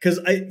 Because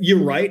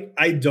you're right.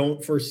 I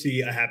don't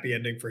foresee a happy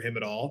ending for him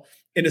at all.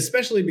 And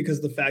especially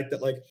because the fact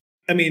that, like...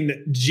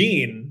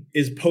 Gene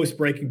is post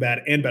Breaking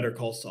Bad and Better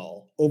Call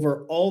Saul.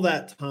 Over all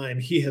that time,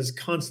 he has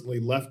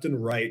constantly left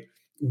and right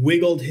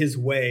wiggled his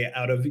way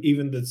out of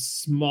even the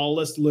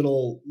smallest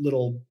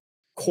little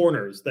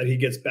corners that he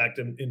gets backed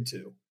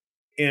into.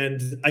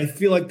 And I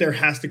feel like there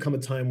has to come a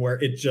time where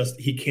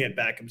he can't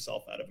back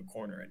himself out of a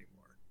corner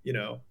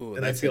anymore, Ooh,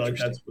 and I feel like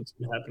that's what's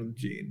going to happen with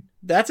Gene.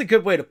 That's a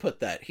good way to put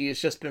that. He has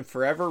just been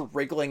forever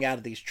wriggling out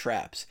of these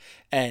traps.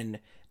 And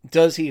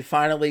does he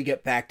finally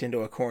get backed into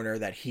a corner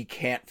that he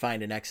can't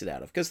find an exit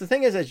out of? Because the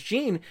thing is, as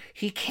Gene,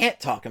 he can't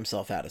talk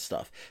himself out of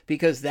stuff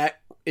because that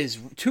is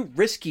too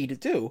risky to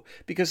do.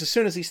 Because as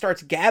soon as he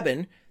starts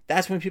gabbing,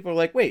 that's when people are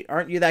like, wait,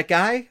 aren't you that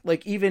guy?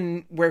 Like,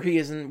 even where he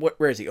is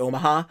where is he?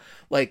 Omaha?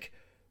 Like,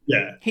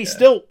 he's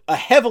still a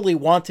heavily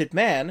wanted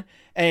man.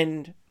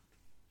 And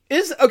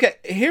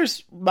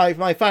here's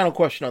my final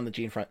question on the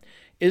Gene front.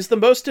 Is the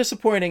most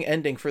disappointing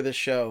ending for this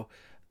show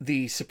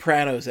the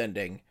Sopranos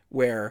ending,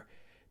 where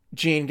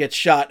Gene gets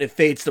shot and it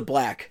fades to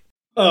black?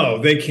 Oh,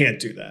 they can't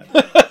do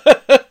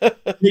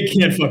that. They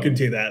can't fucking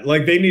do that.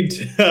 Like, they need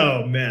to,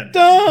 oh man.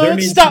 There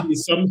needs to be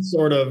some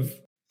sort of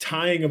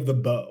tying of the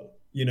bow,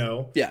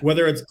 Yeah.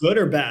 Whether it's good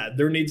or bad,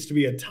 there needs to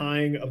be a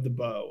tying of the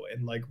bow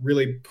and like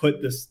really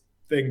put this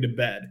thing to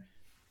bed.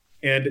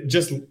 And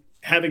just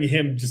having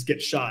him just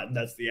get shot and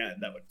that's the end,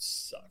 that would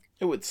suck.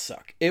 It would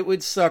suck. It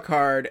would suck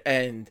hard,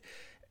 and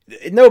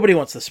nobody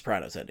wants the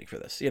Sopranos ending for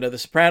this. The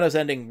Sopranos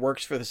ending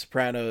works for the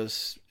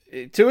Sopranos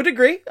to a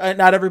degree.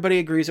 Not everybody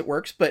agrees it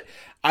works, but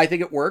I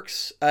think it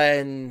works,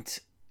 and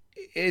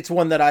it's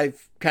one that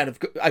I've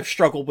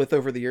struggled with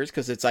over the years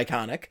because it's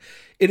iconic.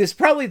 It is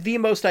probably the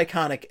most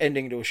iconic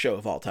ending to a show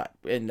of all time,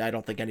 and I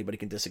don't think anybody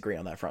can disagree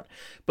on that front.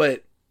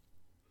 But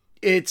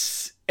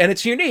it's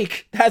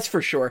unique, that's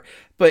for sure.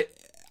 But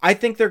I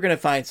think they're going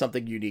to find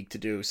something unique to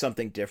do,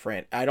 something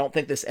different. I don't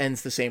think this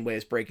ends the same way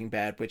as Breaking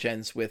Bad, which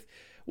ends with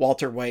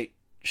Walter White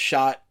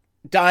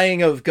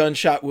dying of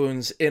gunshot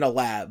wounds in a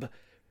lab,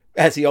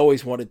 as he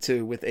always wanted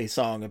to, with a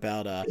song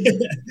about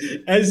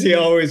as he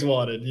always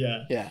wanted.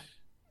 Yeah.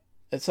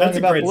 A song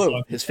about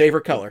blue, his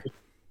favorite color.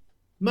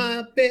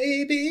 My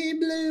baby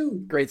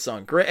blue. Great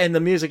song. Great. And the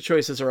music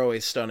choices are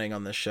always stunning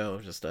on this show.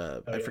 Just,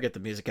 I forget the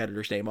music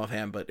editor's name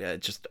offhand, but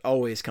it just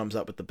always comes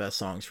up with the best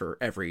songs for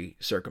every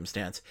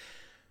circumstance.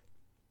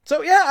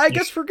 So yeah, I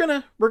guess we're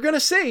gonna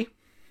see.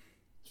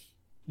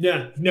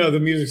 Yeah, no, the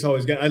music's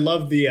always good. I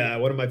love the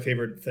one of my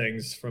favorite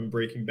things from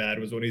Breaking Bad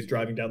was when he's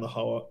driving down the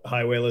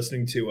highway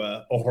listening to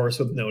a horse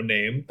with no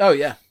name. Oh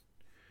yeah,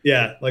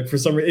 yeah. Like for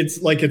some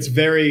reason, it's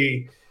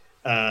very,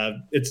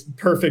 it's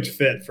perfect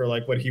fit for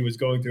like what he was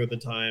going through at the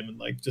time and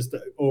like just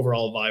the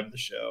overall vibe of the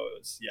show. It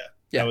was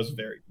that was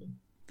very good.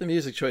 The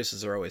music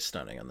choices are always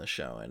stunning on this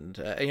show, and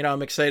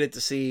I'm excited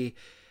to see.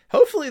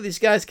 Hopefully these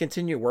guys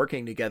continue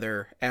working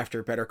together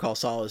after Better Call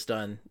Saul is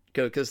done,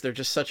 because they're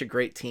just such a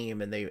great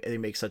team and they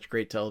make such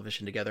great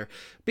television together.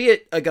 Be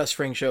it a Gus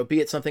Fring show,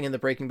 be it something in the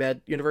Breaking Bad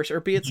universe, or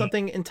be it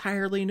something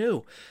entirely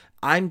new.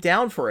 I'm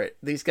down for it.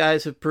 These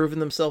guys have proven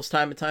themselves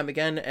time and time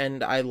again,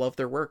 and I love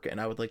their work,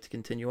 and I would like to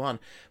continue on.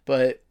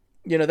 But,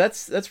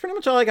 that's pretty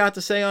much all I got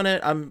to say on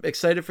it. I'm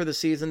excited for the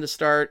season to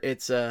start.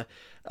 It's a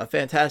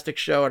fantastic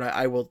show, and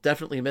I will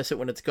definitely miss it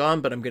when it's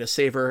gone, but I'm going to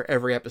savor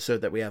every episode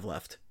that we have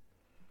left.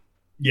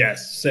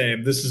 Yes,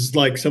 same. This is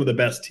like some of the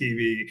best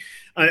TV.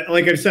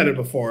 Like I've said it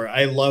before,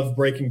 I love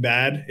Breaking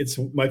Bad. It's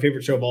my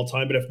favorite show of all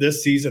time. But if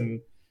this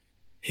season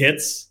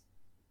hits,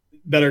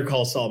 Better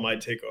Call Saul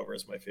might take over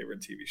as my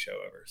favorite TV show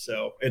ever.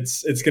 So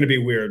it's going to be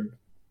weird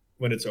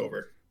when it's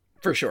over.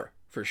 For sure.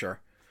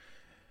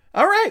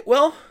 All right.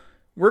 Well,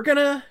 we're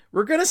gonna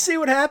see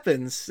what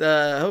happens.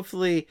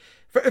 Hopefully,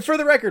 for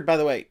the record, by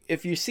the way,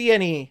 if you see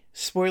any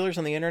spoilers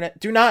on the internet,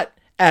 do not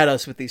at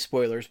us with these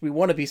spoilers. We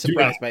want to be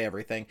surprised by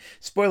everything.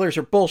 Spoilers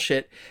are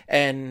bullshit,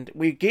 and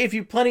we gave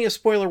you plenty of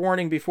spoiler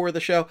warning before the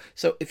show,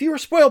 so if you were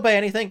spoiled by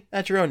anything,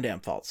 that's your own damn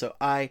fault. So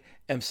I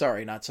am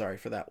sorry, not sorry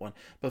for that one.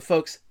 But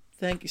folks,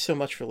 thank you so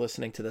much for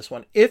listening to this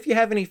one. If you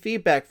have any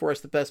feedback for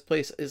us, the best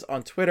place is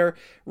on Twitter.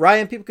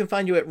 Ryan, people can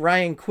find you at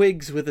Ryan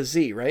Quiggs with a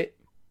Z, right?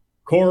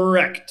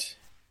 Correct.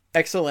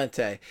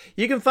 Excelente.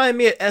 You can find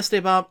me at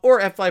Esteban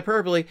or at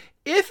Flyp.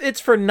 If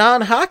it's for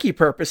non-hockey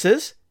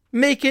purposes,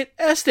 make it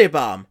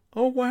Esteban.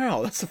 Oh,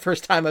 wow. That's the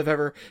first time I've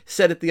ever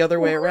said it the other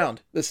way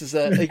around. This is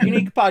a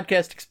unique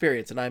podcast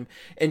experience, and I'm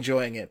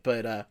enjoying it.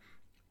 But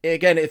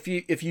again, if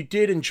you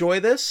did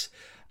enjoy this,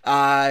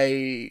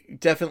 I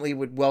definitely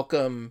would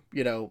welcome,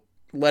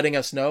 letting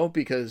us know,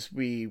 because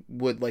we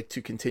would like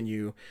to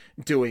continue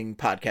doing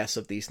podcasts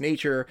of this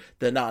nature,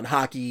 the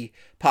non-hockey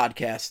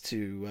podcast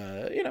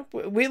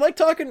to, we like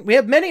talking. We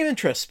have many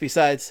interests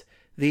besides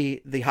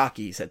the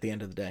hockeys at the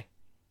end of the day.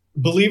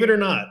 Believe it or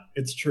not,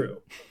 it's true.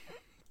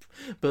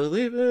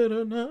 Believe it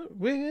or not,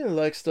 we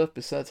like stuff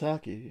besides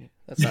hockey.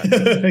 That's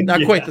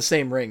not quite the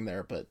same ring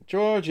there, but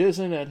George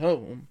isn't at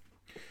home.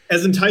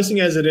 As enticing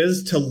as it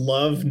is to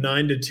love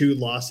 9-2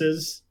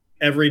 losses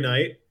every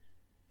night,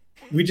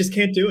 we just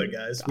can't do it,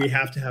 guys. We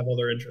have to have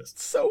other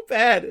interests. So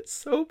bad. It's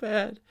so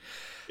bad.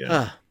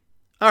 Yeah.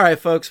 All right,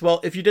 folks.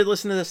 Well, if you did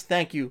listen to this,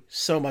 thank you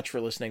so much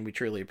for listening. We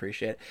truly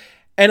appreciate it.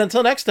 And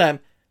until next time,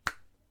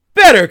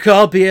 better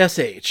call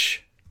BSH.